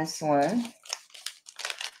pass on this one.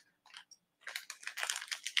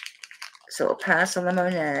 So we'll pass on the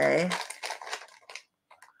Monet.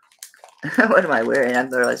 What am I wearing? I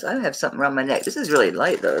realized I have something around my neck. This is really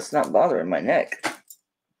light, though. It's not bothering my neck.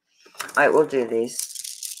 All right, we'll do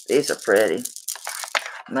these. These are pretty.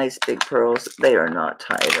 Nice big pearls. They are not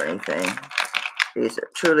tied or anything. These are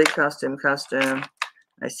truly custom.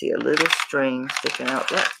 I see a little string sticking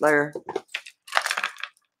out right there.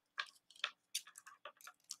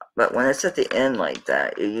 But when it's at the end like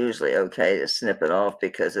that, you're usually okay to snip it off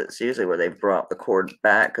because it's usually where they brought the cord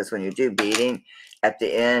back. Because when you do beading, at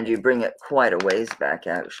the end, you bring it quite a ways back,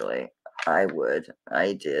 actually. I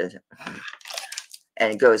did.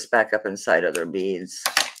 And it goes back up inside other beads.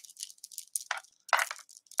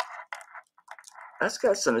 That's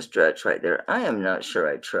got some stretch right there. I am not sure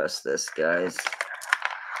I trust this, guys.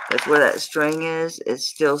 That's where that string is. It's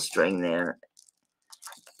still string there.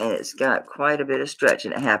 And it's got quite a bit of stretch,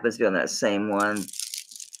 and it happens to be on that same one.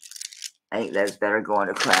 I think that's better going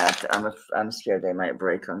to craft. I'm scared they might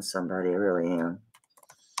break on somebody. I really am.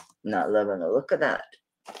 Not loving the look of that.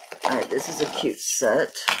 All right, this is a cute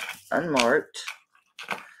set. Unmarked.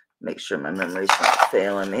 Make sure my memory's not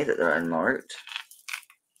failing me that they're unmarked.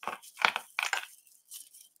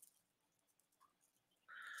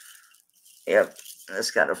 Yep,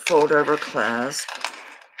 it's got a fold over clasp.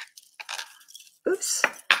 Oops.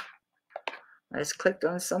 I just clicked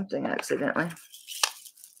on something accidentally.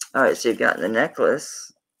 All right, so you've got the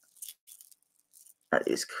necklace. Got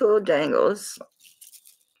these cool dangles.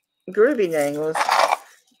 Groovy dangles.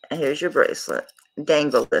 And here's your bracelet.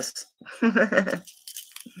 Dangle this.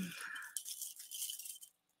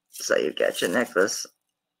 So you've got your necklace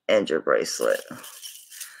and your bracelet.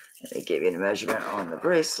 Let me give you the measurement on the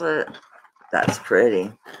bracelet. That's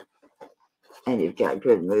pretty. And you've got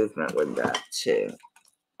good movement with that too.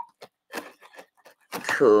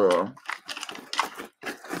 Cool.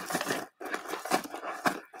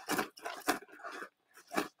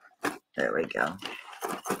 There we go.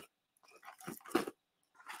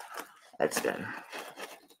 That's better.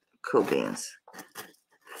 Cool beans.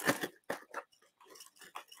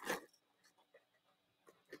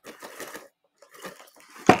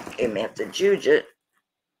 You may have to juge it.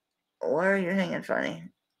 Why are you hanging funny?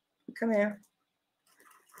 Come here.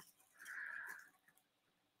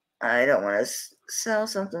 I don't want to sell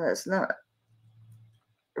something that's not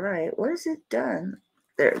right. What is it done?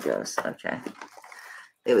 There it goes. Okay.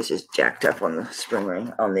 It was just jacked up on the spring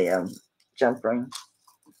ring, on the jump ring.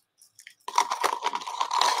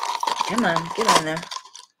 Come on, get on there.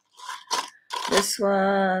 This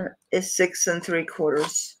one is 6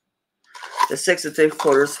 3/4. The 6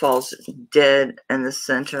 3/4 falls dead in the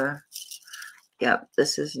center. Yep,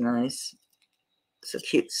 this is nice. It's a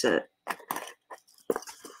cute set.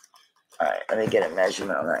 Alright, let me get a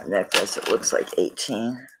measurement on that necklace. It looks like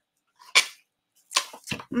 18.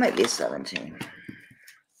 Might be 17.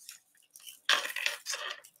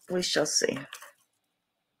 We shall see.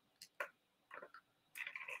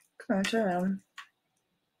 Come on, turn around.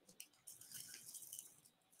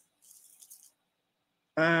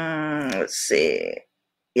 Let's see.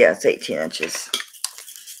 Yeah, it's 18 inches.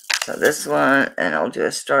 So this one, and I'll do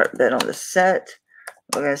a start bid on the set.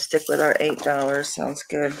 We're going to stick with our $8. Sounds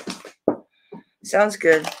good. Sounds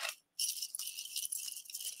good.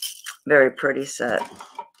 Very pretty set.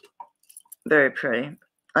 Very pretty.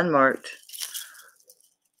 Unmarked.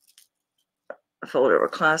 Fold over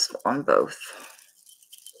clasp on both.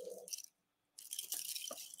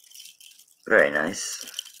 Very nice.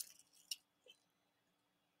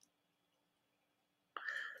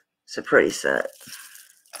 It's a pretty set.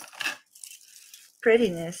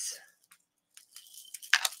 Prettiness.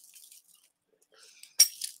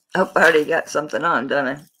 Oh, I already got something on, don't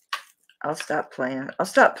I? I'll stop playing. I'll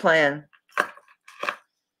stop playing.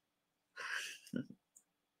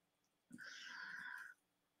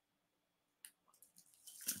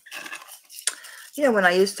 You know, when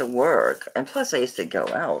I used to work, and plus I used to go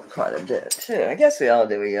out quite a bit, too. I guess we all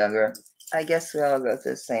do younger. I guess we all go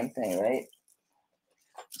through the same thing, right?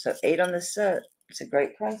 So 8 on the set. It's a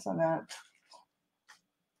great price on that.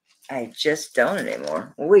 I just don't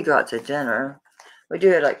anymore. Well, we go out to dinner. We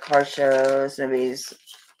do it like car shows, maybe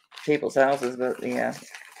people's houses, but yeah.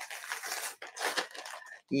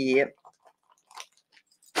 Yep.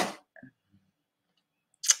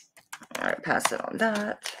 Alright, pass it on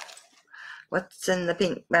that. What's in the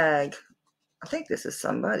pink bag? I think this is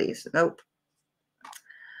somebody's. Nope.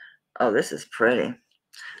 Oh, this is pretty.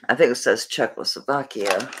 I think it says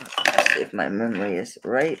Czechoslovakia. Let's see if my memory is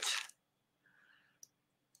right.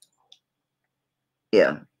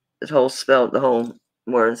 Yeah. The whole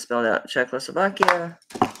word spelled out Czechoslovakia.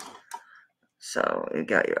 So you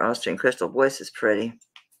got your Austrian crystal. Voice is pretty.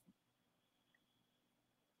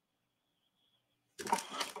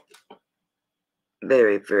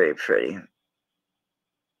 Very, very pretty.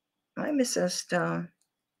 Am I missing a stone?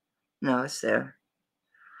 No, it's there.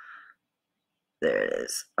 There it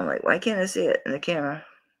is. I'm like, why can't I see it in the camera?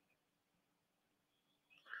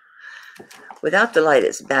 Without the light,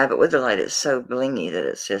 it's bad, but with the light, it's so blingy that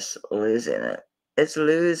it's just losing it. It's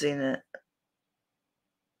losing it.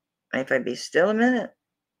 If I be still a minute.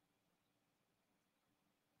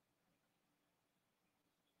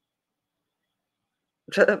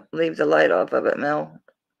 Leave the light off of it, Mel.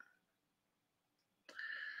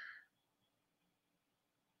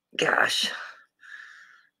 Gosh.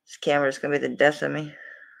 This camera's going to be the death of me.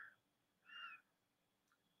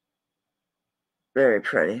 Very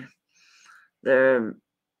pretty. They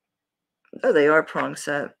are prong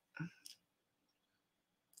set.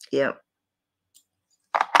 Yep.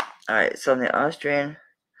 Alright, so the Austrian.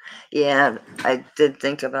 Yeah, I did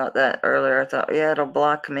think about that earlier. I thought, yeah, it'll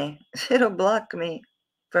block me. It'll block me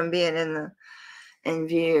from being in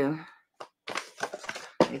view.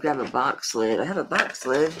 You grab a box lid. I have a box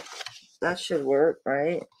lid. That should work,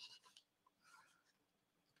 right?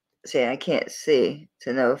 See, I can't see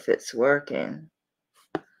to know if it's working.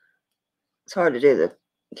 It's hard to do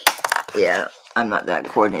yeah, I'm not that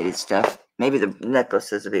coordinated stuff. Maybe the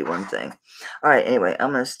necklaces would be one thing. All right, anyway,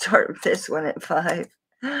 I'm going to start this one at 5.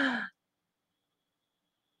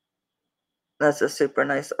 That's a super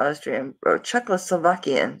nice Austrian, or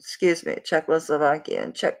Czechoslovakian, excuse me,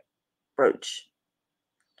 Czechoslovakian, Czech brooch.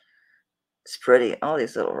 It's pretty. All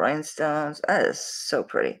these little rhinestones. That is so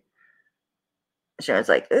pretty. Sharon's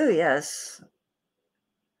like, oh, yes.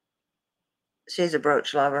 She's a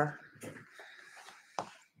brooch lover.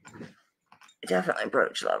 Definitely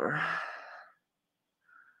brooch lover.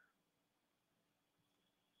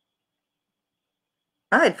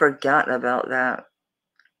 I had forgotten about that.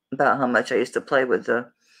 About how much I used to play with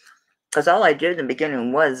because all I did in the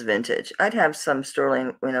beginning was vintage. I'd have some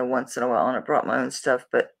sterling, once in a while, and I brought my own stuff,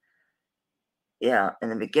 but yeah, in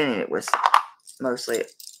the beginning it was mostly,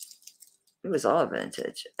 it was all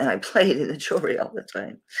vintage, and I played in the jewelry all the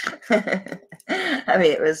time. I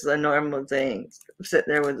mean, it was the normal thing. I'm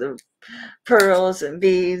sitting there with the pearls and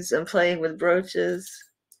beads and playing with brooches.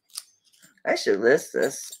 I should list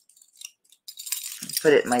this.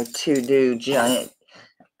 Put it in my to-do giant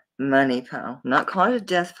money pile. I'm not calling it a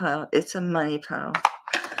death pile. It's a money pile.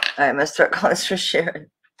 All right, I'm going to start calling this for Sharon.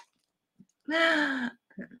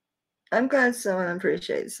 I'm glad someone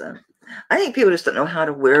appreciates them. I think people just don't know how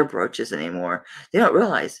to wear brooches anymore. They don't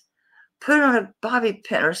realize. Put it on a bobby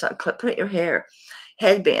pin or something. Put it in your hair.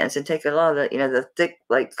 Headbands, and take a lot of the, the thick,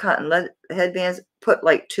 like cotton lead headbands. Put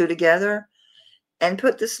like 2 together, and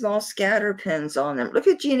put the small scatter pins on them. Look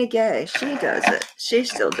at Gina Gay. She does it. She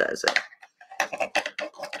still does it.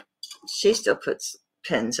 She still puts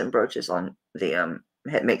pins and brooches on the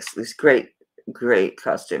head. Makes these great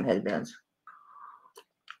costume headbands.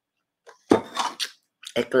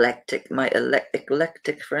 Eclectic, my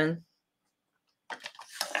eclectic friend.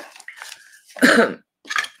 All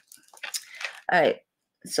right,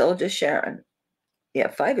 Soldier Sharon. Yeah,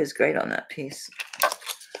 5 is great on that piece.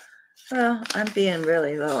 Well, I'm being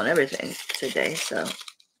really low on everything today, so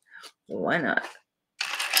why not?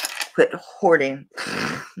 Quit hoarding.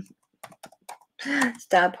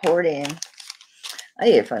 Stop hoarding. I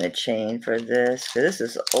need to find a chain for this, because this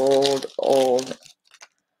is old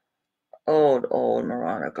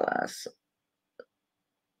Murano glass.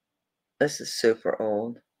 This is super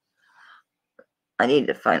old. I need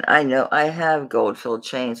to find, I know I have gold-filled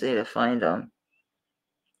chains. I need to find them.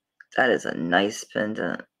 That is a nice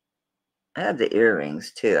pendant. I have the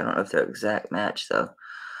earrings too. I don't know if they're exact match though.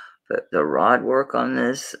 But the rod work on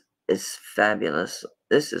this is fabulous.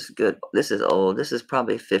 This is good. This is old. This is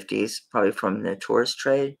probably 50s, probably from the tourist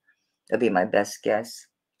trade. That'd be my best guess.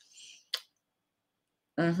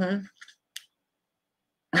 I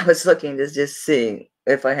was looking to just see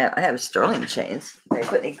if I have sterling chains. They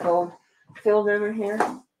put any gold filled over here.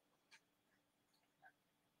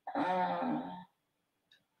 Oh,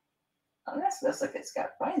 this looks like it's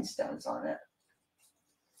got rhinestones on it.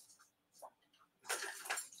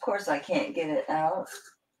 Of course, I can't get it out.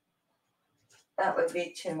 That would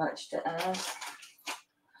be too much to ask.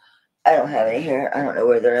 I don't have any here. I don't know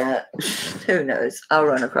where they're at. Who knows? I'll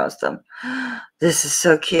run across them. This is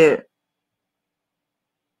so cute.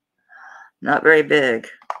 Not very big.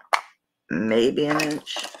 Maybe an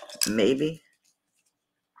inch. Maybe.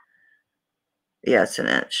 Yeah, it's an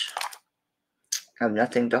inch. I have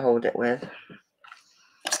nothing to hold it with.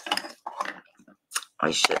 I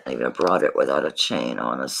shouldn't even have brought it without a chain,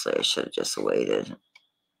 honestly. I should have just waited.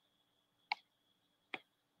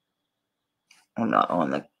 I'm not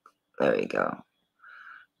on the... There you go.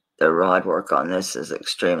 The rod work on this is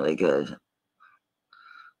extremely good.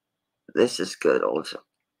 This is good old.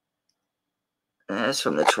 It's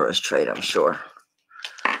from the tourist trade, I'm sure.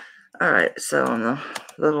 All right, so on the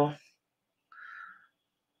little...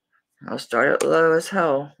 I'll start it low as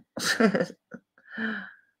hell.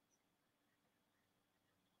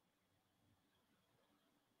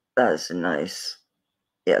 That's nice.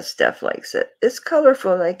 Yeah, Steph likes it. It's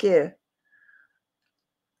colorful like you.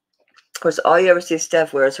 Of course, all you ever see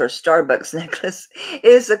Steph wear is her Starbucks necklace. It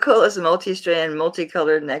is the coolest multi-strand,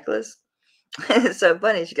 multicolored necklace. It's so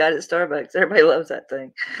funny. She got it at Starbucks. Everybody loves that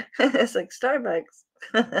thing. It's like Starbucks.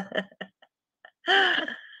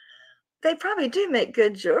 They probably do make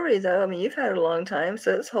good jewelry, though. I mean, you've had it a long time,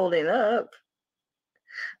 so it's holding up.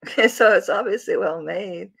 So it's obviously well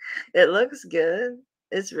made. It looks good.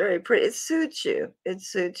 It's very pretty. It suits you. It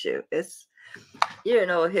suits you. You're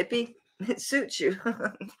an old hippie. It suits you.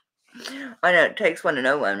 I know it takes one to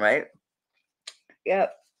know one, right?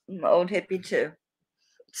 Yep. I'm an old hippie too.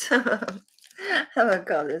 So I'm gonna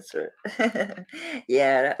call this for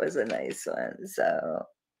yeah, that was a nice one. So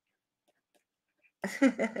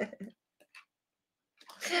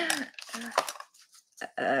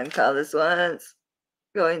call this once,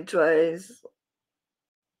 going twice.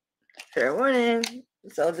 Fair warning.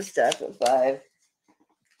 Sold the stuff at 5.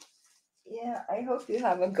 Yeah, I hope you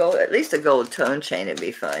have a gold, at least a gold tone chain would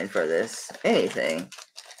be fine for this. Anything.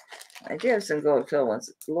 I do have some gold fill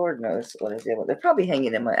ones. Lord knows what I did. They're probably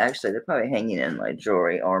hanging in my, actually, they're probably hanging in my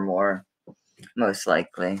jewelry or more, most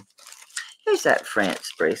likely. Here's that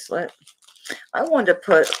France bracelet. I wanted to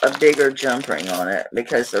put a bigger jump ring on it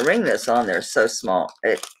because the ring that's on there is so small.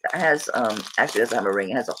 It has, actually doesn't have a ring.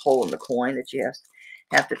 It has a hole in the coin that you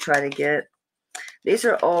have to try to get. These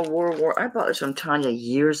are all World War. I bought this from Tanya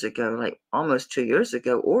years ago, like almost 2 years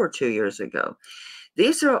ago or 2 years ago.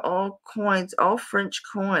 These are all coins, all French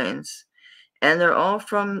coins, and they're all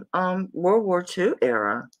from World War II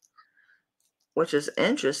era, which is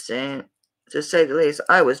interesting to say the least.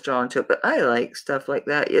 I was drawn to it, but I like stuff like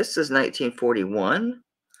that. This is 1941.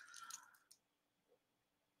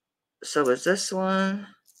 So is this one?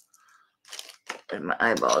 Where'd my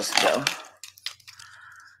eyeballs go?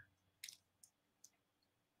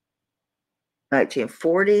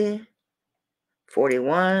 1940,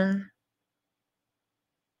 41.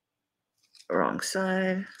 Wrong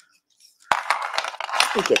side.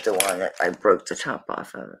 Let me get the one that I broke the top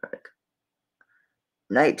off of.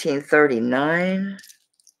 1939,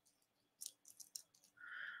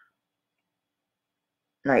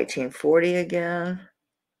 1940 again,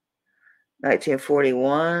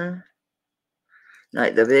 1941.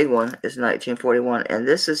 The big one is 1941, and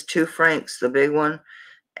this is 2 francs, the big one,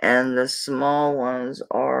 and the small ones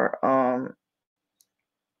are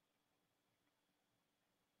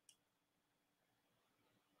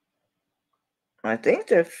I think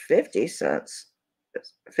they're 50 cents.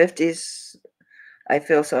 50s. I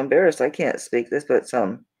feel so embarrassed. I can't speak this, but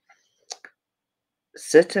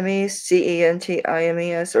Centimes,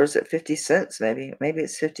 Centimes, or is it 50 cents? Maybe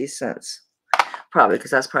it's 50 cents. Probably,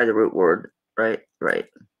 because that's probably the root word, right? Right.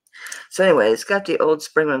 So anyway, it's got the old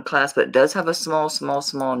Springman clasp, but it does have a small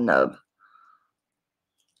nub.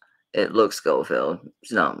 It looks gold-filled.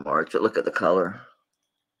 It's not marked, but look at the color.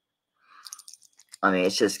 I mean,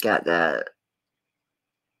 it's just got that.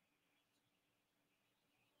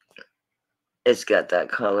 It's got that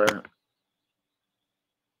color.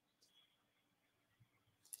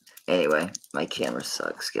 Anyway, my camera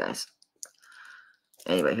sucks, guys.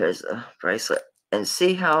 Anyway, here's the bracelet. And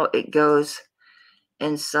see how it goes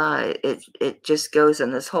inside. It just goes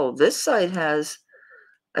in this hole. This side has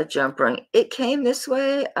a jump ring. It came this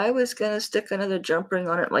way. I was going to stick another jump ring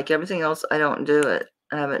on it. Like everything else, I don't do it.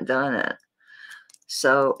 I haven't done it.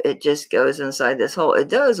 So it just goes inside this hole. It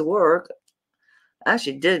does work. I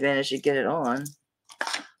actually did manage to get it on.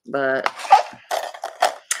 But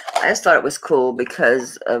I just thought it was cool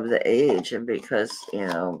because of the age and because, you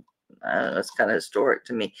know, I don't know, it's kind of historic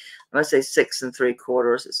to me. I'm going to say 6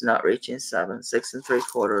 3/4. It's not reaching 7. 6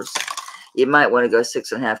 3/4. You might want to go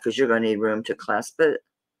 6 1/2 because you're going to need room to clasp it.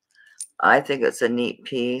 I think it's a neat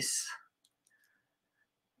piece.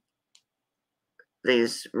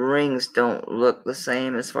 These rings don't look the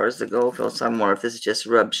same as far as the gold fill. So I'm wondering if this is just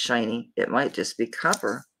rubbed shiny. It might just be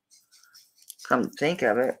copper. Come to think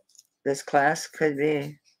of it, this clasp could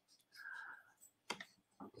be.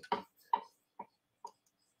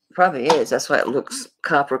 Probably is. That's why it looks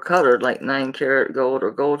copper colored, like 9-karat gold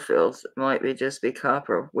or gold fills. It might just be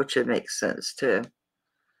copper, which would make sense too.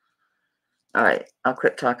 All right, I'll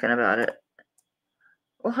quit talking about it.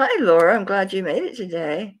 Well, hi, Laura. I'm glad you made it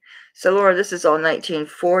today. So, Laura, this is all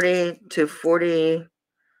 1940 to 40.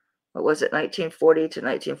 What was it? 1940 to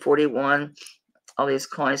 1941. All these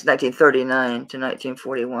coins, 1939 to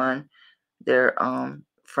 1941. They're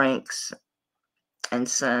francs and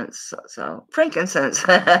cents. So, frankincense.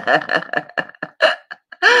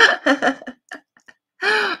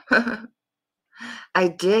 I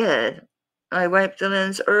did. I wiped the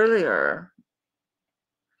lens earlier.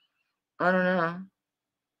 I don't know.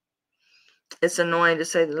 It's annoying to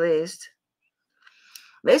say the least.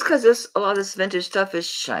 Maybe it's because a lot of this vintage stuff is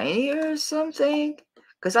shinier or something.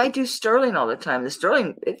 Because I do sterling all the time. The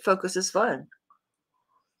sterling, it focuses fun.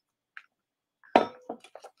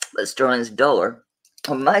 But sterling's duller.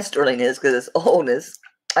 Well, my sterling is because it's oldness.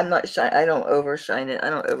 I'm not shine. I don't overshine it.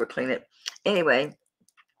 I don't overclean it. Anyway,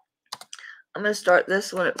 I'm going to start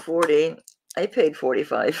this one at 40. I paid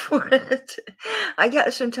 $45 for it. I got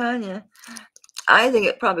it from Tanya. I think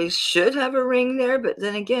it probably should have a ring there, but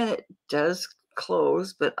then again, it does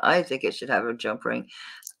close, but I think it should have a jump ring.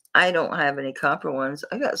 I don't have any copper ones.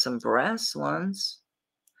 I got some brass ones.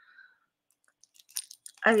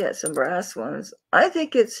 I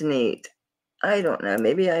think it's neat. I don't know.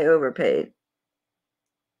 Maybe I overpaid.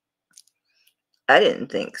 I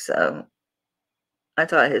didn't think so. I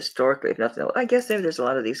thought historically, if nothing else, I guess maybe there's a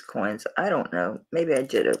lot of these coins. I don't know. Maybe I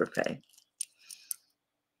did overpay.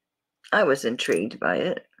 I was intrigued by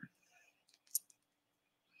it.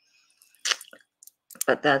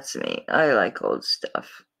 But that's me. I like old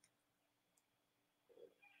stuff.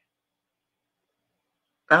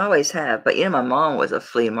 I always have. But, you know, my mom was a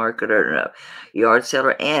flea marketer and a yard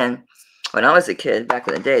seller. And when I was a kid, back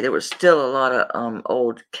in the day, there was still a lot of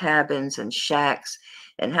old cabins and shacks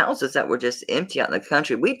and houses that were just empty out in the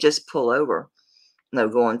country. We'd just pull over, you know,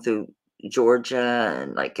 going through Georgia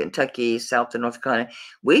and like Kentucky, South to North Carolina.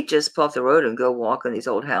 We'd just pull off the road and go walk in these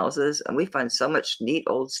old houses. And we find so much neat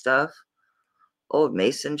old stuff. Old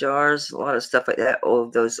mason jars, a lot of stuff like that. All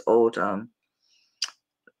of those old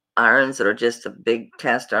irons that are just the big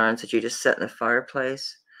cast irons that you just set in the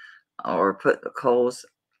fireplace or put the coals.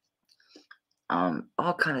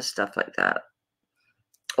 All kind of stuff like that.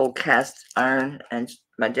 Old cast iron, and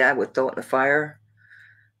my dad would throw it in the fire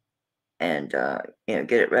and you know,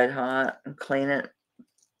 get it red hot and clean it.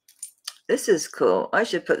 This is cool. I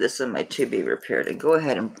should put this in my to be repaired and go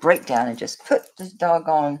ahead and break down and just put this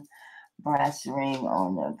doggone brass ring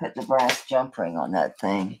on there, put the brass jump ring on that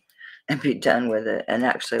thing and be done with it and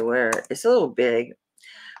actually wear it. It's a little big,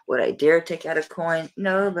 Would I dare take out a coin?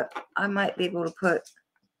 No, but I might be able to put,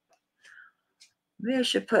 maybe I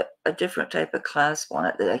should put a different type of clasp on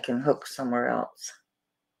it that I can hook somewhere else.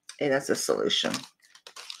 Hey, that's a solution.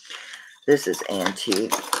 This is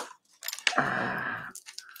antique.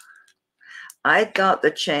 I thought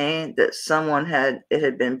the chain that someone had, it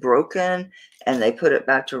had been broken and they put it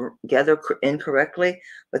back together incorrectly.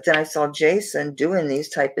 But then I saw Jason doing these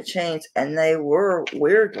type of chains and they were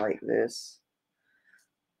weird like this.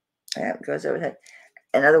 Yeah, it goes over.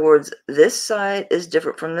 In other words, this side is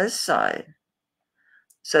different from this side.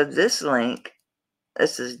 So this link,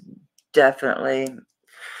 this is definitely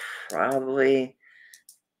probably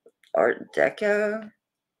Art Deco.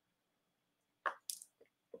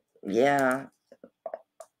 Yeah,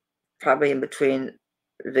 probably in between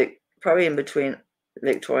Victorian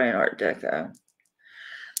Art Deco.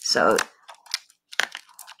 So,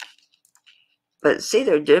 but see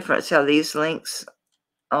their difference, how these links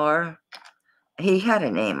are. He had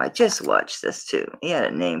a name. I just watched this too. He had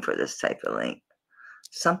a name for this type of link.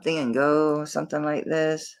 Something and go, something like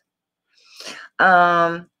this. They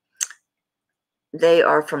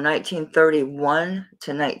are from 1931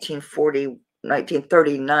 to 1940,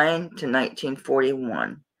 1939 to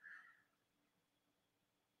 1941.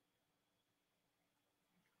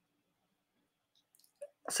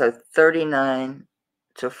 So 39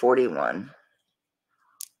 to 41.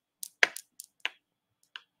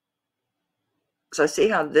 So see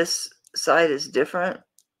how this side is different,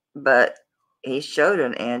 but he showed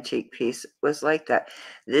an antique piece was like that.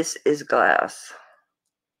 This is glass.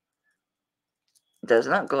 It does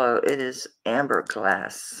not glow. It is amber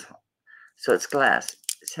glass. So it's glass.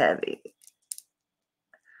 It's heavy.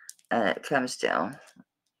 And it comes down.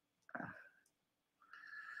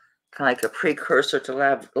 Kind of like a precursor to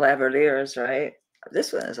lavaliers, right?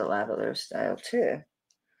 This one is a lavalier style too. Let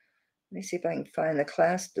me see if I can find the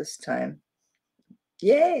clasp this time.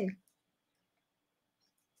 Yay!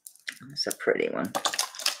 It's a pretty one.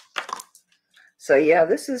 So yeah,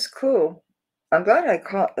 this is cool. I'm glad I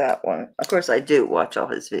caught that one. Of course, I do watch all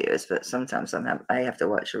his videos, but sometimes I have to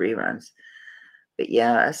watch reruns. But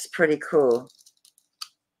yeah, it's pretty cool.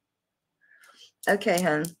 Okay,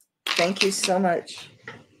 hon. Thank you so much.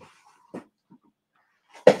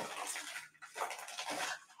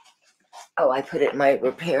 Oh, I put it in my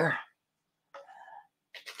repair.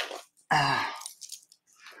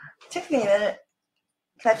 Took me a minute.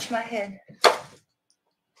 Touch my head.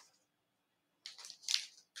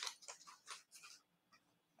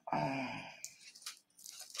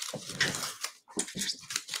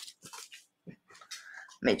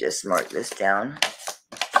 Let me just mark this down.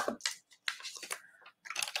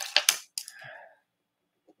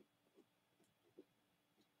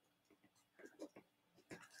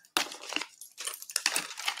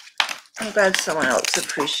 I'm glad someone else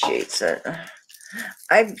appreciates it.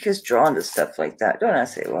 I'm just drawn to stuff like that. Don't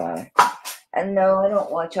ask me why. And no, I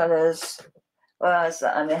don't watch all those. Well,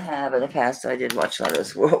 I may have in the past. I did watch a lot of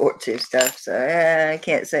those World War II stuff. So I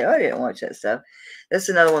can't say, oh, I didn't watch that stuff. This is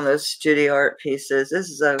another one of those studio art pieces. This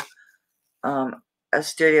is a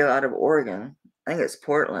studio out of Oregon. I think it's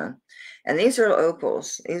Portland. And these are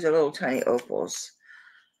opals. These are little tiny opals.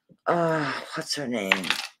 What's her name?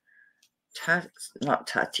 Not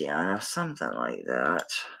Tatiana, something like that.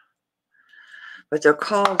 But they're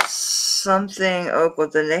called something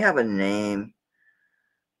opals, and they have a name.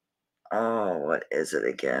 Oh, what is it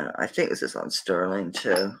again? I think this is on sterling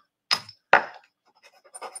too.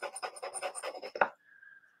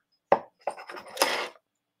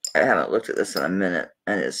 I haven't looked at this in a minute,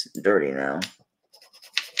 and it's dirty now.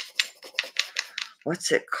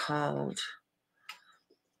 What's it called?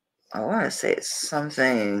 I want to say it's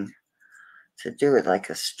something to do with like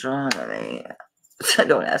astronomy.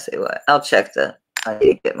 Don't ask me what. I'll check I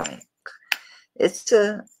need to get my. It's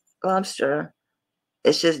a lobster.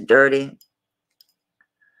 It's just dirty.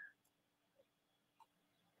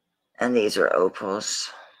 And these are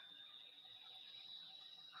opals.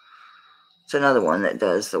 It's another one that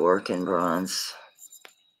does the work in bronze.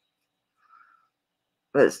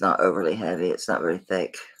 But it's not overly heavy. It's not very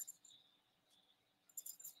thick.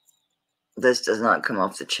 This does not come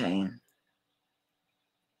off the chain.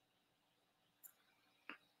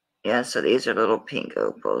 Yeah, so these are little pink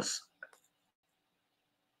opals.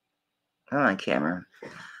 Come on, camera.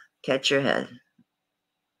 Catch your head.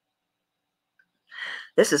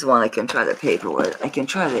 This is one I can try the paper with. I can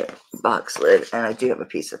try the box lid, and I do have a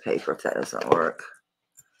piece of paper if that doesn't work.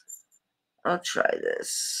 I'll try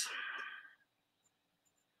this.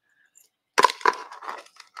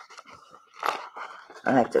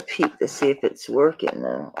 I have to peek to see if it's working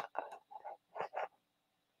though.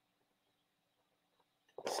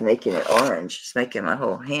 making it orange. It's making my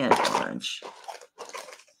whole hand orange.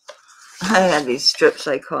 I had these strips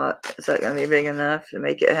I caught. Is that going to be big enough to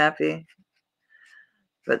make it happy?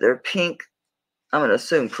 But they're pink. I'm going to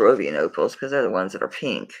assume Peruvian opals because they're the ones that are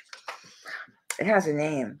pink. It has a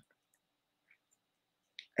name.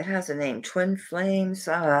 It has a name. Twin Flames.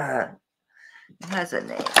 It has a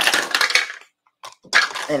name.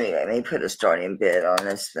 Anyway, let me put a starting bid on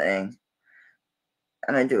this thing.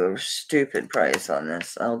 I'm going to do a stupid price on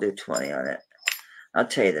this. I'll do 20 on it. I'll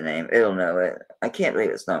tell you the name. It'll know it. I can't believe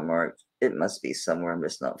it's not marked. It must be somewhere. I'm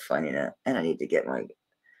just not finding it. And I need to get my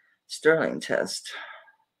sterling test.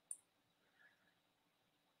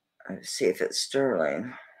 Let's see if it's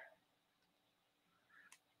sterling.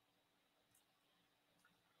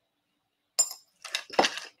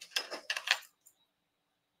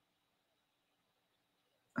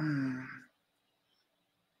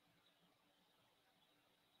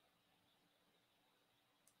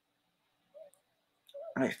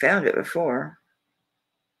 I found it before.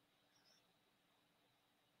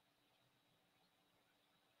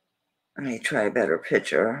 Let me try a better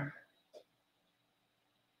picture.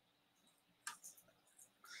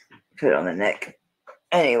 Put it on the neck.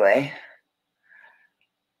 Anyway,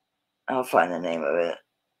 I'll find the name of it.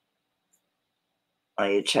 I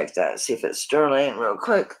need to check that, see if it's sterling real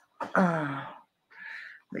quick. Let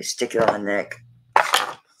me stick it on the neck.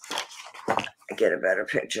 I get a better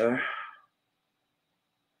picture.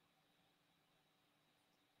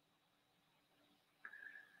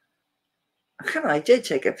 Come on, I did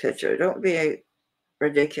take a picture. Don't be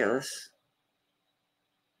ridiculous.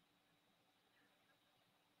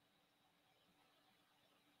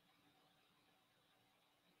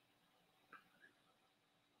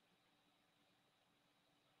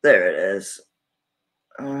 There it is.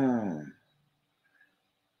 Don't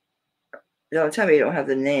tell me you don't have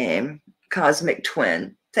the name. Cosmic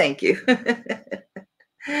Twin. Thank you.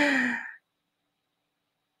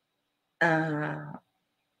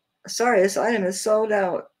 Sorry, this item is sold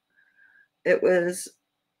out. It was,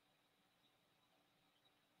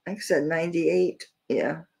 like I said, 98.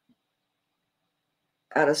 Yeah.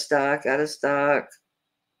 Out of stock.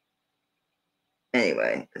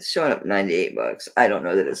 Anyway, it's showing up $98. I don't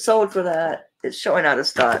know that it's sold for that. It's showing out of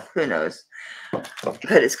stock. Who knows? But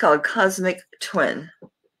it's called Cosmic Twin.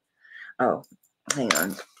 Oh, hang on.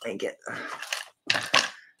 Let me get.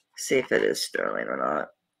 See if it is sterling or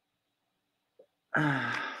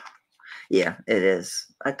not. Yeah, it is.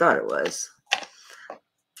 I thought it was.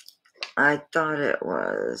 I'm going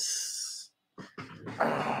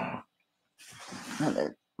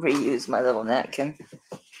to reuse my little napkin.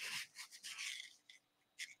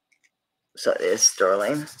 So it is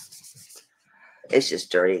sterling. It's just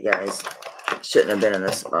dirty, guys. Shouldn't have been in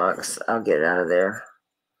this box. I'll get it out of there.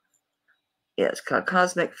 Yeah, it's called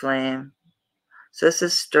Cosmic Flame. So this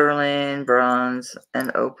is sterling, bronze,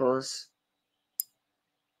 and opals.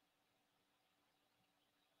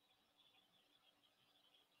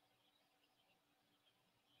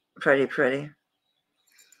 Pretty.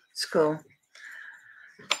 It's cool.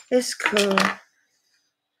 It's cool.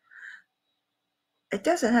 It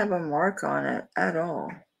doesn't have a mark on it at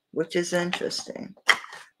all, which is interesting.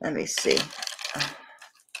 Let me see.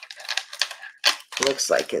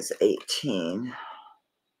 Looks like it's 18.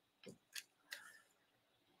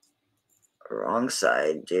 Wrong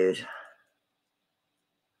side, dude.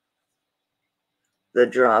 The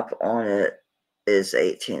drop on it is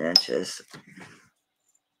 18 inches.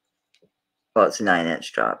 Well, it's a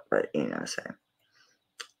 9-inch drop, but you know what I'm saying.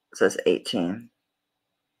 So it's 18.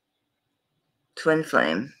 Twin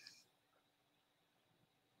Flame.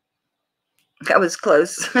 That was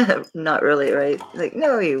close. Not really, right? Like,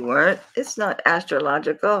 no, you weren't. It's not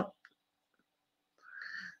astrological.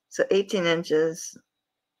 So 18 inches.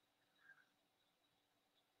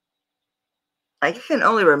 I can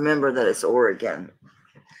only remember that it's Oregon.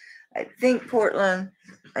 I think Portland.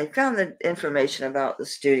 I found the information about the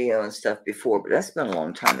studio and stuff before, but that's been a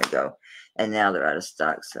long time ago. And now they're out of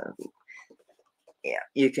stock. So, yeah,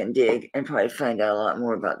 you can dig and probably find out a lot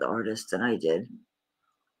more about the artist than I did.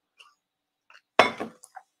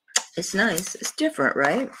 It's nice. It's different,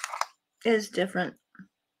 right? It is different.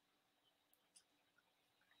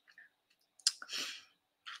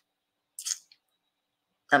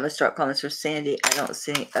 I'm going to start calling this for Sandy. I don't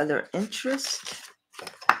see any other interest.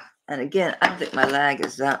 And again, I don't think my lag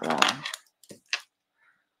is that long.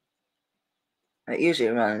 It usually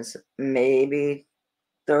runs maybe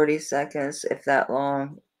 30 seconds, if that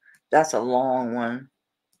long. That's a long one.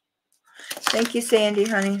 Thank you, Sandy,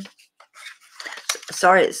 honey.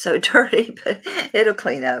 Sorry it's so dirty, but it'll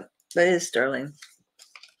clean up. But it is sterling.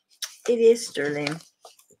 It is sterling.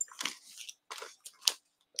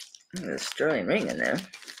 There's a sterling ring in there.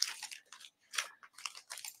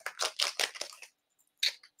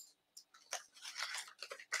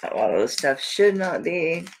 A lot of this stuff should not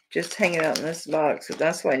be just hanging out in this box. So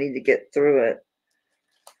that's why I need to get through it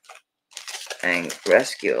and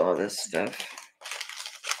rescue all this stuff.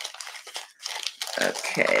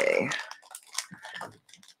 Okay.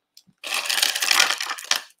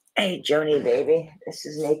 Hey, Joni, baby. This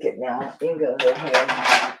is naked now. You can go live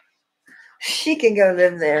here. She can go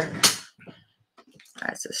live there.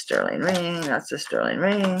 That's a sterling ring. That's a sterling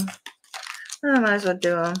ring. I might as well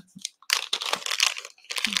do them.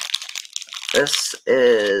 This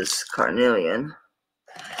is carnelian.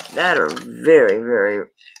 That are very, very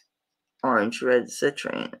orange red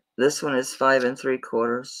citrine. This one is 5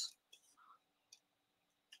 3/4.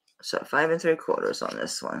 So 5 3/4 on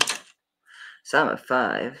this one. So I'm a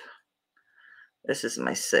 5. This is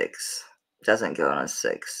my 6. Doesn't go on a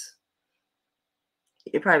 6.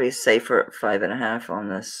 You'd probably be safer at 5 1/2 on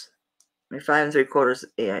this. I mean, 5 3/4.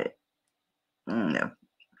 Yeah. I don't know.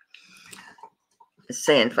 It's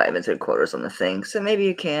saying 5 3/4 on the thing. So maybe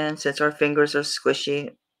you can, since our fingers are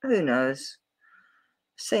squishy. Who knows?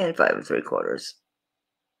 Saying 5 3/4.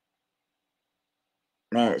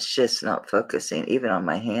 Man, it's just not focusing. Even on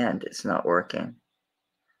my hand, it's not working.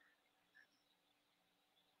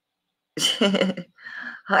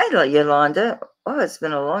 Hi, Yolanda. Oh, it's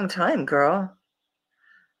been a long time, girl.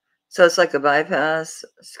 So it's like a bypass.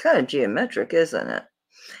 It's kind of geometric, isn't it?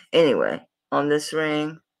 Anyway, on this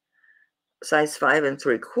ring, size 5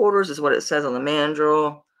 3/4 is what it says on the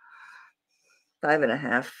mandrel. 5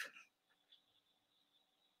 1/2.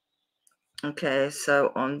 Okay,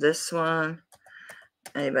 so on this one,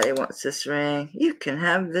 anybody wants this ring? You can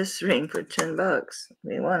have this ring for $10 if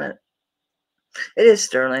you want it. It is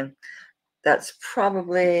sterling. That's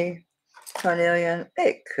probably carnelian.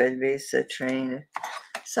 It could be citrine.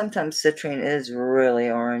 Sometimes citrine is really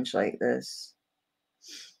orange like this.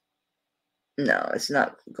 No, it's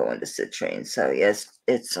not going to citrine. So yes,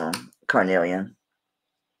 it's carnelian.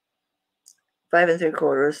 5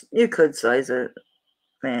 3/4. You could size it.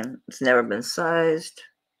 Man, it's never been sized.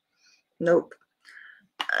 Nope.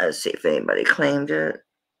 Let's see if anybody claimed it.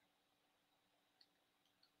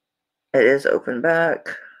 It is open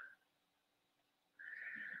back.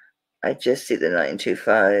 I just see the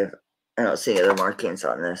 925. I don't see any other markings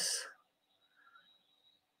on this.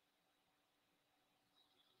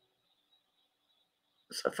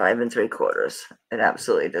 So 5 3/4. It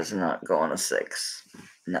absolutely does not go on a 6.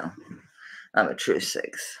 No, I'm a true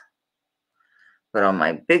 6. But on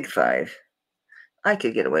my big 5, I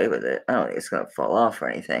could get away with it. I don't think it's going to fall off or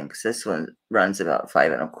anything, because this one runs about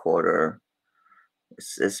 5 1/4.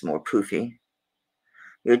 It's more poofy.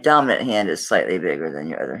 Your dominant hand is slightly bigger than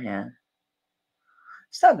your other hand.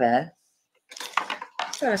 It's not bad.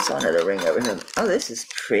 I saw another ring over here. Oh, this is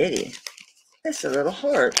pretty. It's a little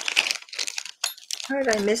heart. How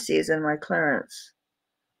did I miss these in my clearance?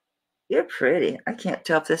 You're pretty. I can't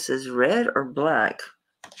tell if this is red or black.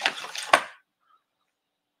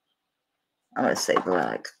 I'm going to say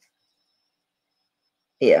black.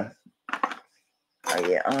 Yeah. Are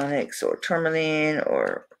you onyx or tourmaline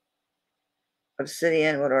or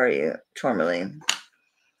obsidian? What are you? Tourmaline.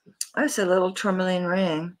 That's a little tourmaline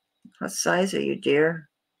ring. What size are you, dear?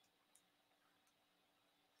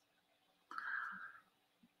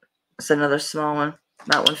 It's another small one.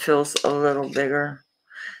 That one feels a little bigger.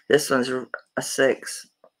 This one's a 6.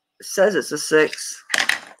 It says it's a 6.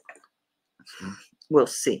 We'll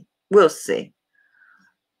see. We'll see.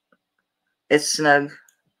 It's snug.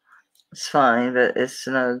 It's fine, but it's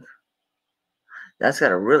snug. That's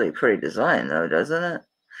got a really pretty design, though, doesn't it?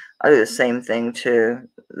 I do the same thing to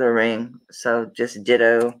the ring. So just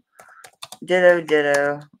ditto, ditto,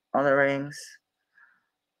 ditto on the rings.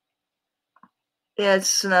 Yeah, it's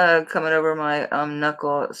snug coming over my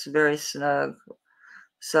knuckle. It's very snug.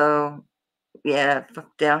 So, yeah,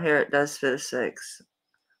 down here it does fit a 6.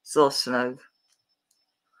 It's a little snug.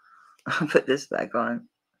 I'll put this back on.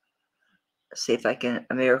 See if I can,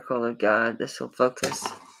 a miracle of God, this will focus.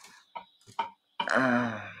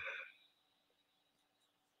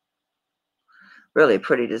 Really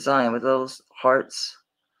pretty design with little hearts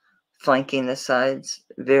flanking the sides.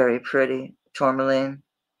 Very pretty. Tourmaline.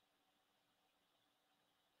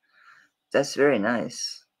 That's very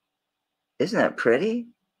nice. Isn't that pretty?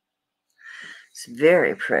 It's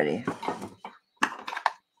very pretty.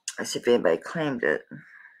 Let's see if anybody claimed it.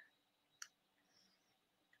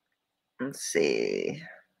 Let's see.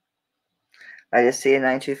 I just see a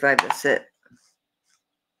 925. That's it.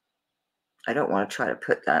 I don't want to try to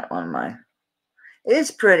put that on my... It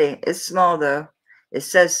is pretty. It's small, though. It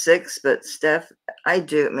says 6, but Steph, I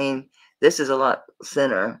mean, this is a lot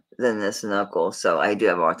thinner than this knuckle, so I do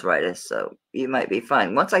have arthritis, so you might be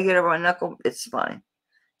fine. Once I get over my knuckle, it's fine.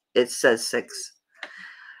 It says 6.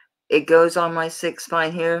 It goes on my 6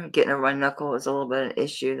 spine here. Getting over my knuckle is a little bit of an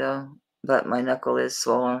issue, though, but my knuckle is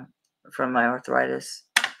swollen from my arthritis.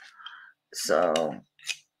 So,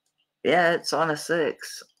 yeah, it's on a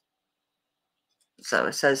 6. So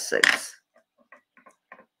it says 6.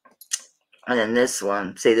 And then this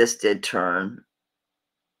one, see, this did turn.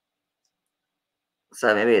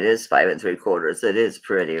 So maybe it is 5 3/4. It is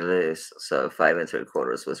pretty loose. So 5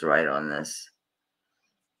 3/4 was right on this.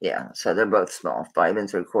 Yeah, so they're both small, 5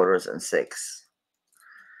 3/4 and 6.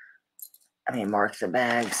 I mean, mark the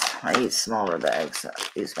bags. I use smaller bags. I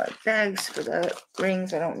use my bags for the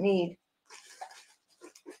rings I don't need.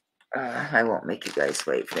 I won't make you guys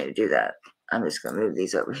wait for me to do that. I'm just going to move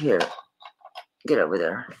these over here. Get over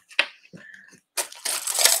there.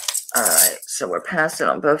 Alright, so we're passing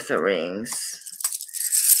on both the rings.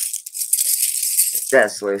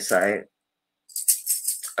 That's lucite.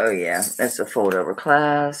 Oh yeah, that's a fold over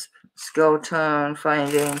clasp. Skull tone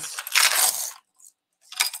findings.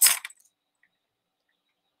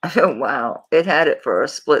 Oh wow, it had it for a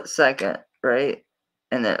split second, right?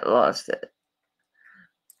 And then it lost it.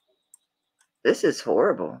 This is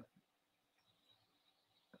horrible.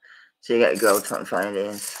 So you got gold tone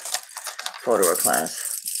findings. Fold over clasp.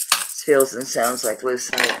 Feels and sounds like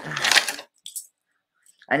lucite.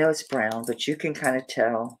 I know it's brown, but you can kind of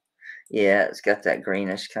tell. Yeah, it's got that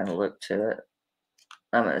greenish kind of look to it.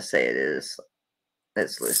 I'm going to say it is.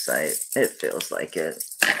 It's lucite. It feels like it.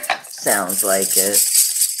 Sounds like it.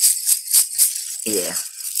 Yeah.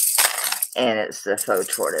 And it's the faux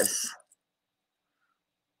tortoise.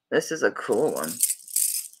 This is a cool one.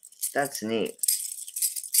 That's neat.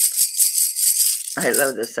 I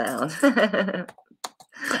love the sound.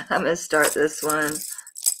 I'm going to start this one.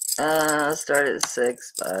 I'll start at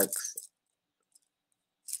 $6.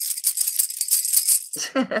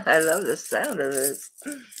 I love the sound of this.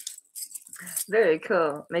 Very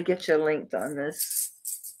cool. Let me get you linked on this.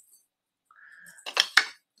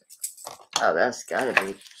 Oh, that's got to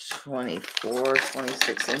be 24,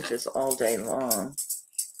 26 inches all day long.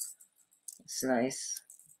 It's nice.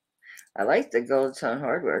 I like the gold tone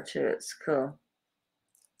hardware too. It's cool.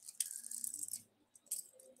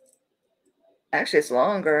 Actually, it's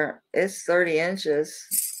longer. It's 30 inches.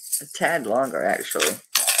 A tad longer, actually.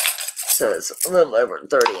 So it's a little over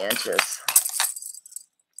 30 inches.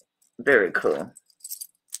 Very cool.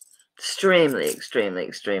 Extremely, extremely,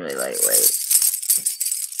 extremely lightweight.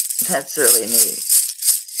 That's really neat.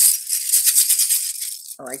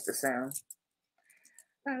 I like the sound.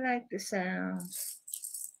 I like the sound.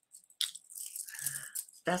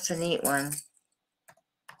 That's a neat one.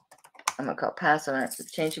 I'm going to call pass on it.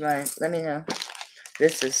 Change your mind. Let me know.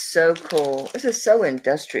 This is so cool. This is so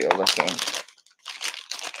industrial looking.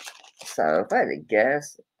 So if I had to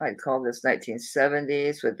guess, I'd call this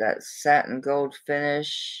 1970s with that satin gold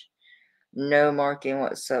finish. No marking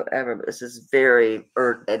whatsoever. But this is very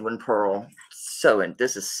Edwin Pearl.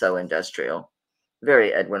 This is so industrial.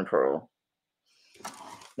 Very Edwin Pearl.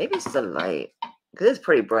 Maybe it's the light. Because it's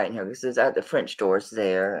pretty bright in here. Because there's the French doors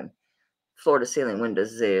there. And floor-to-ceiling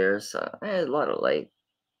windows there. So there's a lot of light.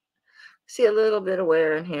 See a little bit of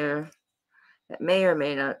wear in here. It may or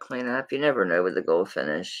may not clean up. You never know with the gold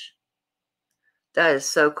finish. That is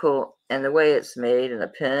so cool. And the way it's made in a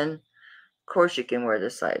pen, of course you can wear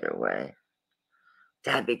this either way.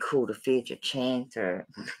 That'd be cool to feed your chain through.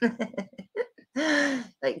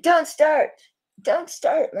 Like, don't start. Don't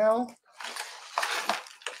start, Mel.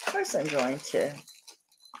 Of course I'm going to.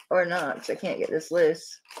 Or not, because I can't get this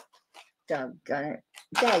loose. Doggone it.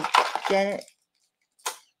 Doggone it.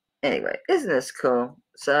 Anyway, isn't this cool?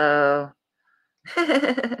 So,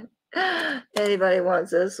 anybody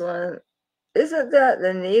wants this one? Isn't that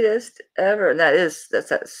the neatest ever? And that's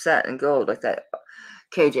that satin gold, like that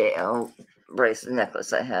KJL bracelet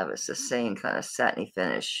necklace I have. It's the same kind of satiny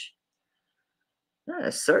finish. I'm going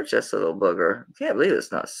to search this little booger. Can't believe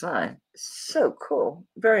it's not signed. It's so cool.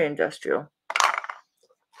 Very industrial.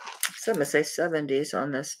 So I'm going to say 70s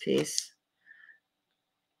on this piece.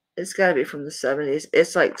 It's got to be from the 70s.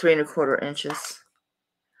 It's like 3 1/4 inches.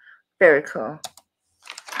 Very cool.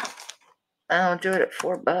 I'll do it at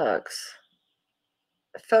 $4.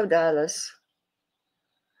 $4.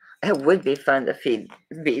 It would be fun to feed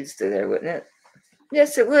beads through there, wouldn't it?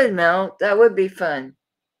 Yes, it would, Mel. That would be fun.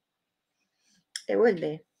 It would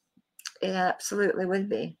be. It absolutely would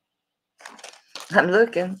be. I'm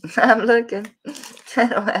looking. I'm looking. I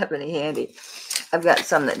don't have any handy. I've got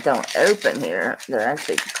some that don't open here. They're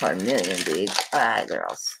actually carnelian beads. Ah, they're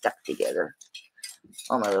all stuck together.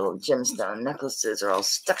 All my little gemstone necklaces are all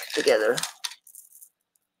stuck together.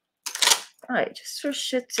 All right, just for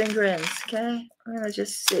shits and grins, okay? I'm gonna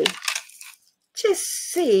just see. Just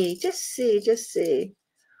see, just see, just see.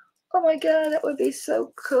 Oh my God, that would be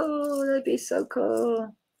so cool. That'd be so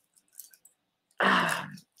cool. Ah,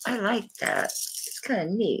 I like that. It's kind of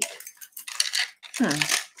neat. I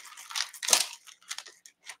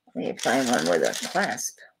need to find one with a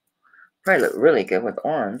clasp. Probably look really good with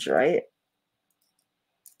orange, right?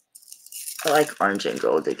 I like orange and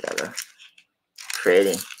gold together.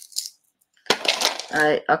 Pretty.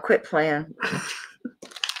 I'll quit playing.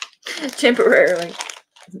 Temporarily.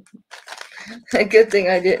 A good thing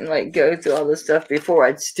I didn't like go through all this stuff before.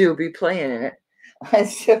 I'd still be playing in it. I'd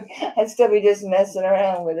still be just messing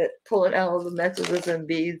around with it, pulling out all the necklaces and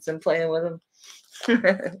beads and playing with them.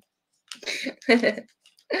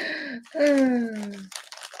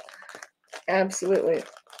 Absolutely.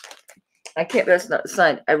 I can't best not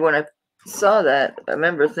sign. When I saw that, I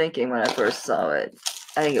remember thinking when I first saw it,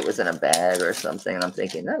 I think it was in a bag or something, and I'm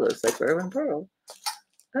thinking, that looks like Urban Pearl.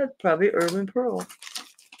 That's probably Urban Pearl.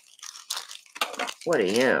 What are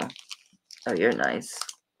you? Oh, you're nice.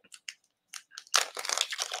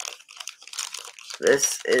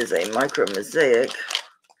 This is a micro mosaic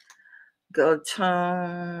gold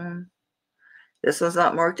tone. This one's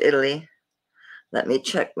not marked Italy. Let me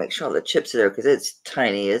check, make sure all the chips are there, because it's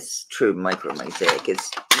tiny. It's true micro mosaic.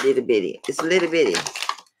 It's little bitty. It's little bitty.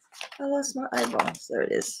 I lost my eyeballs. There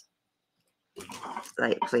it is.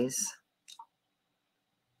 Light, please.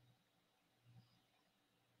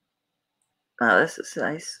 Oh, this is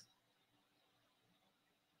nice.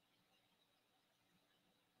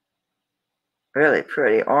 Really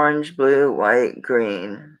pretty. Orange, blue, white,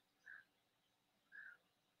 green.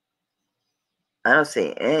 I don't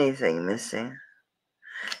see anything missing.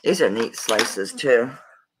 These are neat slices, too.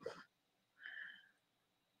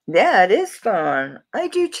 Yeah, it is fun. I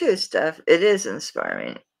do, too, Steph. It is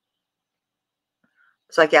inspiring.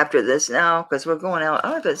 It's like after this now, because we're going out.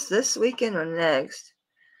 I don't know if it's this weekend or next.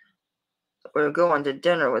 We're going to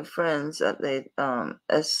dinner with friends at the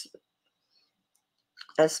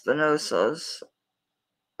Espinosa's.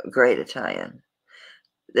 Great Italian.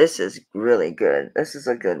 This is really good. This is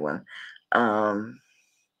a good one. I'm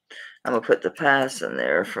going to put the pass in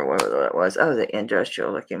there for whatever that was. Oh, the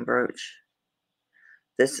industrial looking brooch.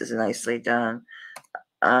 This is nicely done.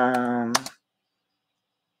 Damn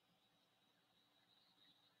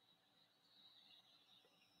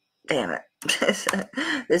it.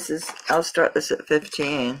 This is, I'll start this at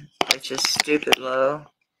 15, which is stupid low,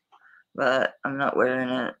 but I'm not wearing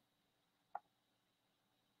it.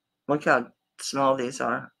 Look how small these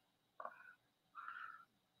are.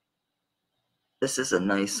 This is a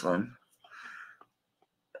nice one.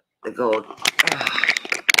 The gold.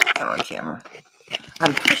 Come on, camera.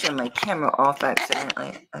 I'm pushing my camera off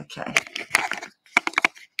accidentally. Okay.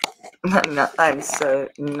 I'm so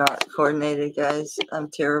not coordinated, guys. I'm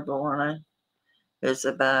terrible, aren't I? There's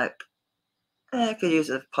the back. I could use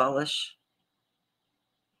a polish.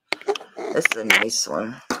 This is a nice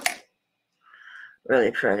one.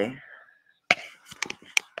 Really pretty.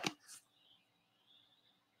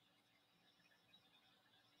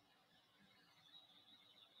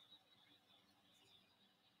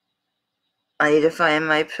 I need to find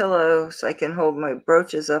my pillow so I can hold my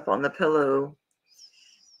brooches up on the pillow.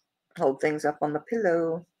 Hold things up on the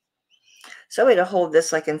pillow. So way to hold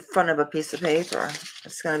this like in front of a piece of paper.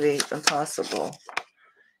 It's going to be impossible.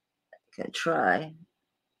 I can try.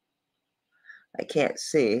 I can't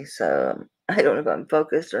see, so I don't know if I'm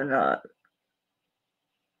focused or not.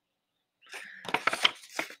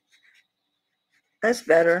 That's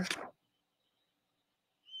better.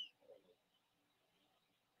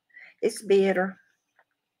 It's better.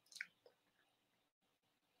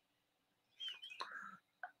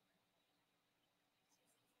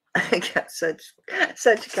 I got such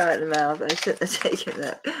cotton mouth. I shouldn't have taken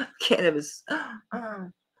that cannabis.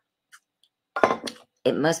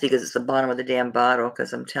 It must be because it's the bottom of the damn bottle,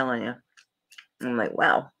 because I'm telling you. I'm like,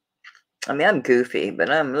 wow. I mean, I'm goofy, but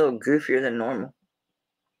I'm a little goofier than normal.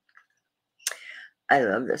 I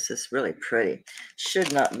love this. It's really pretty.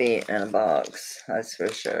 Should not be in a box, that's for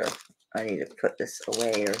sure. I need to put this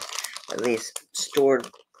away, or at least stored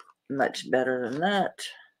much better than that.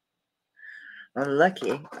 I'm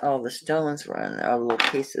lucky all the stones were in there. All the little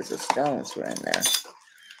pieces of stones were in there.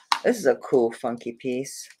 This is a cool, funky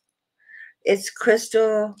piece. It's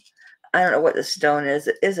crystal. I don't know what the stone is.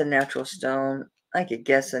 It is a natural stone. I could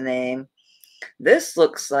guess a name. This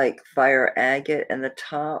looks like fire agate in the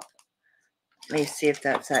top. Let me see if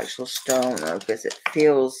that's actual stone, though, because it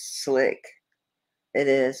feels slick. It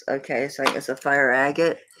is. Okay, so it's a fire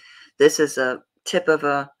agate. This is a tip of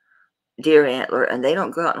a deer antler, and they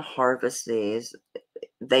don't go out and harvest these.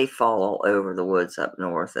 They fall all over the woods up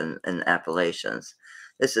north in Appalachians.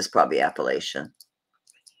 This is probably Appalachian.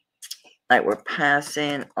 Like, we're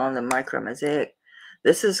passing on the micro mosaic.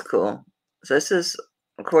 This is cool. So this is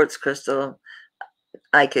quartz crystal.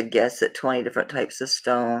 I could guess at 20 different types of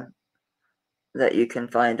stone that you can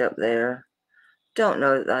find up there. Don't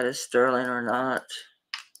know if that is sterling or not.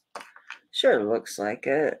 Sure looks like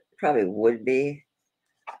it. Probably would be.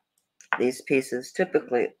 These pieces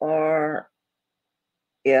typically are.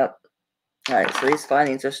 Yep. Alright, so these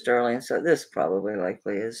findings are sterling, so this probably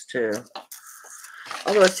likely is too.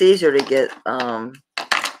 Although it's easier to get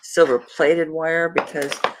silver plated wire,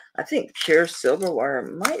 because I think pure silver wire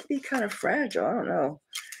might be kind of fragile. I don't know.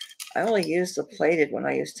 I only used the plated when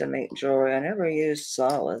I used to make jewelry. I never used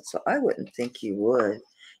solid, so I wouldn't think you would.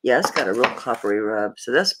 Yeah, it's got a real coppery rub,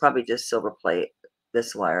 so that's probably just silver plate,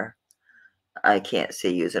 this wire. I can't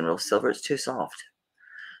see using real silver. It's too soft.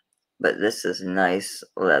 But this is nice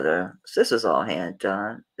leather. So this is all hand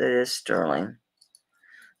done. It is sterling.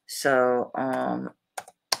 So,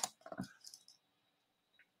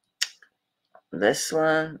 this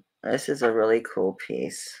one, this is a really cool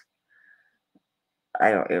piece. I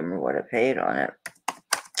don't remember what I paid on it.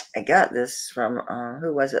 I got this from,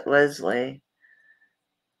 who was it? Leslie.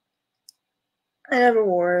 I never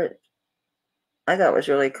wore it. I thought it was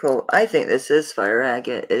really cool. I think this is fire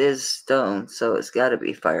agate. It is stone, so it's got to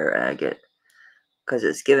be fire agate. Because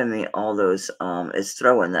it's giving me all those, it's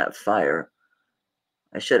throwing that fire.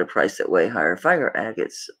 I should have priced it way higher. Fire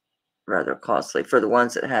agate's rather costly for the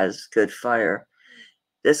ones that has good fire.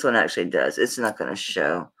 This one actually does. It's not going to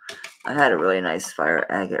show. I had a really nice fire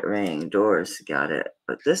agate ring. Doris got it.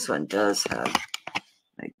 But this one does have,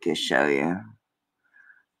 I can show you.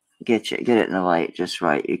 Get it in the light just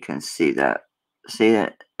right. You can see that. See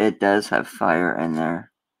that it does have fire in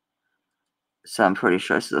there. So I'm pretty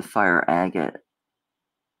sure this is a fire agate.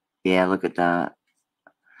 Yeah, look at that.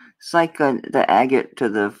 It's like the agate to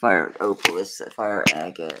the fire opal. It's the fire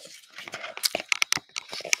agate.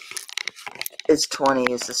 It's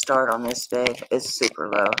 20 is the start on this babe. It's super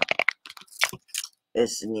low.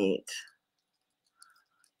 It's neat.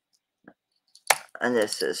 And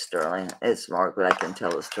this is sterling. It's marked, but I can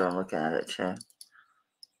tell it's sterling looking at it too.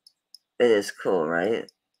 It is cool, right?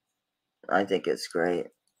 I think it's great.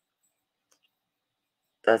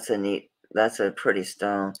 That's a pretty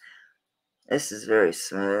stone. This is very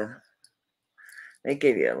smooth. They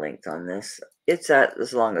give you a length on this. It's at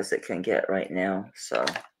as long as it can get right now, so.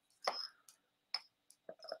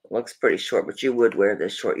 Looks pretty short, but you would wear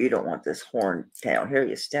this short. You don't want this horn down here.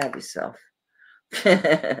 You stab yourself. Ugh,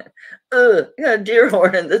 got a deer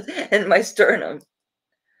horn in my sternum.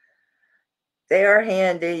 They are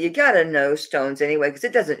handy. You gotta know stones anyway, because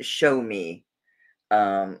it doesn't show me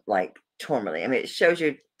like tourmaline. I mean, it shows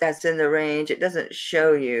you that's in the range. It doesn't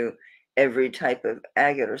show you every type of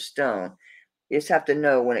agate or stone. You just have to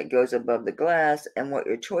know when it goes above the glass and what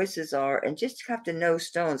your choices are, and just have to know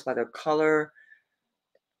stones by their color,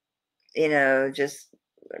 you know, just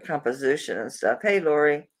composition and stuff. Hey,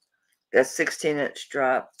 Lori, that's 16-inch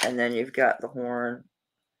drop, and then you've got the horn.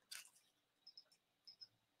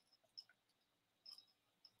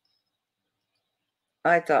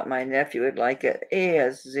 I thought my nephew would like it. He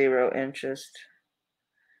has 0 interest.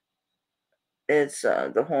 It's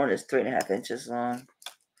the horn is 3.5 inches long.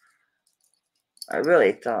 I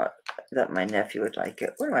really thought that my nephew would like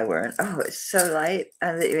it. What am I wearing? Oh, it's so light.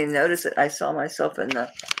 I didn't even notice it. I saw myself in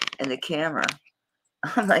the camera.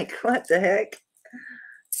 I'm like, what the heck?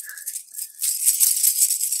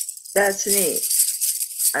 That's neat.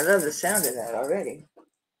 I love the sound of that already.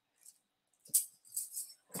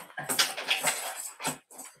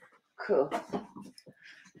 Cool.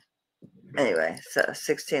 Anyway, so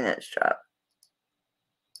 16-inch drop.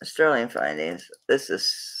 Sterling findings. This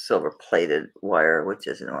is silver plated wire, which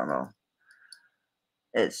is normal.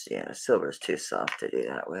 It's, silver's too soft to do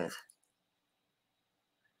that with.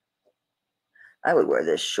 I would wear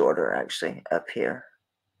this shorter, actually, up here.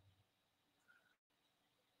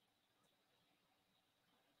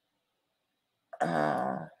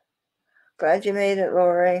 Glad you made it,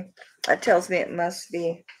 Lori. That tells me it must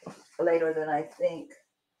be later than I think.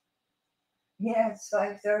 Yeah, it's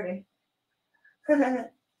 5:30.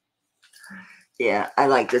 Yeah, I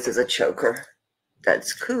like this as a choker.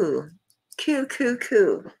 That's cool.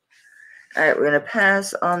 Cool. All right, we're going to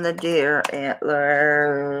pass on the deer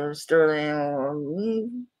antler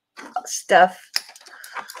sterling stuff.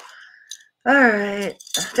 All right.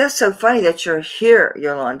 That's so funny that you're here,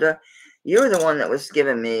 Yolanda. You're the one that was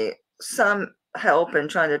giving me some help in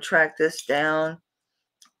trying to track this down.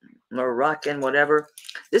 Moroccan, whatever.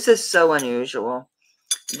 This is so unusual.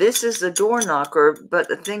 This is the door knocker, but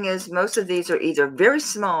the thing is, most of these are either very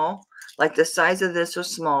small, like the size of this or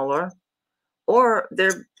smaller, or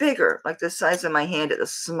they're bigger, like the size of my hand at the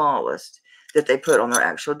smallest that they put on their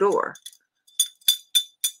actual door.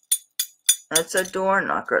 It's a door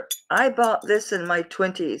knocker. I bought this in my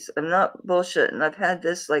 20s. I'm not bullshitting. I've had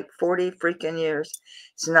this like 40 freaking years.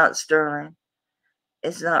 It's not sterling.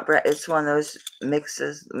 It's not, it's one of those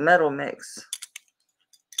mixes, metal mix.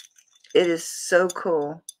 It is so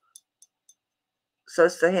cool. So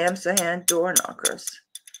it's the Hamsa hand door knockers.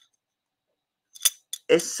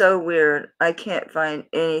 It's so weird. I can't find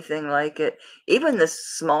anything like it. Even the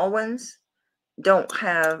small ones don't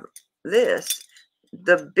have this.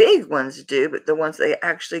 The big ones do, but the ones they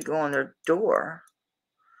actually go on their door.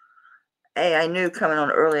 Hey, I knew coming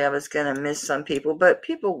on early I was going to miss some people, but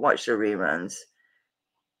people watch the reruns.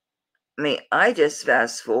 I mean, I just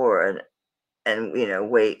fast forward and, you know,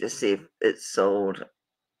 wait to see if it's sold.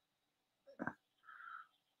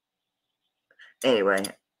 Anyway,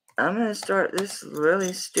 I'm going to start this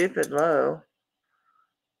really stupid low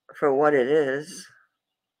for what it is.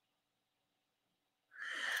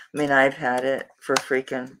 I mean, I've had it for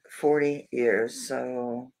freaking 40 years,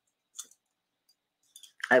 so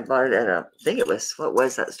I bought it at I think it was, what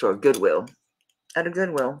was that store? Goodwill. At a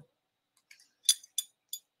Goodwill.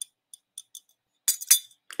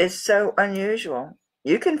 It's so unusual.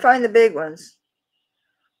 You can find the big ones,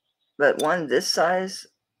 but one this size,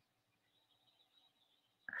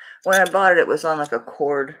 when I bought it, it was on like a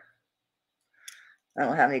cord. I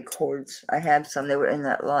don't have any cords. I have some. They were in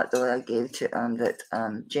that lot that I gave to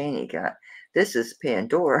that Janie got. This is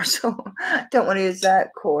Pandora, so I don't want to use that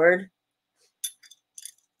cord.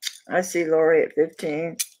 I see Lori at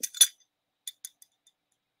 15.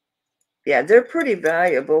 Yeah, they're pretty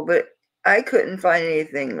valuable, but I couldn't find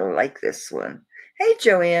anything like this one. Hey,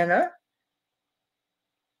 Joanna.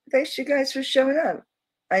 Thanks you guys for showing up.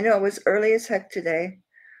 I know it was early as heck today,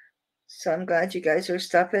 so I'm glad you guys are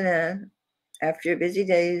stopping in after your busy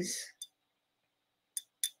days.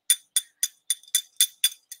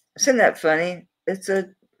 Isn't that funny? It's a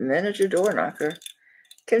miniature door knocker.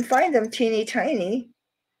 Can find them teeny tiny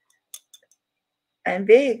and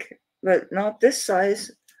big, but not this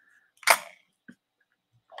size.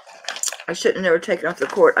 I should have never taken off the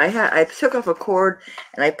cord. I took off a cord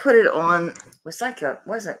and I put it on. It was like a,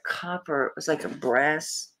 wasn't copper, it was like a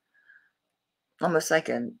brass, almost like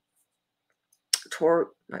a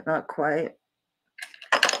torque, but not quite.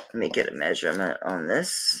 Let me get a measurement on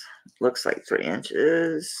this. Looks like 3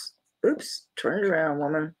 inches. Oops, turn it around,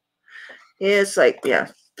 woman. Yeah, it's like, yeah,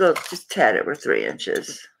 just tad over 3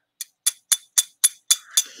 inches.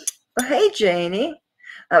 Oh, hey, Janie.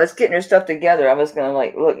 I was getting her stuff together. I was going to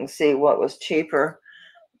like look and see what was cheaper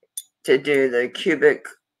to do the cubic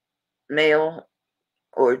mail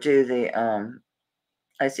or do the,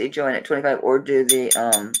 I see Joanne at 25, or do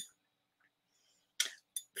the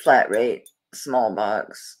flat rate small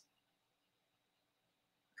box.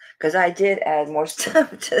 Because I did add more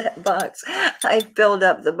stuff to that box. I filled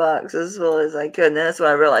up the box as well as I could. And that's when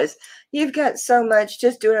I realized, you've got so much,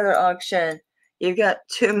 just do another auction. You've got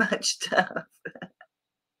too much stuff.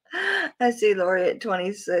 I see Lori at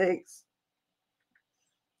 26.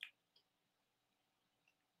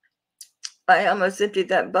 I almost emptied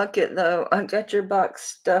that bucket, though. I got your box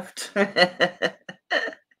stuffed.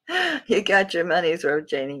 You got your money's worth,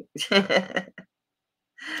 Janie.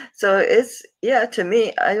 So it's, yeah, to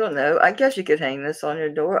me, I don't know. I guess you could hang this on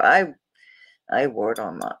your door. I wore it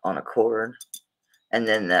on a cord, and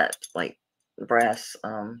then that like brass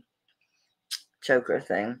choker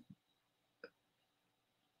thing.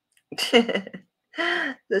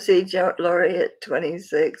 To see Lori at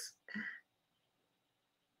 26.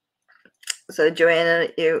 So Joanna,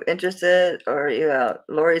 you interested or are you out?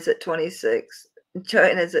 Lori's at 26.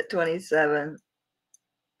 Joanna's at 27.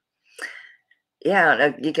 Yeah, I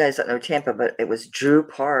don't know, you guys don't know Tampa, but it was Drew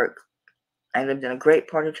Park. I lived in a great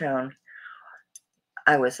part of town.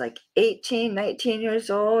 I was like 18, 19 years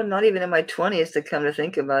old, not even in my 20s to come to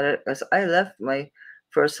think about it, because I left my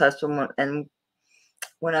first husband and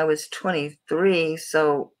when I was 23,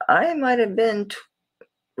 so I might have been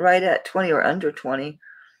right at 20 or under 20,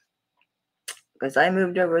 because I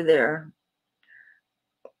moved over there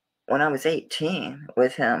when I was 18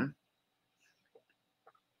 with him.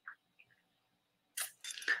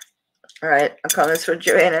 All right, I'll call this for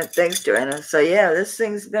Joanna. Thanks, Joanna. So yeah, this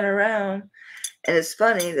thing's been around, and it's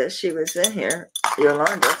funny that she was in here.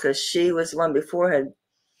 Yolanda, because she was the one before had,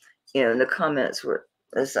 you know, in the comments were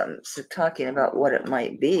talking about what it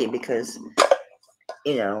might be, because,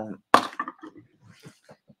 you know,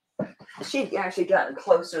 she'd actually gotten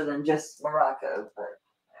closer than just Morocco, but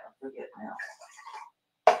I forget now.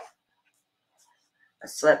 I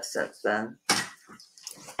slept since then.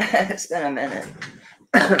 It's been a minute.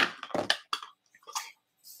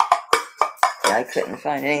 I couldn't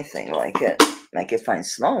find anything like it. I could find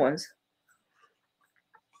small ones.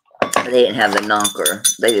 They didn't have the knonker.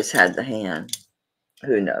 They just had the hand.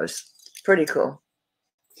 Who knows? Pretty cool.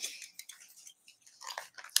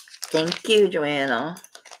 Thank you, Joanna.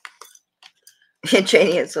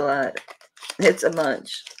 Janie, it's a lot. It's a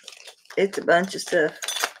bunch. It's a bunch of stuff.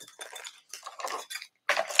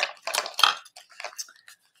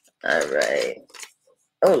 All right.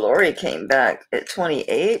 Oh, Lori came back at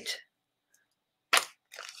 28.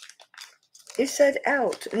 You said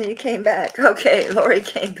out, and then you came back. Okay, Lori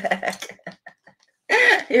came back.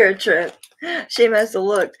 You're a trip. She must have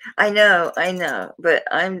looked. I know, but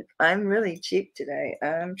I'm really cheap today.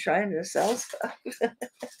 I'm trying to sell stuff.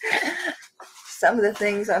 Some of the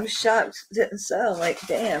things I'm shocked didn't sell. Like,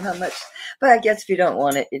 damn, how much? But I guess if you don't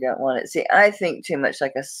want it, you don't want it. See, I think too much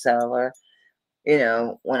like a seller. You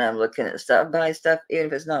know, when I'm looking at stuff, buy stuff, even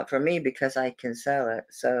if it's not for me, because I can sell it.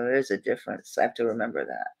 So there's a difference. I have to remember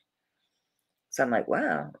that. So I'm like,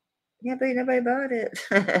 wow, yeah, but nobody bought it.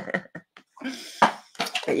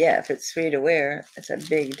 But yeah, if it's free to wear, it's a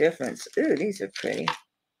big difference. Ooh, these are pretty.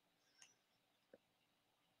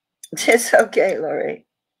 It's okay, Lori.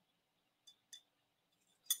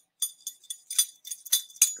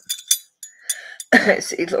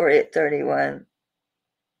 See, Lori at 31.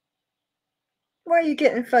 Why are you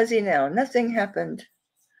getting fuzzy now? Nothing happened.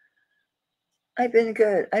 I've been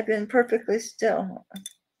good. I've been perfectly still.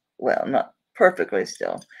 Well, not perfectly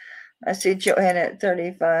still. I see Joanna at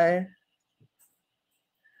 35.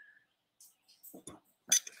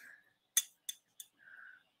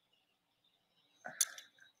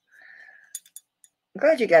 I'm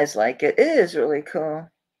glad you guys like it. It is really cool.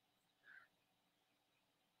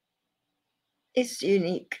 It's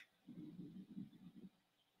unique.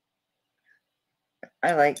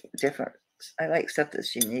 I like stuff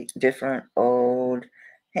that's unique, different, old,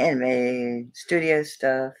 handmade, studio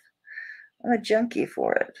stuff. I'm a junkie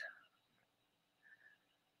for it.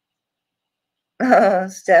 Oh,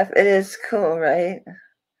 Steph, it is cool, right?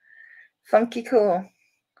 Funky cool.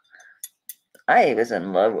 I was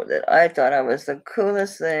in love with it. I thought I was the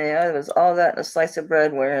coolest thing. I was all that and a slice of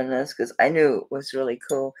bread wearing this because I knew it was really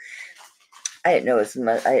cool. I didn't know as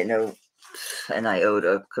much. I didn't know an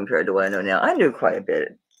iota compared to what I know now. I knew quite a bit.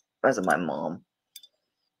 It wasn't my mom.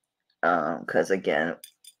 Because again,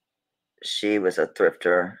 she was a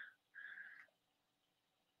thrifter.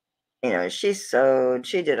 You know, she sewed,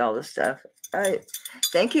 she did all the stuff.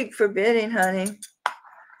 Thank you for bidding, honey.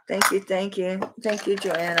 Thank you,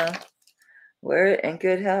 Joanna. Wear it in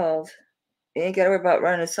good health. You ain't got to worry about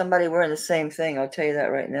running into somebody wearing the same thing. I'll tell you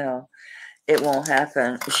that right now. It won't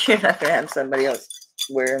happen. You're not going to have somebody else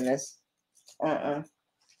wearing this. Can't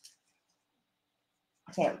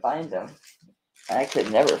find them. I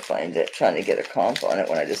could never find it, trying to get a comp on it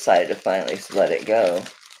when I decided to finally let it go.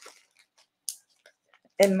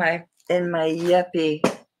 In my yuppie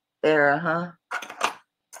era, huh?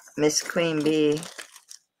 Miss Queen Bee.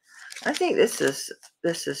 I think this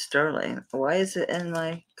is sterling. Why is it in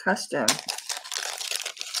my custom?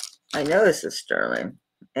 I know this is sterling.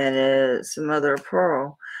 And it's mother of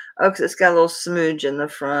pearl. Oh, because it's got a little smooge in the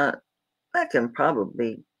front. I can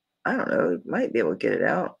probably, I don't know, might be able to get it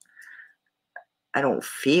out. I don't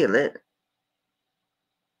feel it.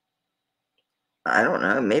 I don't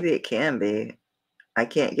know. Maybe it can be. I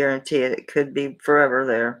can't guarantee it. It could be forever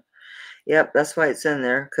there. Yep, that's why it's in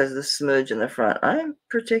there, because of the smooge in the front. I'm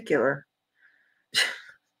particular.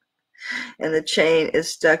 And the chain is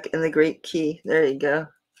stuck in the Greek key. There you go.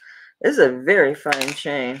 This is a very fine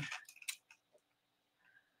chain.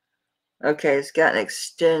 Okay, it's got an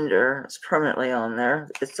extender. It's permanently on there.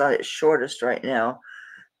 It's at its shortest right now.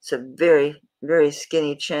 It's a very, very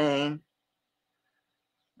skinny chain.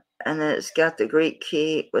 And then it's got the Greek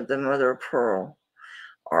key with the mother of pearl.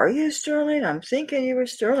 Are you sterling? I'm thinking you were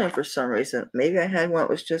sterling for some reason. Maybe I had one that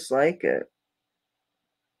was just like it.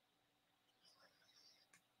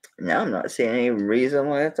 Now I'm not seeing any reason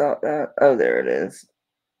why I thought that. Oh, there it is.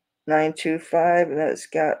 925, and then it's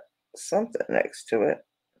got something next to it.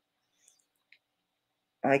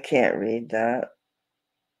 I can't read that.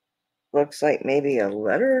 Looks like maybe a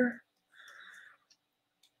letter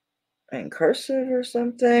in cursive or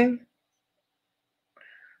something.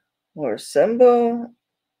 Or a symbol.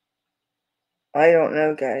 I don't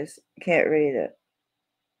know, guys. Can't read it.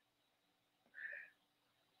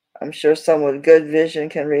 I'm sure someone with good vision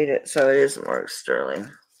can read it, so it is more sterling.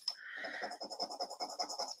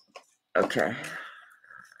 Okay.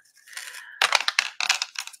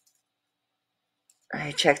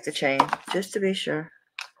 I checked the chain just to be sure.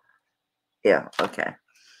 Yeah, okay.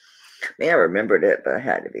 I mean, I remembered it, but I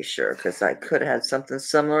had to be sure because I could have had something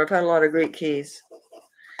similar. I've had a lot of Greek keys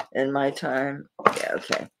in my time. Yeah,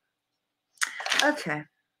 okay. Okay.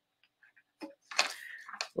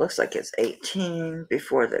 Looks like it's 18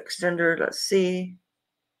 before the extender. Let's see.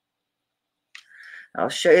 I'll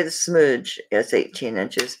show you the smudge. It's 18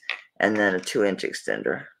 inches and then a 2-inch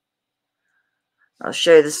extender. I'll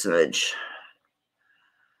show you the smudge.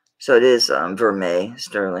 So it is vermeil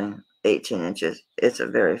sterling, 18 inches. It's a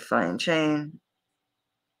very fine chain.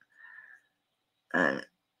 And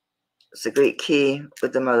it's a Greek key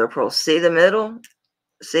with the mother of pearl. See the middle?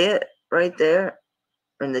 See it right there?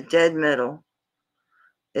 In the dead middle.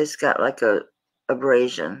 It's got like a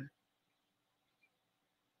abrasion.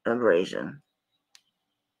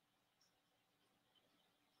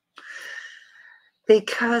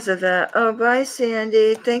 Because of that. Oh, bye,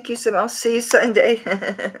 Sandy. Thank you so much. I'll see you Sunday.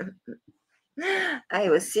 I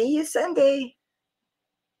will see you Sunday.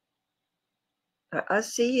 I'll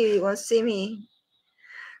see you. You want to see me?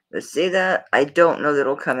 Let's see that. I don't know that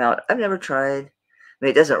it'll come out. I've never tried. I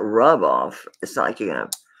mean, it doesn't rub off. It's not like you're going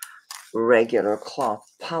to regular cloth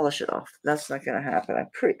polish it off. That's not going to happen.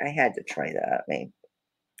 I had to try that. I mean,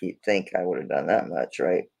 you'd think I would have done that much,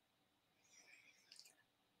 right?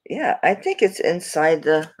 Yeah, I think it's inside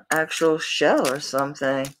the actual shell or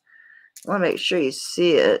something. I want to make sure you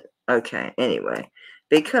see it. Okay, anyway,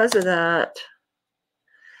 because of that,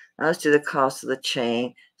 as to the cost of the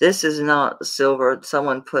chain, this is not silver.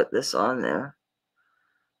 Someone put this on there.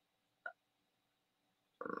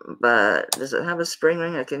 But does it have a spring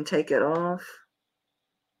ring? I can take it off.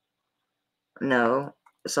 No,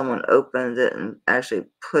 someone opened it and actually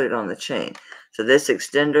put it on the chain. So this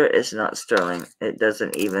extender is not sterling. It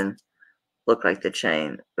doesn't even look like the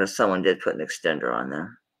chain, but someone did put an extender on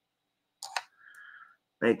there.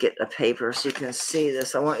 Let me get a paper so you can see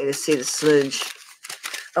this. I want you to see the smudge.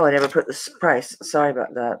 Oh, I never put the price. Sorry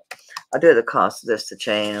about that. I'll do the cost of this, the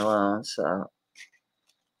chain alone. So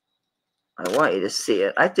I want you to see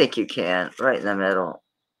it. I think you can. Right in the middle.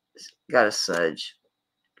 It's got a smudge.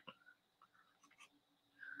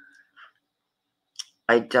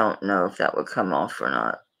 I don't know if that would come off or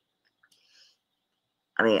not.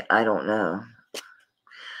 I mean, I don't know.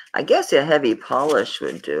 I guess a heavy polish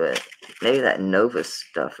would do it. Maybe that Nova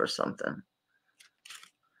stuff or something.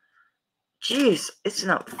 Jeez, it's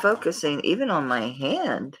not focusing even on my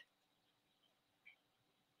hand.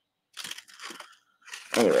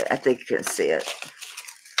 Anyway, I think you can see it.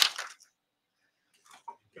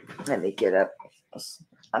 Let me get up.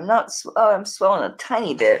 I'm swelling a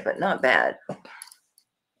tiny bit, but not bad.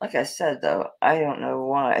 Like I said, though, I don't know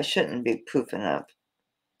why. I shouldn't be poofing up.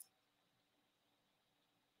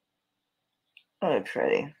 Oh,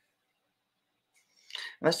 pretty. I'm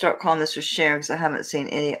going to start calling this for Sharon because I haven't seen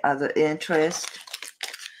any other interest.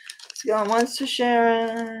 It's going once for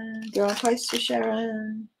Sharon, going twice for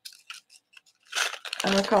Sharon.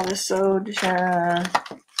 I'm going to call this sold to Sharon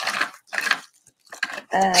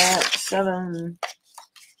at 7.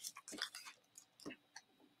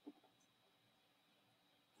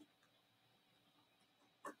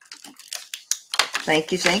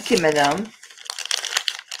 Thank you, madam.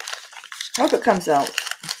 Hope it comes out.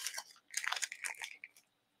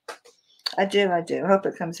 I do. Hope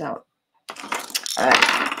it comes out. All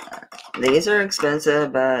right. These are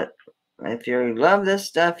expensive, but if you love this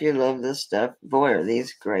stuff, you love this stuff. Boy, are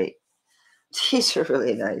these great. These are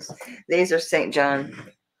really nice. These are St. John.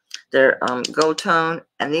 They're gold tone,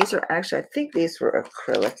 and these are actually, I think these were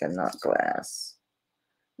acrylic and not glass.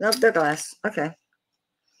 Nope, they're glass. Okay.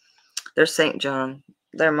 They're St. John.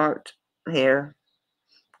 They're marked here.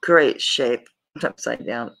 Great shape. Upside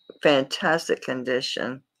down. Fantastic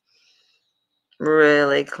condition.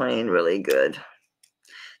 Really clean, really good.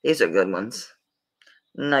 These are good ones.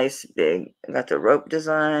 Nice big. Got the rope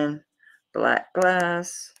design. Black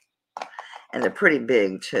glass. And they're pretty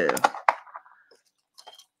big too.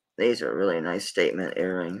 These are really nice statement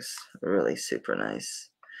earrings. Really super nice.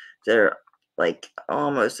 They're like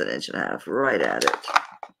almost 1.5 inches, right at it.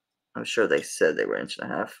 I'm sure they said they were 1.5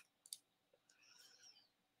 inches.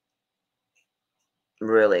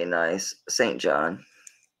 Really nice. St. John.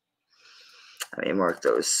 Let me mark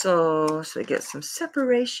those so we get some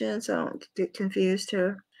separation so I don't get confused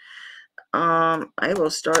here. I will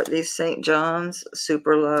start these St. John's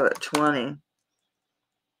super low at 20.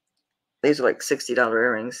 These are like $60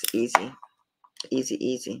 earrings. Easy. Easy,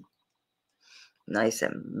 easy. Nice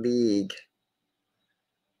and big.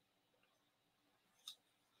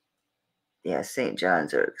 Yeah, St.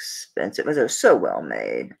 John's are expensive, but they're so well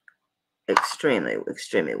made. Extremely,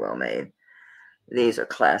 extremely well made. These are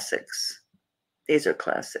classics. These are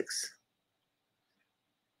classics.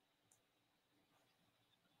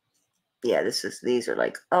 Yeah, these are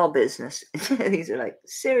like all business. These are like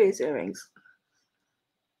serious earrings.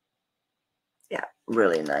 Yeah,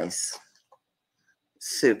 really nice.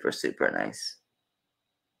 Super, super nice.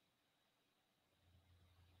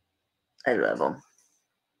 I love them.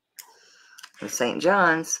 And St.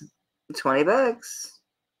 John's, 20 bucks.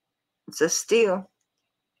 It's a steal.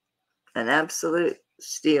 An absolute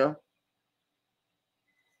steal.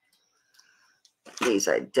 These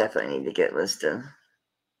I definitely need to get listed.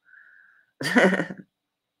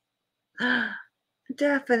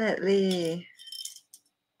 Definitely.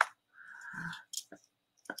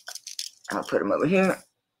 I'll put them over here.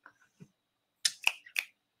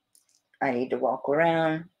 I need to walk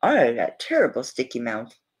around. Oh, I got terrible sticky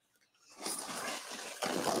mouth.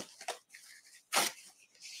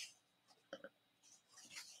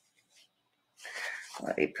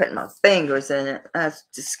 I'll be putting my fingers in it. That's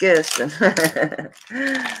disgusting. Here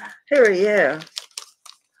we go.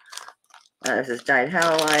 This is dyed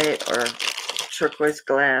howlite or turquoise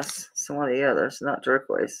glass. Some of the others, not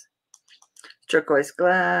turquoise. Turquoise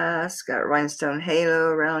glass. Got rhinestone halo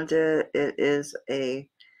around it. It is a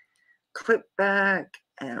clip back.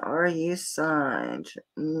 And are you signed?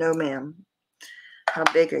 No, ma'am. How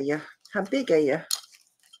big are you? How big are you?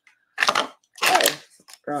 Oh,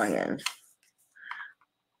 wrong end.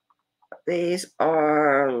 These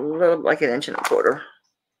are a little like 1.25 inches.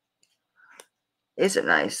 These are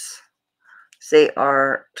nice. They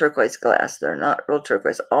are turquoise glass. They're not real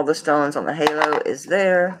turquoise. All the stones on the halo is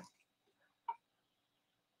there.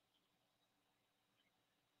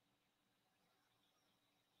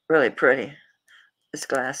 Really pretty. This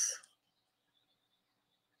glass.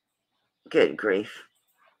 Good grief.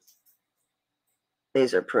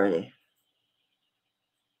 These are pretty.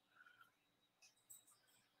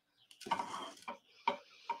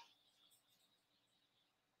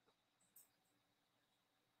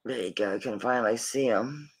 There you go. I can finally see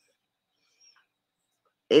them.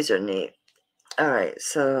 These are neat. All right,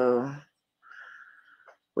 so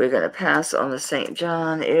we're going to pass on the St.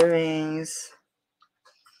 John earrings.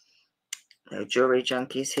 No jewelry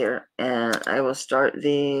junkies here. And I will start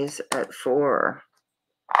these at 4.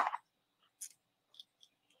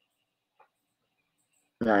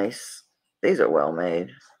 Nice. These are well made.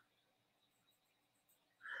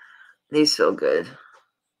 These feel good.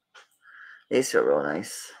 These feel real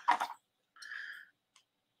nice.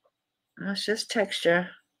 It's just texture.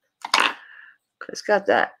 It's got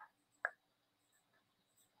that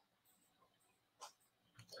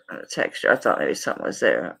texture. I thought maybe something was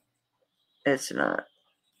there. It's not.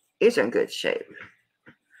 These are in good shape.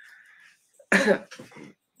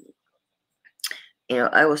 You know,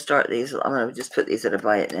 I will start these. I'm going to just put these at a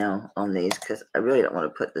buy it now on these because I really don't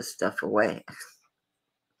want to put this stuff away.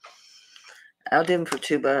 I'll do them for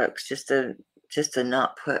 $2 just to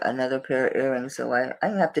not put another pair of earrings away. I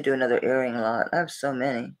have to do another earring lot. I have so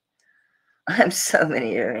many. I have so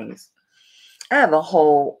many earrings. I have a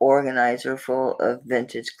whole organizer full of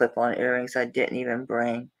vintage clip-on earrings I didn't even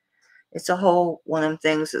bring. It's a whole one of them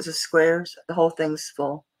things. It's a squares. The whole thing's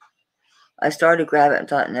full. I started to grab it and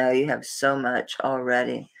thought, no, you have so much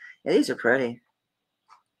already. Yeah, these are pretty.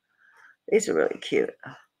 These are really cute.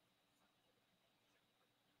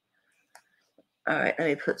 All right, let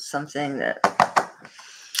me put something that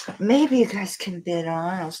maybe you guys can bid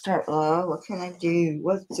on. I'll start low. What can I do?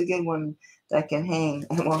 What's a good one that I can hang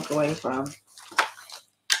and walk away from?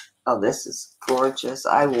 Oh, this is gorgeous.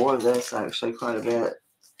 I wore this actually quite a bit.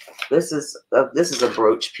 This is a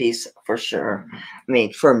brooch piece for sure. I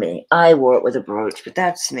mean, for me, I wore it with a brooch, but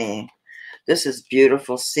that's me. This is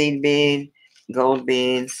beautiful seed bead, gold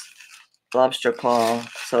beads, lobster claw,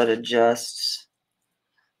 so it adjusts.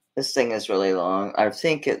 This thing is really long. I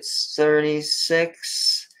think it's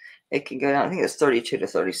 36. It can go down. I think it's 32 to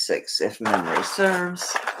 36 if memory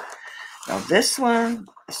serves. Now this one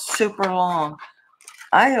is super long.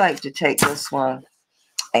 I like to take this one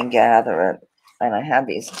and gather it. And I have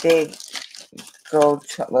these big gold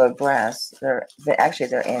brass. They're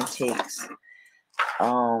antiques.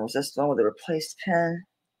 Was this one with a replaced pin?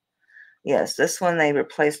 Yes, this one they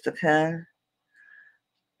replaced the pin.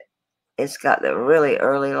 It's got the really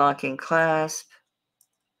early locking clasp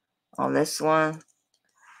on this one.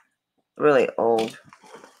 Really old.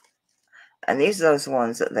 And these are those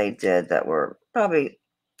ones that they did that were probably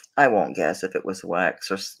I won't guess if it was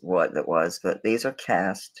wax or what it was, but these are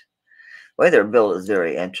cast. The way they're built is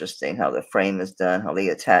very interesting. How the frame is done, how they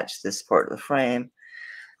attach this part of the frame.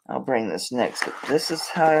 I'll bring this next. This is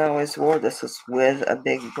how I always wore. This is with a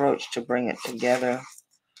big brooch to bring it together.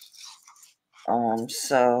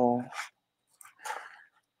 So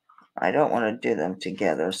I don't want to do them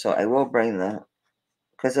together. So I will bring the,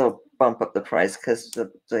 because it'll bump up the price because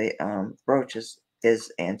the brooch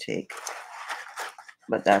is antique.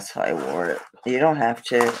 But that's how I wore it. You don't have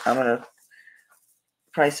to. I'm gonna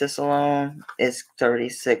price this alone is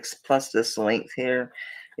 36 plus this length here.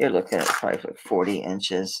 You're looking at probably like 40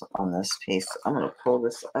 inches on this piece. I'm gonna pull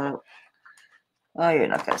this up. Oh, you're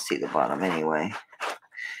not gonna see the bottom anyway.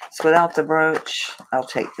 So without the brooch, I'll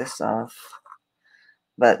take this off.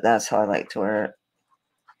 But that's how I like to wear it,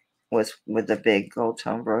 with the big gold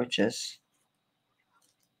tone brooches.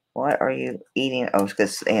 What are you eating? Oh,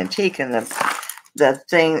 because it's antique and the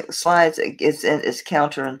thing slides. It's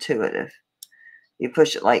counterintuitive. You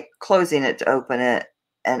push it like closing it to open it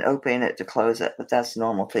and opening it to close it. But that's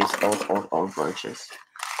normal for these old brooches.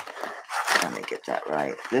 Let me get that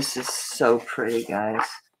right. This is so pretty, guys.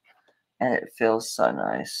 And it feels so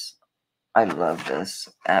nice. I love this.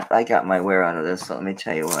 I got my wear out of this, so let me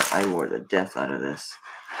tell you what. I wore the death out of this.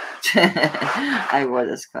 I wore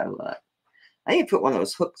this quite a lot. I need to put one of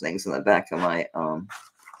those hook things on the back of my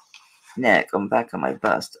neck, on the back of my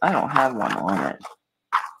bust. I don't have one on it.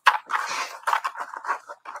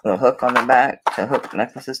 A hook on the back to hook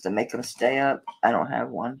necklaces to make them stay up. I don't have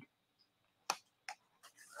one.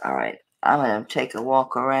 All right. I'm going to take a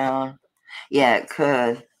walk around. Yeah, it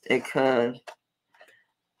could. It could.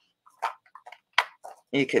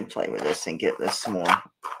 You could play with this and get this more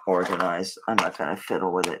organized. I'm not going to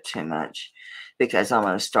fiddle with it too much because I'm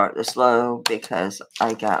going to start this low because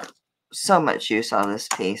I got so much use out of this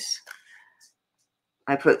piece.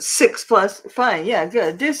 I put 6 plus. Fine. Yeah,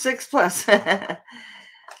 good. Do 6 plus.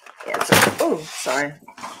 Yeah, oh, sorry.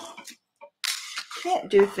 Can't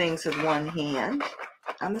do things with one hand.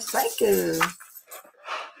 I'm a psycho.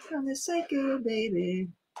 I'm a psycho, baby.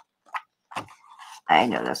 I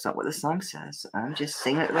know that's not what the song says. I'm just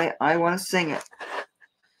singing it the way I want to sing it.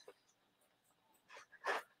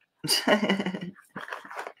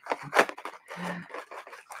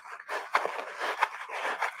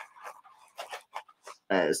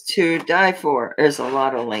 That's to die for. There's a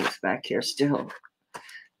lot of length back here still.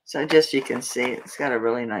 So just you can see, it's got a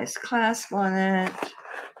really nice clasp on it.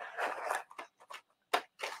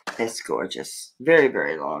 It's gorgeous. Very,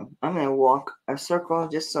 very long. I'm going to walk a circle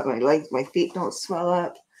just so my feet don't swell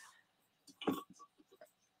up.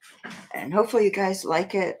 And hopefully you guys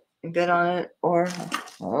like it and bid on it. Or,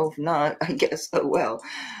 well, if not, I guess oh well.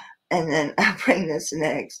 And then I'll bring this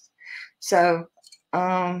next. So,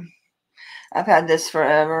 I've had this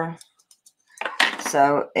forever.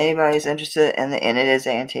 So anybody's interested in and it is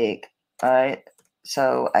antique. Alright.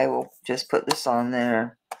 So I will just put this on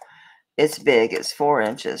there. It's big. It's 4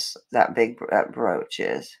 inches. That brooch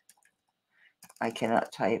is. I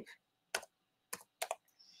cannot type.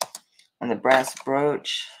 And the brass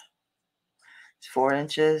brooch is 4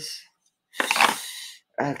 inches.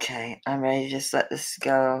 Okay, I'm ready to just let this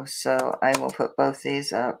go. So I will put both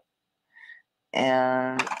these up.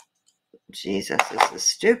 And Jesus, this is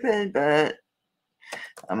stupid, but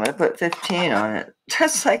I'm going to put 15 on it.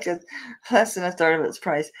 That's like less than a third of its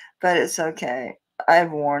price, but it's okay.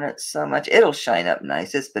 I've worn it so much. It'll shine up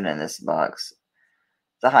nice. It's been in this box.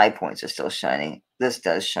 The high points are still shining. This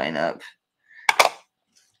does shine up.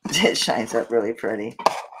 It shines up really pretty.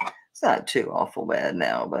 It's not too awful bad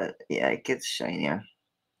now, but yeah, it gets shinier.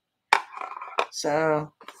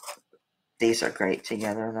 So these are great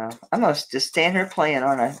together, though. I'm going to just stand here playing,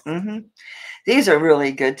 aren't I? These are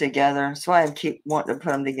really good together. That's why I keep wanting to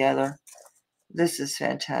put them together. This is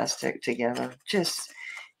fantastic together. Just,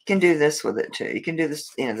 you can do this with it, too. You can do this,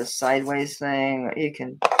 the sideways thing. Or you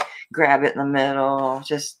can grab it in the middle.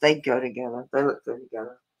 Just, they go together. They look good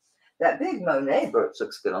together. That big Monet brooch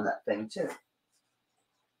looks good on that thing, too.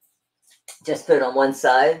 Just put it on one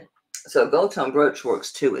side. So a gold tone brooch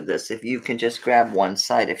works, too, with this. If you can just grab one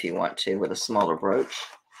side if you want to with a smaller brooch.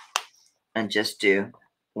 And just do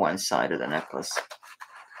one side of the necklace.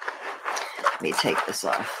 Let me take this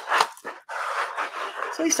off.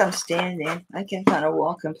 So at least I'm standing. I can kind of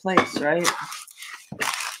walk in place, right?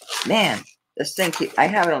 Man, this thing I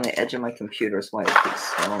have it on the edge of my computer, so why it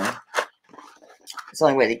keeps swelling. It's the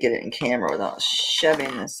only way to get it in camera without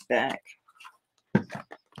shoving this back.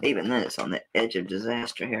 Even then, it's on the edge of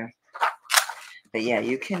disaster here. But yeah,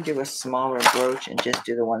 you can do a smaller brooch and just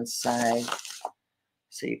do the one side.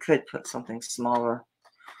 So you could put something smaller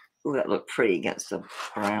Ooh, that looked pretty against the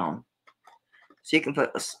brown. So you can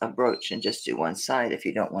put a brooch and just do one side if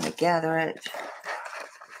you don't want to gather it.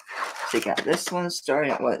 So you got this one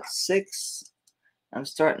starting at what, 6? I'm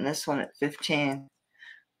starting this one at 15.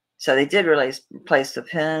 So they did replace the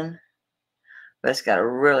pin, but it's got a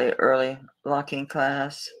really early locking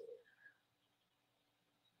class.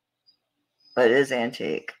 But it is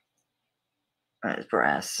antique. And it's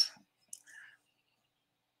brass.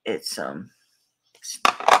 It's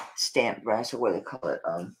stamped brass, or what do they call it?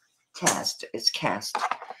 Cast. It's cast.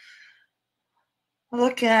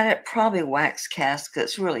 Looking at it, probably wax cast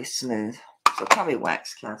because it's really smooth. So probably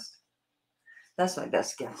wax cast. That's my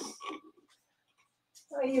best guess.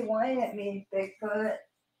 Why are you whining at me, Bigfoot?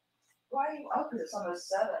 Why are you? Oh, because it's almost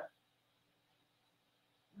 7.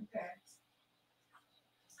 Okay.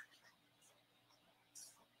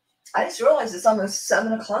 I just realized it's almost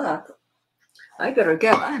 7 o'clock. I better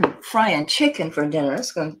go. I'm frying chicken for dinner.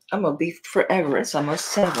 I'm gonna be forever. It's almost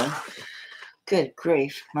 7. Good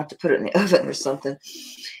grief! I'm about to put it in the oven or something.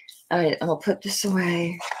 All right, I'm gonna put this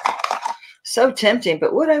away. So tempting,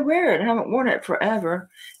 but would I wear it? I haven't worn it forever.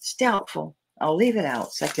 It's doubtful. I'll leave it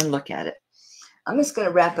out so I can look at it. I'm just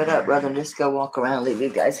gonna wrap it up rather than just go walk around and leave you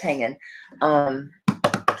guys hanging.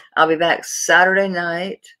 I'll be back Saturday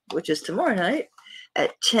night, which is tomorrow night,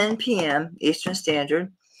 at 10 p.m. Eastern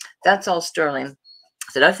Standard. That's all sterling.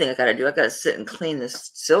 So another thing I got to sit and clean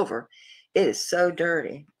this silver. It is so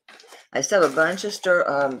dirty. I still have a bunch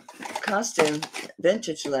of costume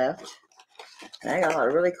vintage left. And I got a lot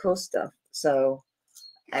of really cool stuff. So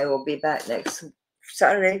I will be back next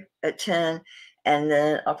Saturday at 10. And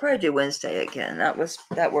then I'll probably do Wednesday again.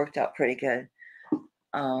 That worked out pretty good.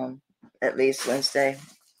 At least Wednesday.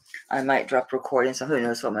 I might drop recording, so who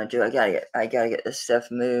knows what I'm gonna do. I gotta get this stuff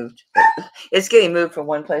moved. It's getting moved from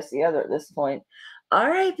one place to the other at this point. All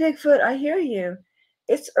right, Bigfoot, I hear you.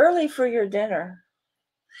 It's early for your dinner.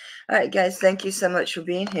 All right, guys, thank you so much for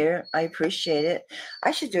being here. I appreciate it.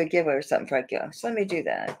 I should do a giveaway or something before I go. So let me do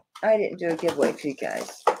that. I didn't do a giveaway for you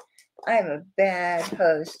guys. I am a bad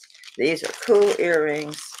host. These are cool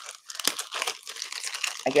earrings.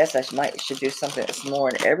 I guess I should do something that's more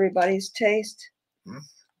in everybody's taste.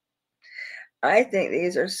 I think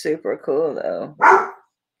these are super cool, though.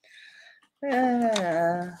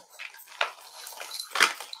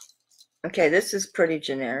 Okay, this is pretty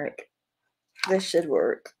generic. This should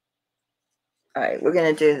work. All right, we're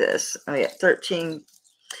going to do this. Oh, yeah, 13.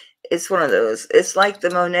 It's one of those. It's like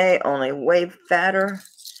the Monet, only way fatter.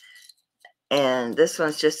 And this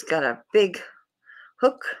one's just got a big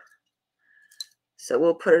hook. So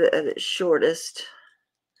we'll put it at its shortest.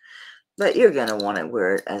 But you're going to want to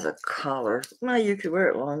wear it as a collar. Well, you could wear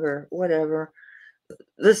it longer, whatever.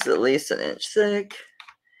 This is at least 1 inch thick.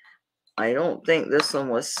 I don't think this one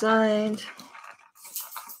was signed.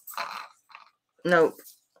 Nope.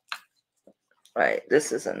 Right,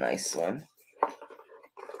 this is a nice one.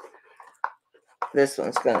 This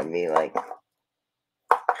one's going to be like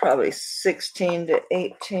probably 16 to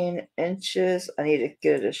 18 inches. I need to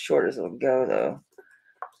get it as short as it'll go, though.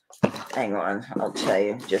 Hang on, I'll tell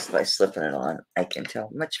you. Just by slipping it on, I can tell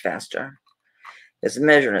much faster. This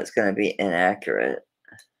measurement's going to be inaccurate.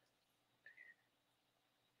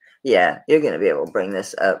 Yeah, you're going to be able to bring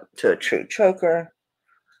this up to a true choker.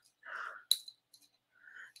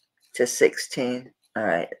 To 16. All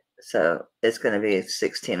right, so it's going to be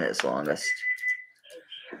 16 at its longest.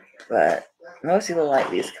 But most people like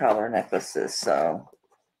these collar necklaces, so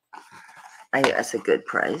I think that's a good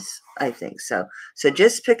price. I think so. So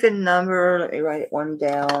just pick a number. Let me write one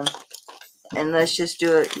down. And let's just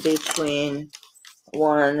do it between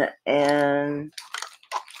 1 and...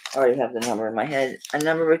 I already have the number in my head. A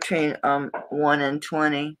number between 1 and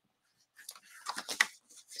 20.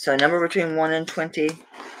 So a number between 1 and 20.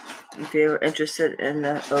 If you're interested in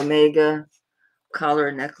the Omega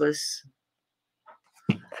collar necklace.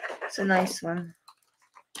 It's a nice one.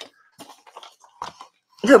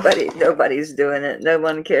 Nobody's doing it. No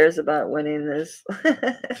one cares about winning this.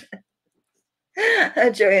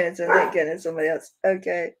 Joanna's thinking it's somebody else.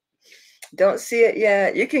 Okay. Don't see it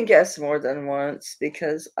yet. You can guess more than once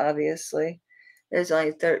because obviously there's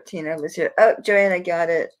only 13 of us here. Oh, Joanna got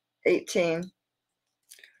it. 18.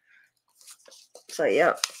 So,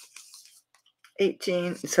 yep.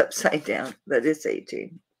 18. It's upside down, but it's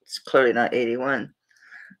 18. It's clearly not 81.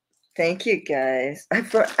 Thank you, guys.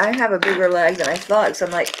 I have a bigger leg than I thought, so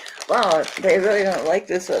I'm like, wow, they really don't like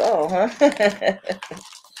this at all, huh?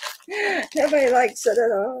 Nobody likes it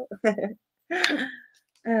at all.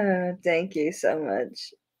 Oh, thank you so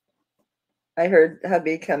much. I heard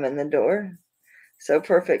hubby come in the door. So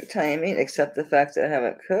perfect timing, except the fact that I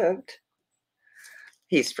haven't cooked.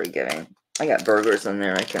 He's forgiving. I got burgers in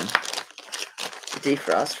there I can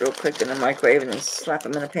defrost real quick in the microwave and then slap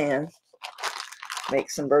them in a pan.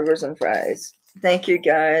 Make some burgers and fries. Thank you,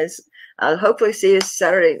 guys. I'll hopefully see you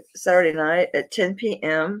Saturday night at 10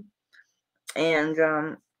 p.m. And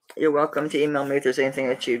you're welcome to email me if there's anything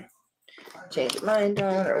that you change your mind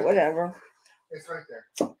on or whatever. It's right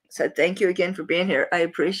there. So thank you again for being here. I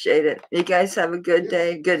appreciate it. You guys have a good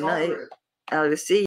day. Good night. I'll see you.